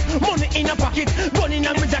rocket, money in a pocket, gun in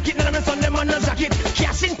my jacket, and I'm son them on a jacket.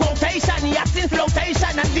 Cash in quotation, yachts in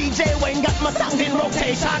flotation, and DJ Wayne got my sound in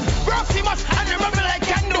rotation. Roxy much, and remember I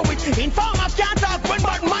can do it. Informers can't talk when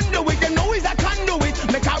bad man do it. Them know he's a can do it.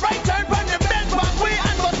 Make a right turn from the bed back way,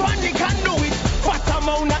 and but one they can do it. Fat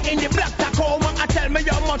amount in the black Tacoma. I tell me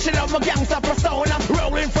how much you love my gangster persona.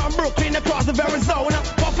 Rolling from Brooklyn across the Arizona.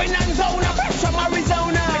 Puffing and zona, fresh from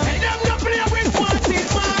Arizona. Hey, them no play with parties,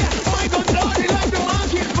 man. My gun's loaded like the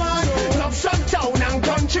market van. Love some town and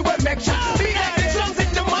country we make shots. Be like the drums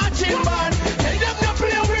in the marching band. Hey, them no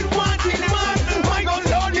play with wanted man. My gun's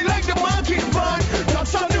loaded like the market van. Love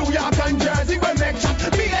some New York and Jersey we make shots.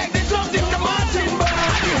 Be like the drums in the marching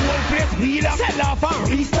band. The whole place wheel up, sell off and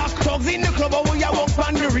restock. Thugs in the club, we a walk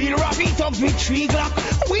on the real rock. Beat thugs with 3 Glock.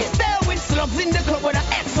 We stay with slugs in the club with a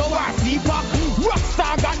XORC pack.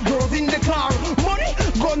 Rockstar got girls in the car. Money,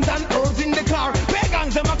 guns and herbs in the car.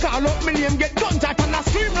 Pagans them a call up me name, get contact and I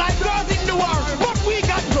scream like girls in the war. But we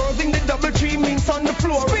got girls in the double tree minks on the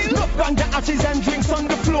floor. Spill up on the ashes and drinks on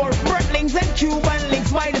the floor. Bertlings and Cuban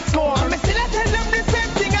links by the score. Me still I tell them the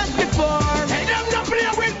same thing as before. Tell them no play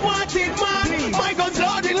with wanted man. My guns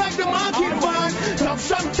loaded like the market van. Love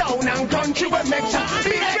some town and country we make shots.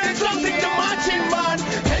 Be like the drums in the marching band.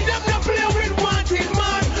 Tell them no play with wanted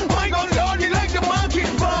man. My guns loaded like the market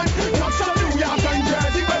van. Love some New York and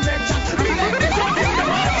Jersey we make shots. Be like the drums in the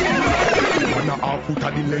marching band. One a half foot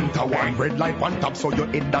of the length of one. Red light on top so you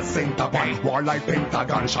hit the center one. War like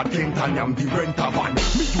Pentagon shot Clinton and the renter van. Me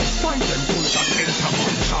use find them gunshot enter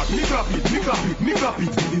man. Shot me clap it, me clap it, me clap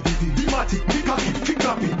it. Matic, me clap it, me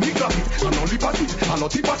clap it, me clap it. And only pass it, and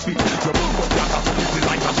not tip pass it. You bump up like a split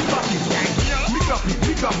like a ship it. Me clap it,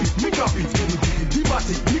 me clap it, me clap it.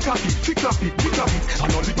 Matic, me clap it, me clap it, me clap it.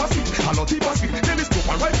 And only pass it, and not tip pass it. Telescope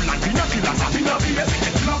and rifle and binoculars and binoculars.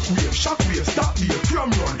 Black wave, shock wave, stop wave,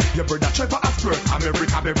 from run. Your brother Trevor a skirt,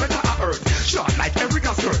 America be better at earth. Short like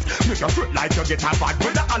Erica skirt, make your foot like you get a bad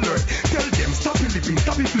weather alert. Tell them stop it flipping,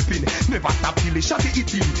 stop it flipping. Never stop till they shot it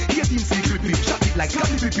eating. 18 see clipping, shot it like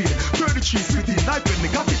Scotty Pippin. 33 spitting, knife when me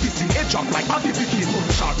got it pissing. Head drop like Abby Picking.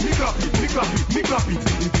 Shot, me clap it, me clap it, me clap it.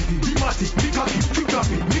 Matic, me clap it, me clap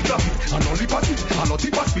it, me clap it. And only pass it, and not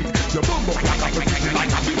tip pass it. Your bum up like a big it.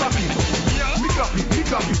 Me clap it, me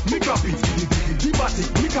clap it, me clap it. Matic,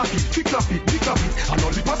 me clap it, me clap it, me clap it. And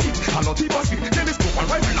only pass it, and not tip pass it. Telescope and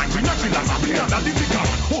rifle and binoculars and bigger than the car.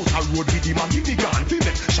 Hold a road with him and give me gun. Feel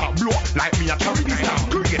it, shot blow like me a carry this down.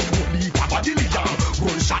 Create, only if I body down.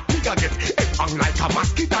 Run shot, nigga get head hang like a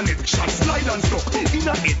mosquito net. Shot slide and stuck in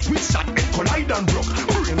a head with shot head collide and broke.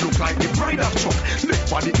 Brain look like the bride of truck.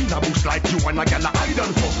 body in a bush like you and a gal a hide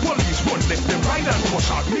and fuck. Police run, let them ride and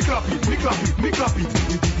push out. Me clap it, me clap it, me clap it.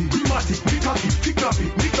 Dramatic, me clap it, me clap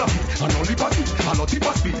it, me clap it. And only pass it, and not tip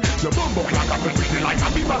a spit. Your bumbo clock up and pretty like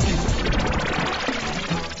a big basket.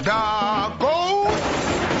 Da go.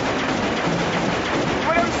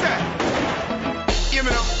 What them say? Hear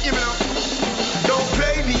me now. Don't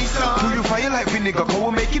play me, son. Do you fire like vinegar? Can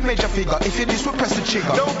we make it major figure? If you this, we press the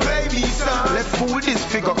trigger. Don't play me, son. Let's fool this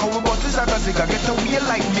figure. Can we bust this like a zigger? Get a wheel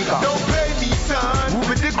like nigga. Don't play me, son. Move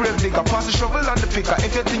with the grave digger. Pass the shovel on the picker.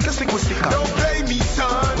 If you think a stick with sticker. Don't play me,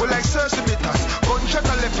 son. We like search the bitters. Gunshot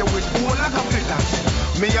I left you with all like a flitters.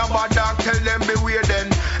 Me a bad dog, tell them beware them.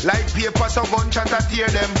 Like paper, so gunshot I tear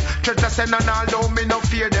them. Church a send and all down, me no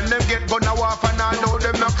fear them. Them get gun a waff and all know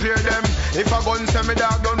them no clear them. If a gun send me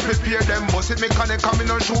dog, don't prepare them. Bust it me connect, come me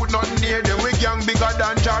no shoot nothing near them. We gang bigger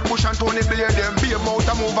than George Bush and Tony Blair them. Be a mouth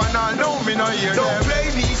a move and all know me no hear them. Don't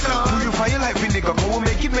play me, son. Do you fire like vinegar? Can we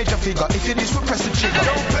make it major figure? If you this, we press the trigger.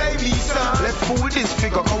 Don't play me, son. Let's fool this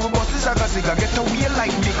figure. Can we bust this like a zigger? Get a wheel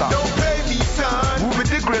like nigga. Don't play me, son. Move with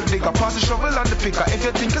the grave digger. Pass the shovel on the picker. If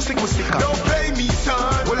you think a stick with sticker. Don't play me,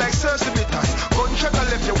 son. We like search the bitters. Gunshot I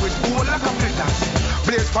left you with all like a flitters.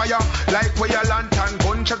 Blaze fire like where your lantern.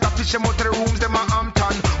 Gunshot a fish them out the rooms, them a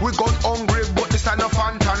Hampton. We gun hungry, but this a no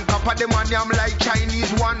Fantan. Copper them and them like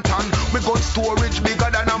Chinese wonton. We gun storage bigger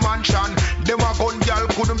than a mansion. Them a gun girl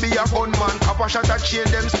couldn't be a gunman. Copper shot a chain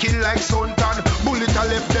them skin like suntan. Bullet a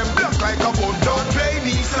left them black like a bun. Don't play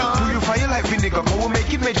me, son. Do you fire like vinegar? Can we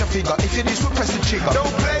make it major figure? If you this, we press the trigger.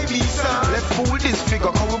 Don't play me, son. Let's fool this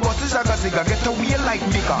figure. Can we bust this like a zigger? Get a wheel like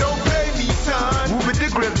nigga. Don't play me, son. Move with the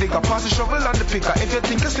grave digger. Pass the shovel on the picker. If you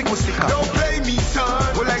think a stick with sticker. Don't play me,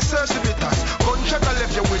 son. We like search the bitters. Gunshot I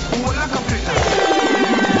left you with all like a flitter.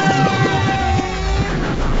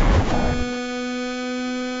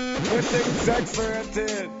 We think sex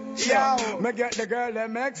rated. Yo, me get the girl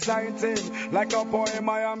them excited. Like a poem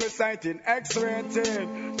I am reciting.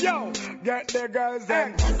 X-rated. Yo, get the girls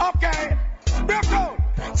them. Okay, break down.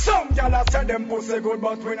 Some gyal say them pussy good,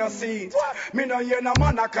 but we no see it. Me no hear no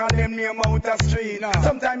man a call them name out the street.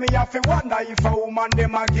 Sometimes me have to wonder if a woman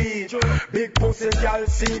them a give. Big pussy gyal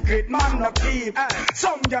secret, man no keep.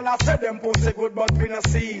 Some gyal say them pussy good, but we no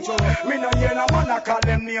see it. Me no hear no man a call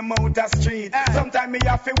them name out the street. Sometimes me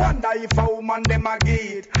have to wonder if a woman them a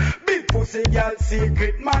give. Big pussy gyal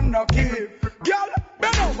secret, man no keep. Gyal,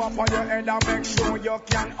 bend over for your head and make sure you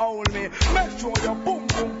can hold me. Make sure your boom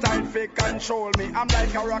boom tight fi control me. I'm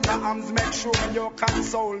like a rocker arms, make sure you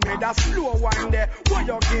console me. That slow wine there, will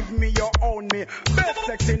you give me, you own me. Best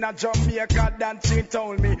sex in a Jamaica than she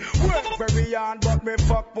told me. Work very hard, but me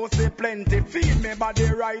fuck pussy plenty. Feed me body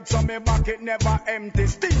right, so me back it never empty.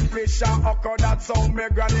 Steam fish and okra, that's how me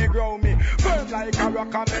granny grow me. Firm like a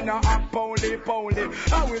rocker, me no act poly.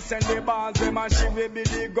 I will send the bars, them and she will be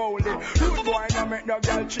the goalie. Rude boy, no make no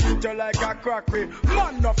girl treat you like a crockery.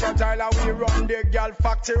 Man no fragile, and we run the girl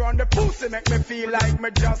factory. On the pussy make me feel like me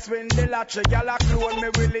just win the lottery. Girl a clone me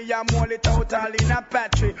really and mold it out all in a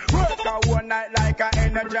patry. Work out one night like a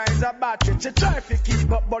energizer battery. She try to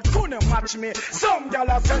keep up but couldn't match me. Some girl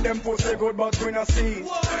a say them pussy good but we no see.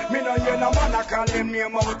 Me no hear no man a call him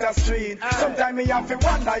name out the street. Sometimes me have to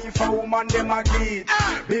wonder if a woman them a give.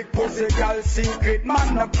 Big pussy girl secret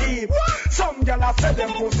man no keep. Some girl a say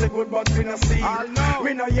them pussy good but we no see.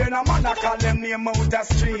 Me no hear no man a call them name out the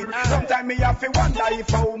street. Sometimes me have to wonder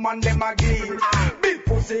if a woman them a give. Big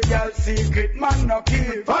pussy girl secret man no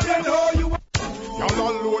keep. And you know you y'all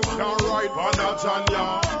alone can ride on a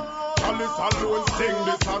Janya. Chalice alone sing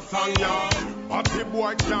this a song, ya. Party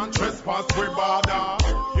boy can't trespass with border.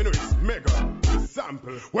 You know it's mega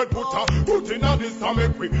sample. Well put in a this to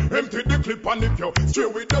make we empty the clip, and if you stray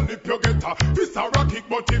with the lip you get a this a rocket.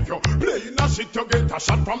 But if you play in a shit you get a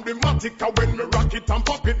shot from the matic. When me rock it and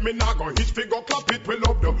pop it, me nah go hit figure clap it. We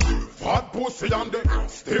love the fat pussy and the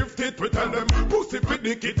stiff tit. We tell them pussy fit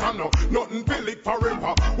the kit and no nothing feel it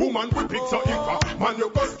forever. Woman we pick so if a man you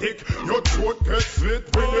go stick your throat get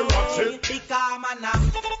slit when you rock it. Become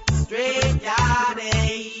a straight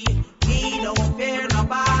yardie. We don't fear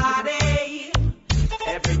nobody.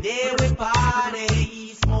 Every day we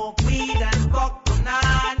party, smoke weed and fuck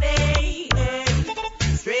punani.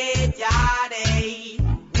 Straight yardie,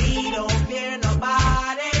 we don't fear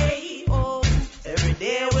nobody. Oh, every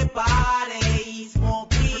day we party,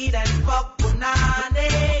 smoke weed and fuck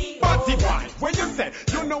punani. Party boy, when you say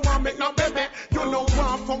you know I make no baby, you know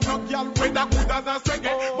I fuck no girl with a good as a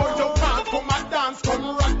reggae. But you can't come and dance,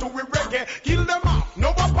 come rock to we reggae. Kill them off, no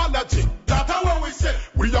apology. That's what we say.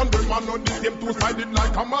 We and them man on the same two-sided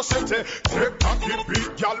like a machete. Take cocky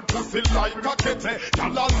big gal pussy like a kete.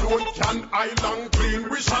 Gal alone can island clean.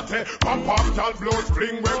 We shot it. Pump up, y'all blow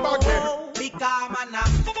spring way back in. Become a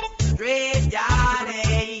straight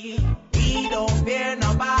yardie. We don't fear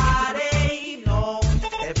nobody, no.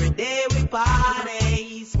 Every day we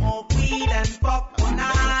party, smoke weed and fuck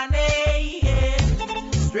punani.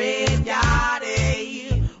 Yeah. Straight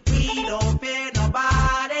yardie. We don't fear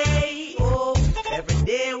nobody, oh. Every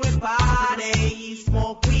day we party,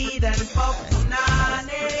 smoke weed and fuck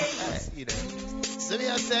punani. So we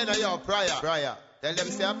are saying, yo, prayer. Tell them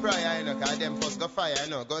say a prayer, you know, cause them first go fire,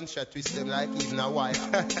 you know, gunshot twist them like even a wire.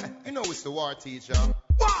 You know it's the war teacher.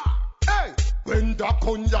 Hey! When the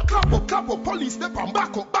cognac clap up, police step and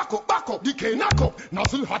back up, the cane knock up,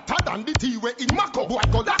 nozzle hotter than the tea way in mack up. Boy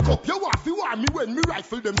go lock up, you want to warn me when me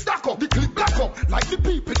rifle them stack up, the clip black up, like the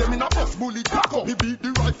people them in a bus bullet back up. Me beat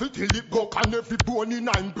the rifle till it broke and every bone in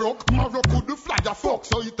 9 broke. Marrow could the fly a fuck,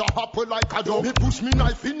 so it a happen like a dog. Me push me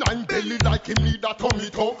knife in 9 belly like him need a tummy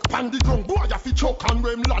tuck. Pan the ground, boy a fi choke and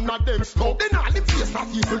when land of them stuck. Then all the face not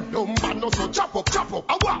even dumb, but no so chop up.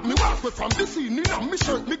 I walk away from the scene in a me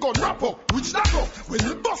shirt, me gun wrap up, which lock up. When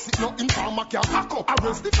you bust it, nothing farmer can pack up.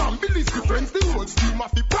 Arrest the families, the friends, the whole scheme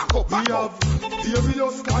of the pack up. We have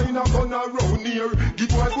various kind of gun around here.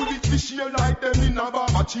 Give one bullet fish here like them in a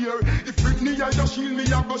barber chair. If Britney I just shield me,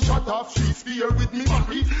 I go shut off she spear with me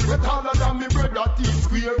body. But taller than me brother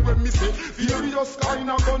T-square. When me say various kind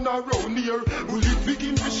of gun around here. Bullet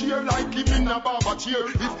begin fish here like him in a barber chair.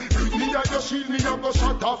 If Britney I just shield me, I go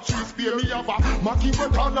shut off she spear. Me have a Mackie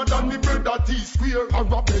but taller than me brother T-square. A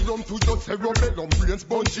rebellion to just a rebellion. Brains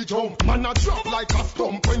bungee jump. Man a drop like a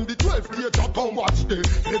stump when the 12 gauge a thumb. Watch the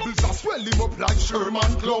levels a swell him up like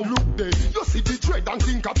Sherman Clump. Look there, you see the dread and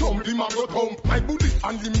think a thump him a go thump. My bullet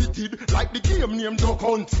unlimited like the game name Duck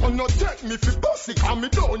Hunt. So no take me fi pussy cause me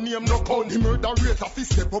don't name no cunt. The murder rate a fi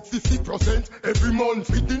step up 50% every month.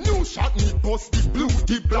 With the new shot me bust the blue,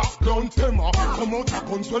 the black blunt. Them a come out a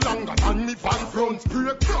guns well longer than me van front.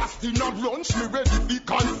 Break fast in a lunch me ready fi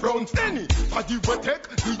confront. Anybody we take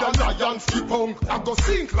the alliance the punk. I go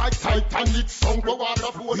sink like Titanic sunk. Go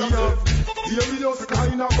water for the various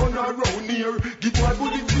kind of gun around here. Give one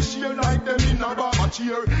bullet fish here like them in a barber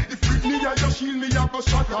chair. If Britney I just shield me, I go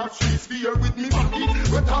shut off she spear with me body.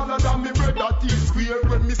 But taller than me brother T-square.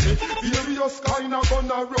 When me say various kind of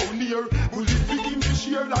gun around here. Bullet begin fish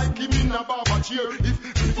here like him in a barber chair. If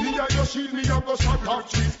Britney I just shield me, I go shut off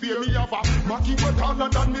she spear. Me have a Mackie but taller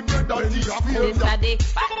than me brother T-square. This a the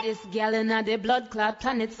baddest gal in a the blood clot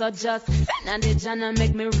planet. So just send on the Jana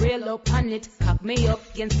make me real up on it. Cock me up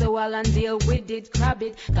against the wall and deal with it. Grab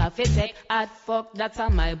it, coffee take hard fuck, that's a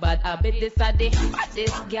my bad habit. This a the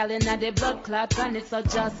baddest gal in a the blood clot planet. So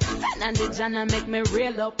just send on the Jana make me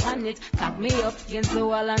real up on it. Cock me up against the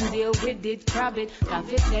wall and deal with it. Grab it,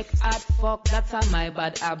 coffee take hard fuck, that's a my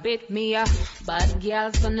bad habit. Me a bad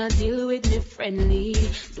gal, so no deal with me friendly.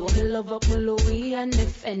 Don't me love up my Louis and me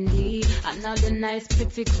Fendi. And all the nice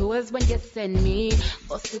pretty clothes when you send me.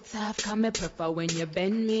 Bust it off, come me prefer when you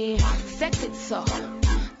bend me. Set it so,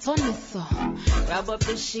 turn it so. Grab up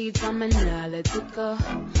the sheets and me now let it go.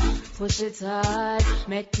 Push it hard,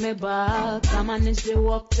 make me back. I manage to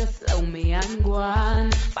walk, just slow me and go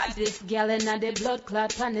on. But this gal in the blood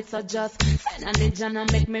clot planet. So just send on the Jana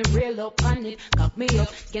make me real up on it. Cock me up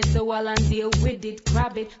against the wall and deal with it.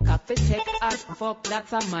 Grab it, coffee take hard fuck,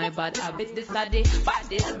 that's a my bad habit. This a the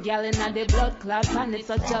baddest gal in the blood clot planet.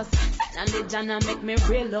 So just send on the Jana make me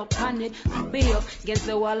real up on it. Cock me up against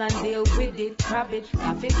the wall and deal with it. Grab it,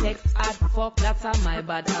 coffee take hard fuck, that's a my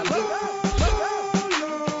bad habit.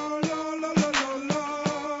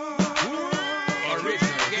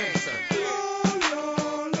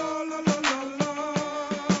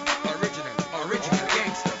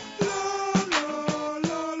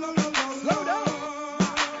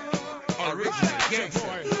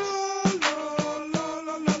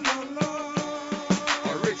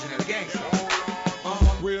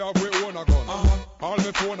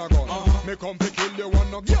 Phone a gun. Me come to kill you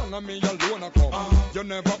one no gang and me alone a come. You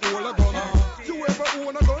never hold a gun. You ever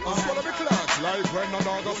own a gun? Swallow me class like when a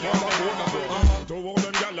dog a swallow a gun. To all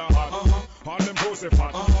them gyal a hot, all them pussy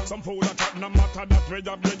fat. Some fool a chat no matter that we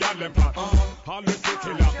have the gyal them pat. All the city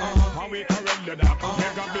lock, and we correct the dock.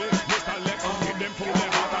 Mega big, Mr. Lex, give them fool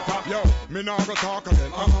them heart attack. Yo, me nah go talk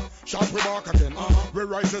again. Shot we back again. We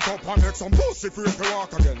rise it up and make some pussy free to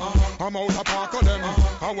walk again. I'm out a park of them,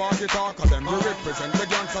 I walk it talk of them. We represent the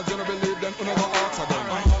gangsters, you don't believe them, you never ask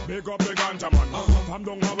again. Big up the ganja man, from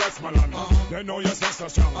down the Westmoreland. They know your sister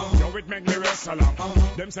strong, yo it make me rest along.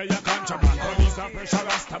 Them say you're contraband, police are pressure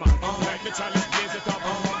rasta man. Like the challenge, blaze it up,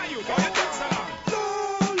 why you don't you text along?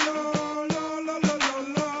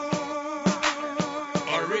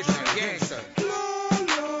 Original gangster.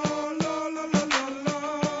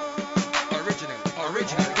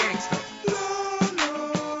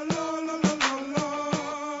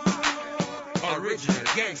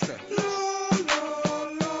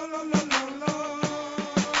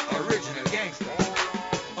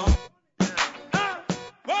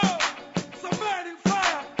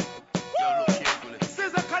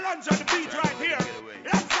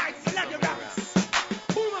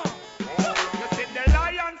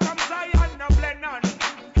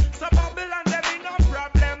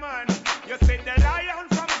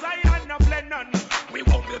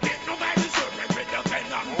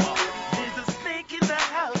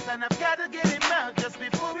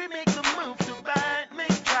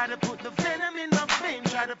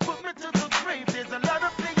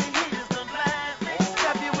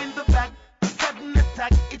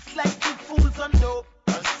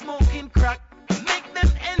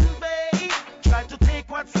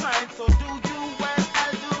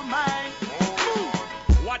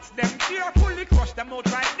 them carefully, crush them out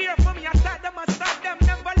right there for me. I start them,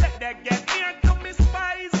 never let them get near to me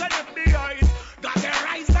spies and FBI's. Got their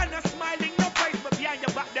eyes and a smiling no face, but behind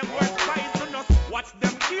your back them words spies on us. Watch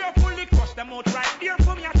them carefully, crush them out right there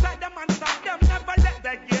for me. I start them, never let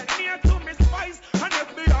them get near to me spies and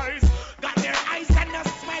FBI's. Got their eyes and a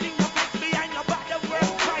smiling no face, behind your back them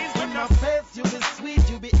words spies on us. Face, you be sweet,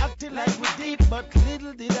 you be acting like we deep, but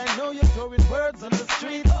little did I know you're throwing words on the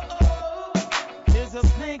street. There's a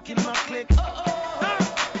snake in my clique.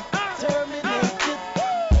 Terminated.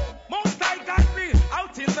 Most I got me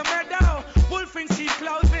out in the meadow, wolfing sheep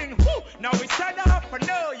clothing. Woo! Now we set up, I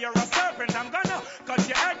know you're a serpent. I'm gonna cut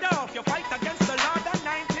your head off. You fight against the Lord and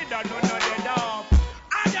 90, don't know dead off.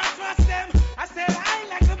 I don't trust them. I said I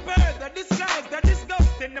like a bird. They're disguised, they're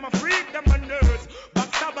disgusting. Them a freak, them a nerds.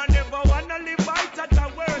 Backstab, I never wanna live by such a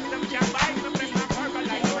word. Them can't buy me, make my purple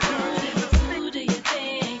like a nerd. Who do you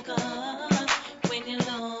think of when you're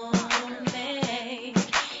lonely?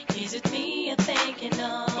 Is it me you're thinking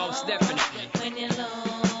of? Most definitely. When you're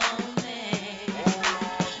lonely,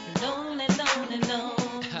 lonely, lonely, lonely,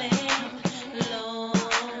 lonely,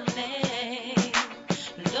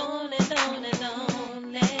 lonely,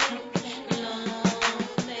 lonely, lonely.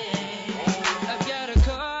 I got a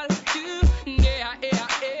call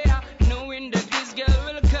yeah, knowing that this girl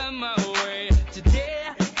will come my way today.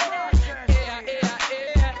 All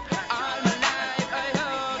my life I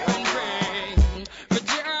hope and pray for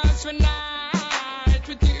just one night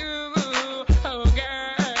with you, oh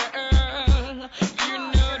girl. You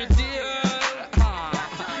know the deal,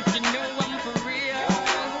 you know I'm for real.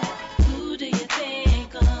 Who do you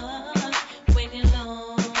think of when you're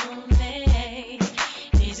lonely?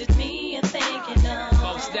 Is it me you're thinking of?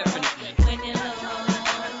 Most definitely. When you're lonely,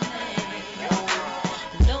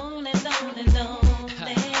 lonely, lonely, lonely,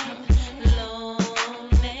 lonely,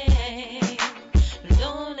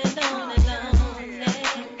 lonely, lonely,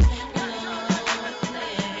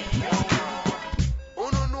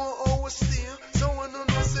 Wanna know how we steer, so when you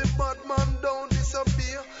know say bad man don't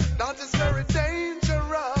disappear. That is very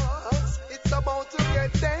dangerous. It's about to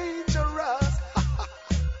get dangerous.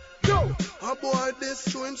 Yo, a boy this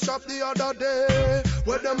chewing shop the other day.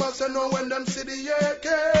 Where them a say no when them see the AK.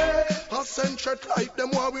 I send threat like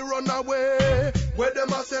them while we run away. Where them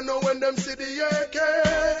a say no when them see the AK.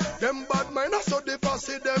 Them bad mind I so they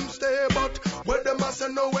see them stay. But where them a say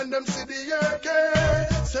no when them see the AK.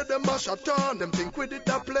 Say them a shut on, them think we did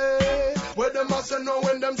a play. Where them a say no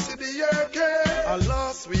when them see the AK.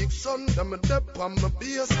 Last week son, them a dep on my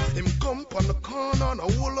base. Him come on the corner and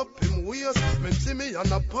I hold up him waist. Me see me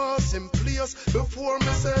and I pass him place. Before me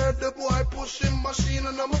say the boy push him machine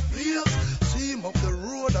and I'm a face. See him up the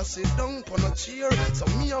road, I sit down on a chair. So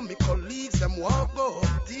me and my colleagues, them walk go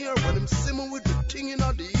up there. When him see me with the thing in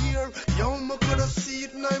the ear. Yo, me coulda see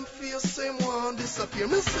it in him face, same one disappear.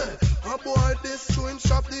 Me say, a boy this chewing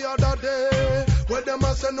shop the other day. Where them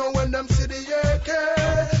a say no when them see the AK.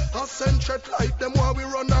 I send threat like them while we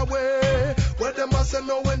run away. Where them a say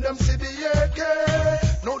no when them see the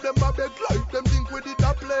AK. Now them a beg like them think we did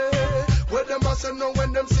a play. Where them a say no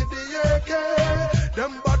when them see the AK.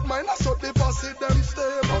 Them bad mind I so they see them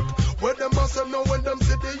stay. But where them a say no when them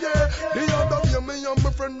see the AK. The other day me and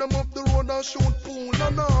my friend them up the road and shoot pool.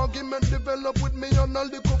 And an argument develop with me and a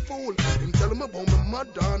little fool. Him tell me about my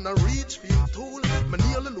mother and a reach field tool. Me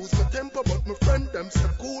nearly lose my temper but my friend them say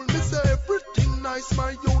cool. Me say everything nice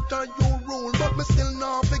my youth and you rule. But me still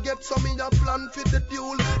not forget so me a plan for the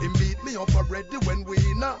duel. Him beat me up already when we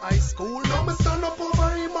in a high school. Now me stand up over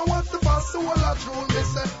him and watch the fast soul a drool. Me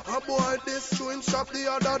say a boy this chewing shop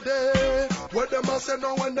the other day. Where them a say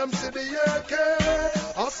no when them see the AK.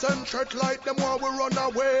 I send threat like them while we run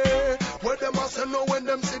away. Where them a say no when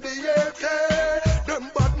them see the AK. Them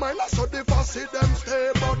bad mind I so they fast see them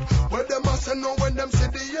stay. But where them a say no when them see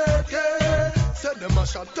the AK. Say them a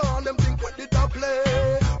shut down, them think we did a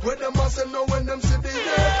play. Where them a say no when them see the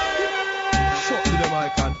AK. Shut to them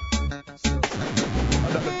icon. And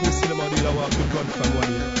that the pussy them a deal a walk the gun from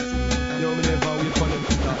 1 year. Yo, me never wait for them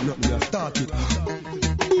to start nothing, I start it.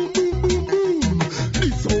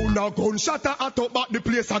 This sound a gunshot a hot up back the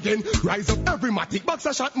place again. Rise up every matic, box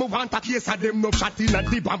a shot, move on to case of them. No shot in at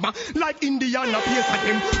the bomber, like Indiana place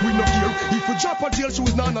again. We no care if you drop a jail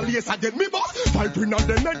shoes, none a lace again. Me boss, fight in on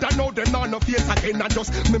them head and now them none a face again. And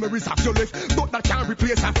just memories of your life, but that can't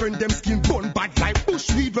replace a friend. Them skin bone bad like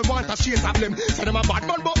bushweed, we want a chase of them. Say them a bad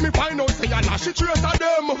man, but me find out say a lash it trace of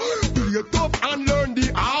them. Play it up and learn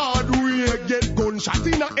the hard way. Get gunshot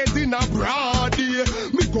in a head in a broad day.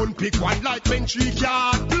 Me gun pick one like when tree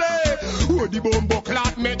can't play. Where the bumbo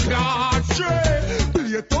clot make clot stray.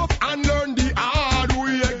 Play it up and learn the hard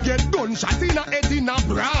way. Get gunshot in a head in a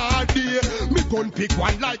broad gun pick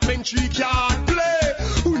one like when she can't play.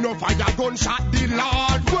 We no fire gunshot the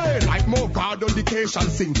Lord way. Like more God on the occasion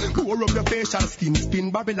sing. Go rub your facial skin.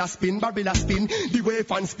 Spin, Babylon spin, Babylon spin. The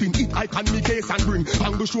wave and spin. It I can make case and bring.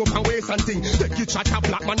 Angle show and waist and thing. Take it shot a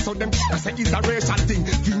black man so them say it's a racial thing.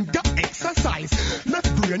 Finger exercise.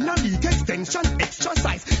 Left brain a leak extension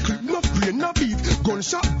exercise. Clip no brain a beat.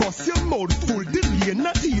 Gunshot bust your mouth full. Delay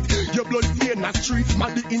na teeth. Your blood stain a street.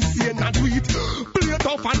 Man the insane a do it. Play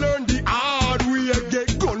tough and learn the hard way.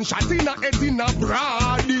 Get gunshot in a head in a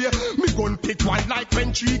broad day. Me gun pick one like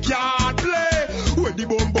when tree can't play. Where the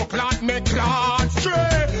bumbo clot make clot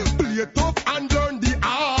stray. Play tough and learn the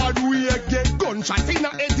hard way. Get gunshot in a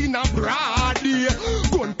head in a broad day.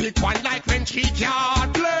 Gun pick one like when tree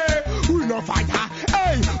can't play. We no fire.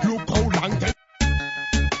 Hey, look how long they.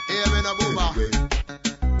 Hey, me no boomer.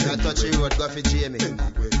 Me touch the road go for Jamie.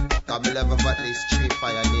 Cause me level at least 3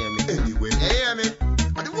 fire near me. Anyway, you hear me?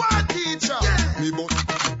 I'm the war teacher. Yeah. Me but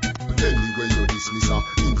anyway you dismiss her.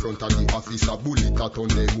 In front of the officer, bullet a turn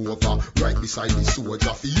them over. Right beside the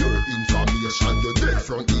soldier for your information. You're dead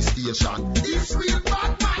from the station. This real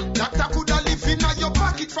bad man. Doctor coulda live in your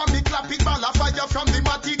pocket from the clap it ball a fire from the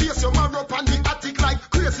matty days. You marrow up on the attic like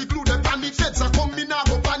crazy glue. The panic feds are coming now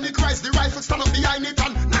go panic rise. The rifle stand up behind it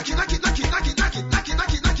and knock it, knock it, knock it, knock it, knock it, knock it,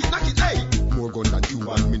 knock it, knock it, knock it, hey. More gun than you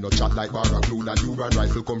and me no chat like Barra glue. And you run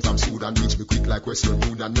rifle come from Sudan. Reach me quick like Western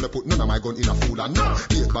Union. Me no put none of my gun in a fool and no.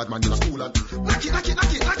 Be a bad man in a school and knock it, knock it,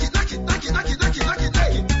 knock it, knock it, knock it, knock it, knock it, knock it, knock it,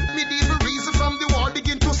 hey. Medieval reason from the war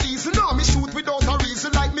begin to season. Now me shoot without a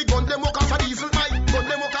reason like me gun them walk off a diesel. My gun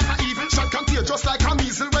them walk off a evil. Shot can tear just like a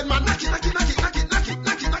measle when man knock it, knock it, knock it, knock it, knock it,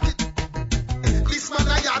 knock it, knock it. This man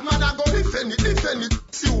a yard man a go defend it, defend it.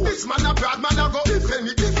 See this man a broad man a go defend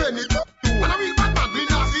it, defend it. Man a real bad man be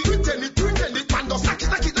nasty, pretend it, man just knock it,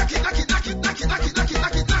 knock it, knock it, knock it, knock it, knock it, knock it, knock it,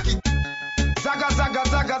 knock it, knock it. Zaga, zaga,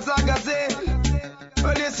 zaga, zaga, zay.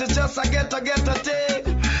 Well, this is just a get a take.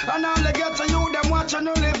 And all the ghetto you them watching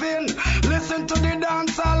you living. Listen to the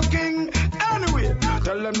dancehall king. Anyway,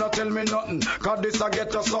 tell them not tell me nothing. Cause this a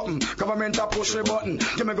get us something. Government a push the button.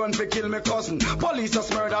 Give me gun for kill me cousin. Police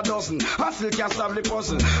a murder dozen. I still can't solve the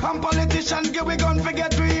puzzle. And politicians give we gun for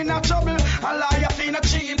get we in a trouble. A liar fi a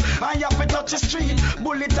cheat. And you fi touch the street.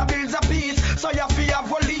 Bullet a bills a piece. So you fi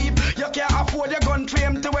have a leave. You can't afford your gun to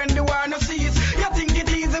empty when the war no cease. You think it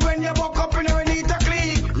easy when you buck up and you need to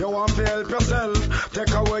clean. You want to help yourself.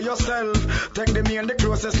 Take away yourself. Take the main the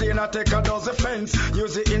closest lane and take a dozen fence.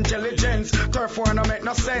 Use the intelligence. Turf war no make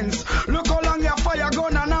no sense. Look how long your fire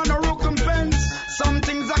gun and on a recompense. Some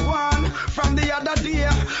things are gone from the other day.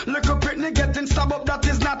 Look up Britney getting stabbed up, that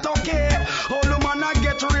is not okay. All the man I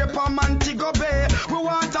get rape and Montego Bay. We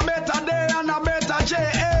want a better day and a better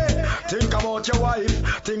day. Think about your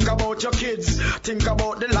wife, think about your kids, think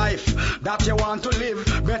about the life that you want to live.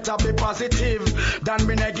 Better be positive than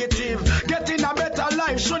be negative. Getting a better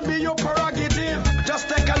life should be your prerogative. Just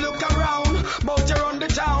take a look around, but you're on the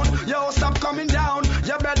town. Yo, stop coming down,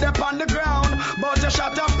 you better up on the ground. But you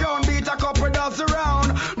shut up ground, beat a couple dozen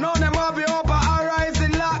around. None of them have you up a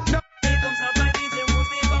rising lockdown.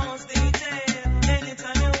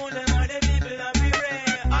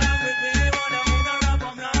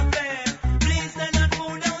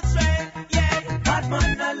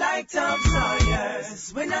 Tom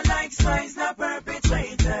Sawyers, we not like spies, not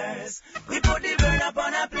perpetrators. We put the burn up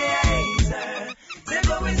on a blazer. Take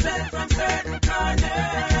what we sell from certain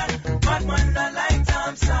corner. But man not like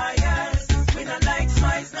Tom Sawyers. We not like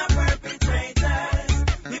spies, not perpetrators.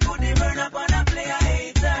 We put the burn up on a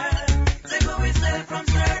blazer. Take what we sell from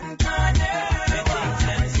certain corner.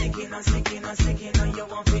 Sticking on, you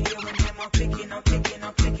won't feel when them are picking up, them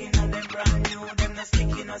brand new, them not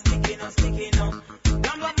sticking on. Splitting up.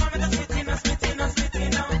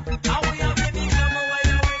 How we have baby summer while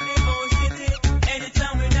you're in the old city.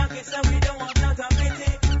 Anytime we knock it, so we don't want not a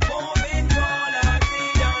pity. Moving forward,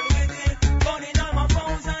 see down with it. Burning all my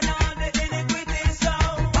phones and all the iniquity. So,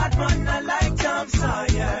 bad man not like Tom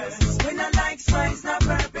Sawyers. We not like spies, not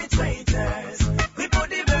perpetrators. We put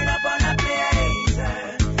the burn up on a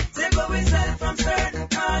blazer. Take what we sell from certain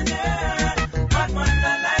corner. Bad man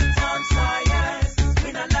not like Tom Sawyers.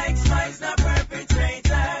 We not like spies, not perpetrators.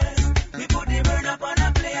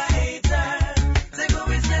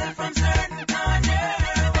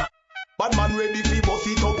 Bad man ready fi bust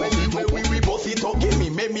it up, we bust it up. Give me,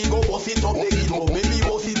 make me go bust it up. Make me go, make me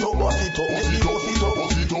bust it up, bust it up. Make me bust it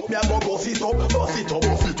up, me a go bust it up, bust it up,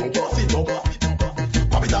 bust it up, bust it up.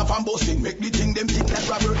 Pop it off and bust it, make the thing them thick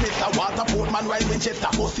like Robert Nesta. Waterport man rise Winchester,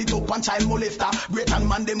 bust it up and child molester. Great and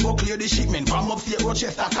man them go clear the shipment from upstate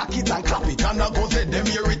Rochester. Cock it and clap it and I go say them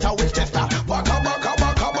hear it a Westchester. Baka baka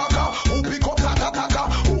baka baka, who pick up taka taka,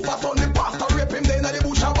 who fast on the pastor rep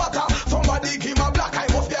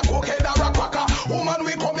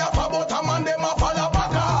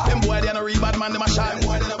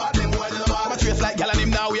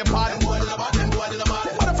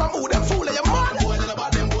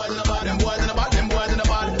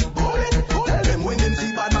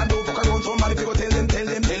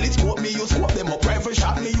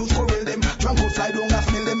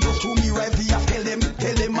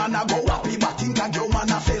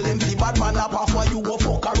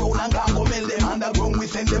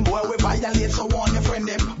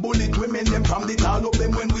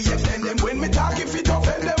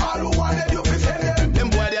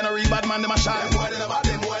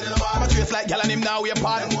Girl and him now we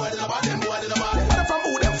apart. Them boys in the bad, them boys in the bad. Them from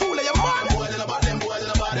who them fool you man? Them boys in the bad, them boys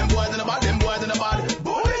in the bad, them boys in the bad, them boys in the bad.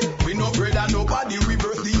 We no afraid of nobody.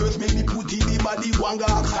 Reverse the earth, make me put it the body. Wanga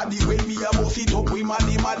axa the way we a boss it up. We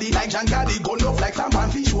maddy like John Gaddy. Gun off like some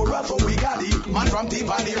fish or so we got it. Man from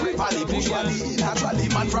T-Valley, Rip-Valley, Push-Valley,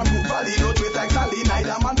 naturally. Man from Book-Valley, no twist like Sally.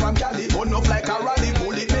 Neither man from Cali. Gun off like a rally.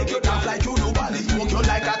 Bullet make it off like you do bally. Smoke you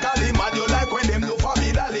like a Cali. Mad you like when them do for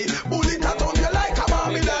me dally. Bullet at on you like a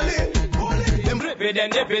mommy dally. Then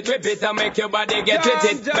dip it, whip it, and make your body get with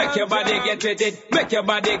it. Make your body get with it. Make your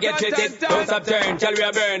body get with it. Don't stop turn, till we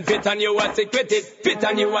are burn. Fit and you are sick with it. Fit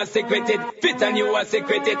and you are sick with it. Fit and you are sick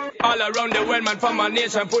with it. All around the world, man, from our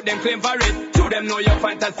nation, put them claim for it. To them know you're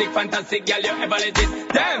fantastic, fantastic, girl, you ever let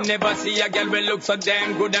it. Them never see a girl will look so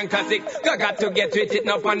damn good and classic. Got to get with it,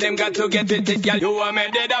 enough man, them got to get with it, girl. You are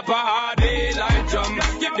made it up a party like drum.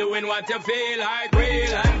 Keep doing what you feel like,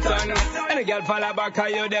 real and ton. And the girl fall back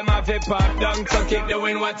on you, them have to pop down. So keep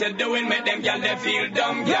doing what you're doing, make them girl they feel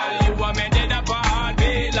dumb, girl. You are made it up a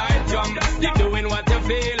heartbeat like drum. Keep doing what you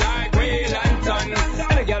feel like, real and ton.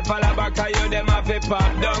 And the girl fall back on you, them have to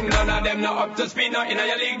pop down. None of them not up to speed, no in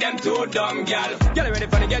your league, them too dumb, girl. Girl ready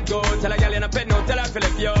for the get-go, tell a girl in a pet, no tell her feel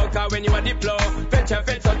if you. Cause when you are diplo, fetch her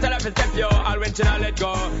fetch, so tell her to step yo. All when she not let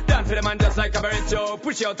go, dance for the man just like a burrito.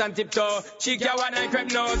 Push you out and tiptoe, she can't want and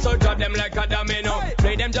creep no. So drop them like a domino,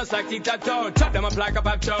 play them just like tic-tac-toe. Chop them up like a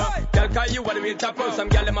pop show. Girl cause you are the real top pro. Some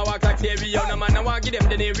girl them a walk like stereo. No man no want give them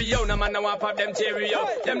the nereo. No man no want pop them stereo.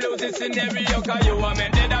 Them lose the scenario. Cause you are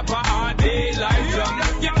made it up a heartbeat like drum.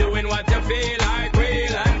 Keep doing what you feel like,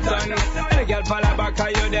 real and ton. And the girl fall back on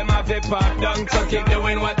you, them have to pop down. So keep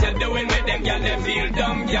doing what you're doing, make them girl they feel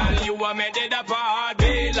dumb. Girl, you are made it up a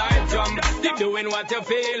heartbeat like drum. Keep doing what you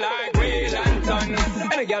feel like, real and ton.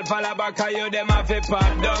 And the girl fall back on you, them have to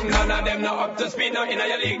pop down. None of them no up to speed, no in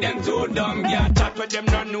your league, them too dumb. Girl, chat with them,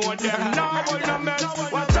 no know them. No, boy, no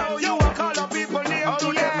mess. Watch how you walk all the people name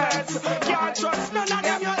to the heads. Can't trust none of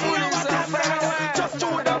them, you hear what I say. Just to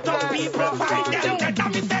the people find them.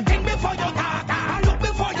 Let me say thing before you talk, and look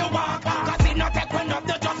before you walk. Cause it not take one up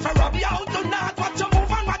the just for rub you out to not. Watch you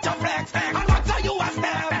move and watch you flex, and watch how you a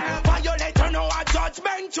step. Violate you know a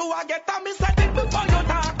judgment, you a get a me say thing before you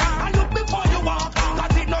talk, and look before you walk.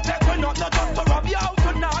 Cause it not take one up the just for rub you out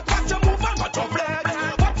to not. Watch you move and watch you flex,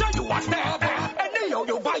 watch how you a step. Anyhow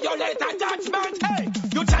you violate a judgment, hey.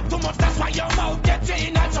 You chat too much, that's why your mouth gets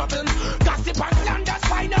in a trouble. Gossip and slanders,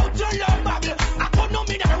 find out your love bubble. I could know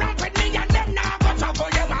me never rank with me and them now go trouble.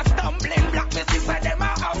 Them a stumbling block, business and them a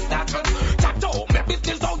obstacle. Chat to me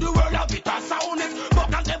business, how the world of it a sound it.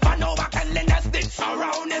 But I'll never know what cleanliness did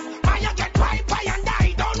surround it. I get pie and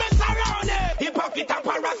die, don't mess around it. Hypocrite and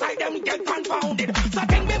parasite, them get confounded. So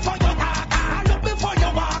think before you talk, and look before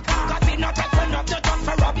you walk. Cause it not take enough to just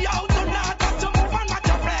for rub you out to not. Watch you move and watch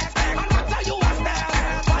you flex, and watch how you a step.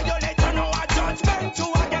 Violate you know a judgment, you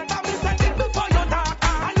a get a mistake before you talk,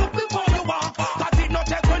 and look before you walk. Cause it not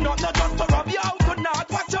take enough to just for rub you out to not.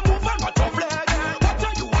 Watch you move and watch you flex, watch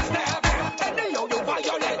how you a step. Anyhow you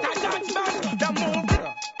violate a judgment, the move.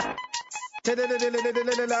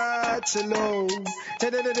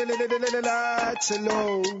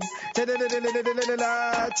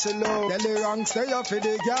 Hello, tell the wrong stay up for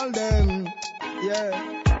the girl them, yeah.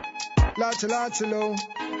 Latilo,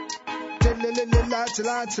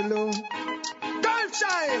 girl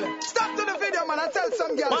child, stop to the video man and tell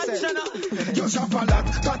some girl say you shop a lot,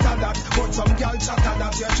 got a lot, but some girl chatter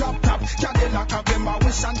that you drop top. Cadillac of them a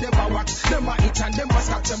wish and them a watch, them a itch and them a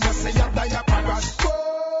scratch, them a say you die a parash.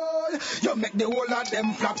 You make the whole of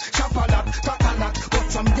them flap. Shop a lot, got a lot, but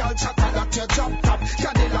some girl chatter that you drop top.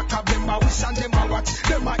 Cadillac of them a wish and them a watch,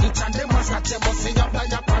 them a itch and them a scratch, them a say you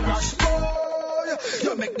die a parash.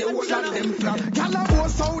 You make the whole of them flap. Gyal a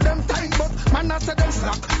boast how them time, but man a say them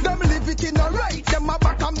slack. Them live it in a right, them a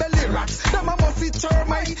back and belly rats. Them a must eat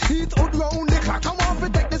termite, eat wood round the clock. Come on, fi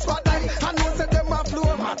take the spotlight, and know say them a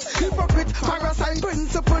flow mat. Hypocrite, parasite,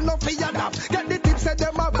 principle no fi adapt. Get the tips, say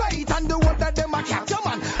them a bite, and the word that them a catch. Your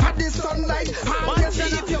man at the sunlight, and you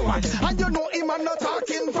see if you want, and you know him a not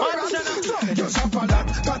talking for us. So you shop a lot,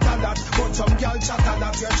 got a lot, but some girl chatter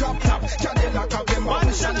that you drop top. Cadillac of them a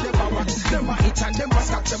wish and them a watch, them a itch and them a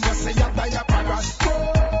scratch, them a say you die a parash.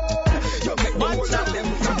 You make the whole of them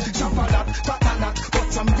flap. Shop a lot, got a lot, but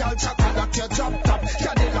some girl chatter that you drop top.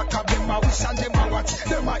 Cadillac of them a wish and them a watch,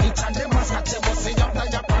 them a itch and them a scratch, them a say you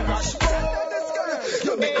die a parash.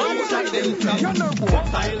 You make the whole of them flap.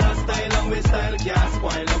 Style and we style can't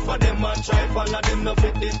spoil. For them a try follow them no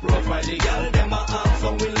fit this profile. The girl them a have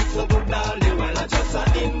so we look so good now. The while I just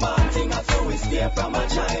a in-man thing, so we stay from a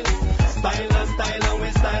child. Style and we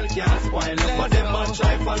style can't spoil. For them a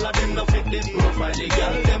try follow them no fit this profile. The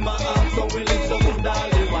girl them a ask so we live so good all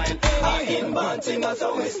the while. I in banting us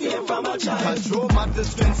so we stay from a child. Control matters,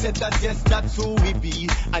 strength set that yes that's who we be.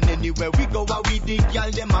 And anywhere we go we the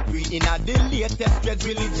girl them a pre. In a the latest dread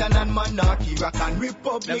religion and monarchy. Rock and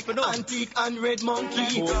republic, antique and red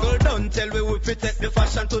monkey. Google don't tell we protect the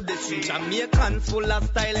fashion to the street. Jamaicans full of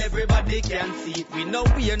style everybody can see. We know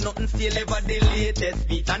we're nothing still ever the latest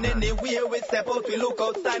beat. And anywhere we step out we look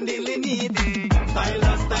outstandingly neat. Style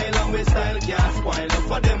and we style can't spoil.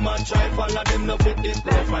 For them a try follow them no fit this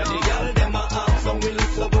profile. The girl them a ask so we look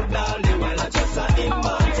so good all the while. I just a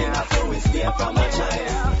inventing so we stay from a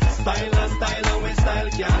child. Style and we style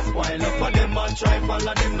can't spoil. For them a try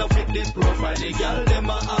follow them no fit this profile. The girl them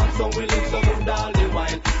a ask so we look so good all the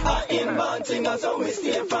while. I inventing so we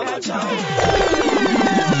stay from a child.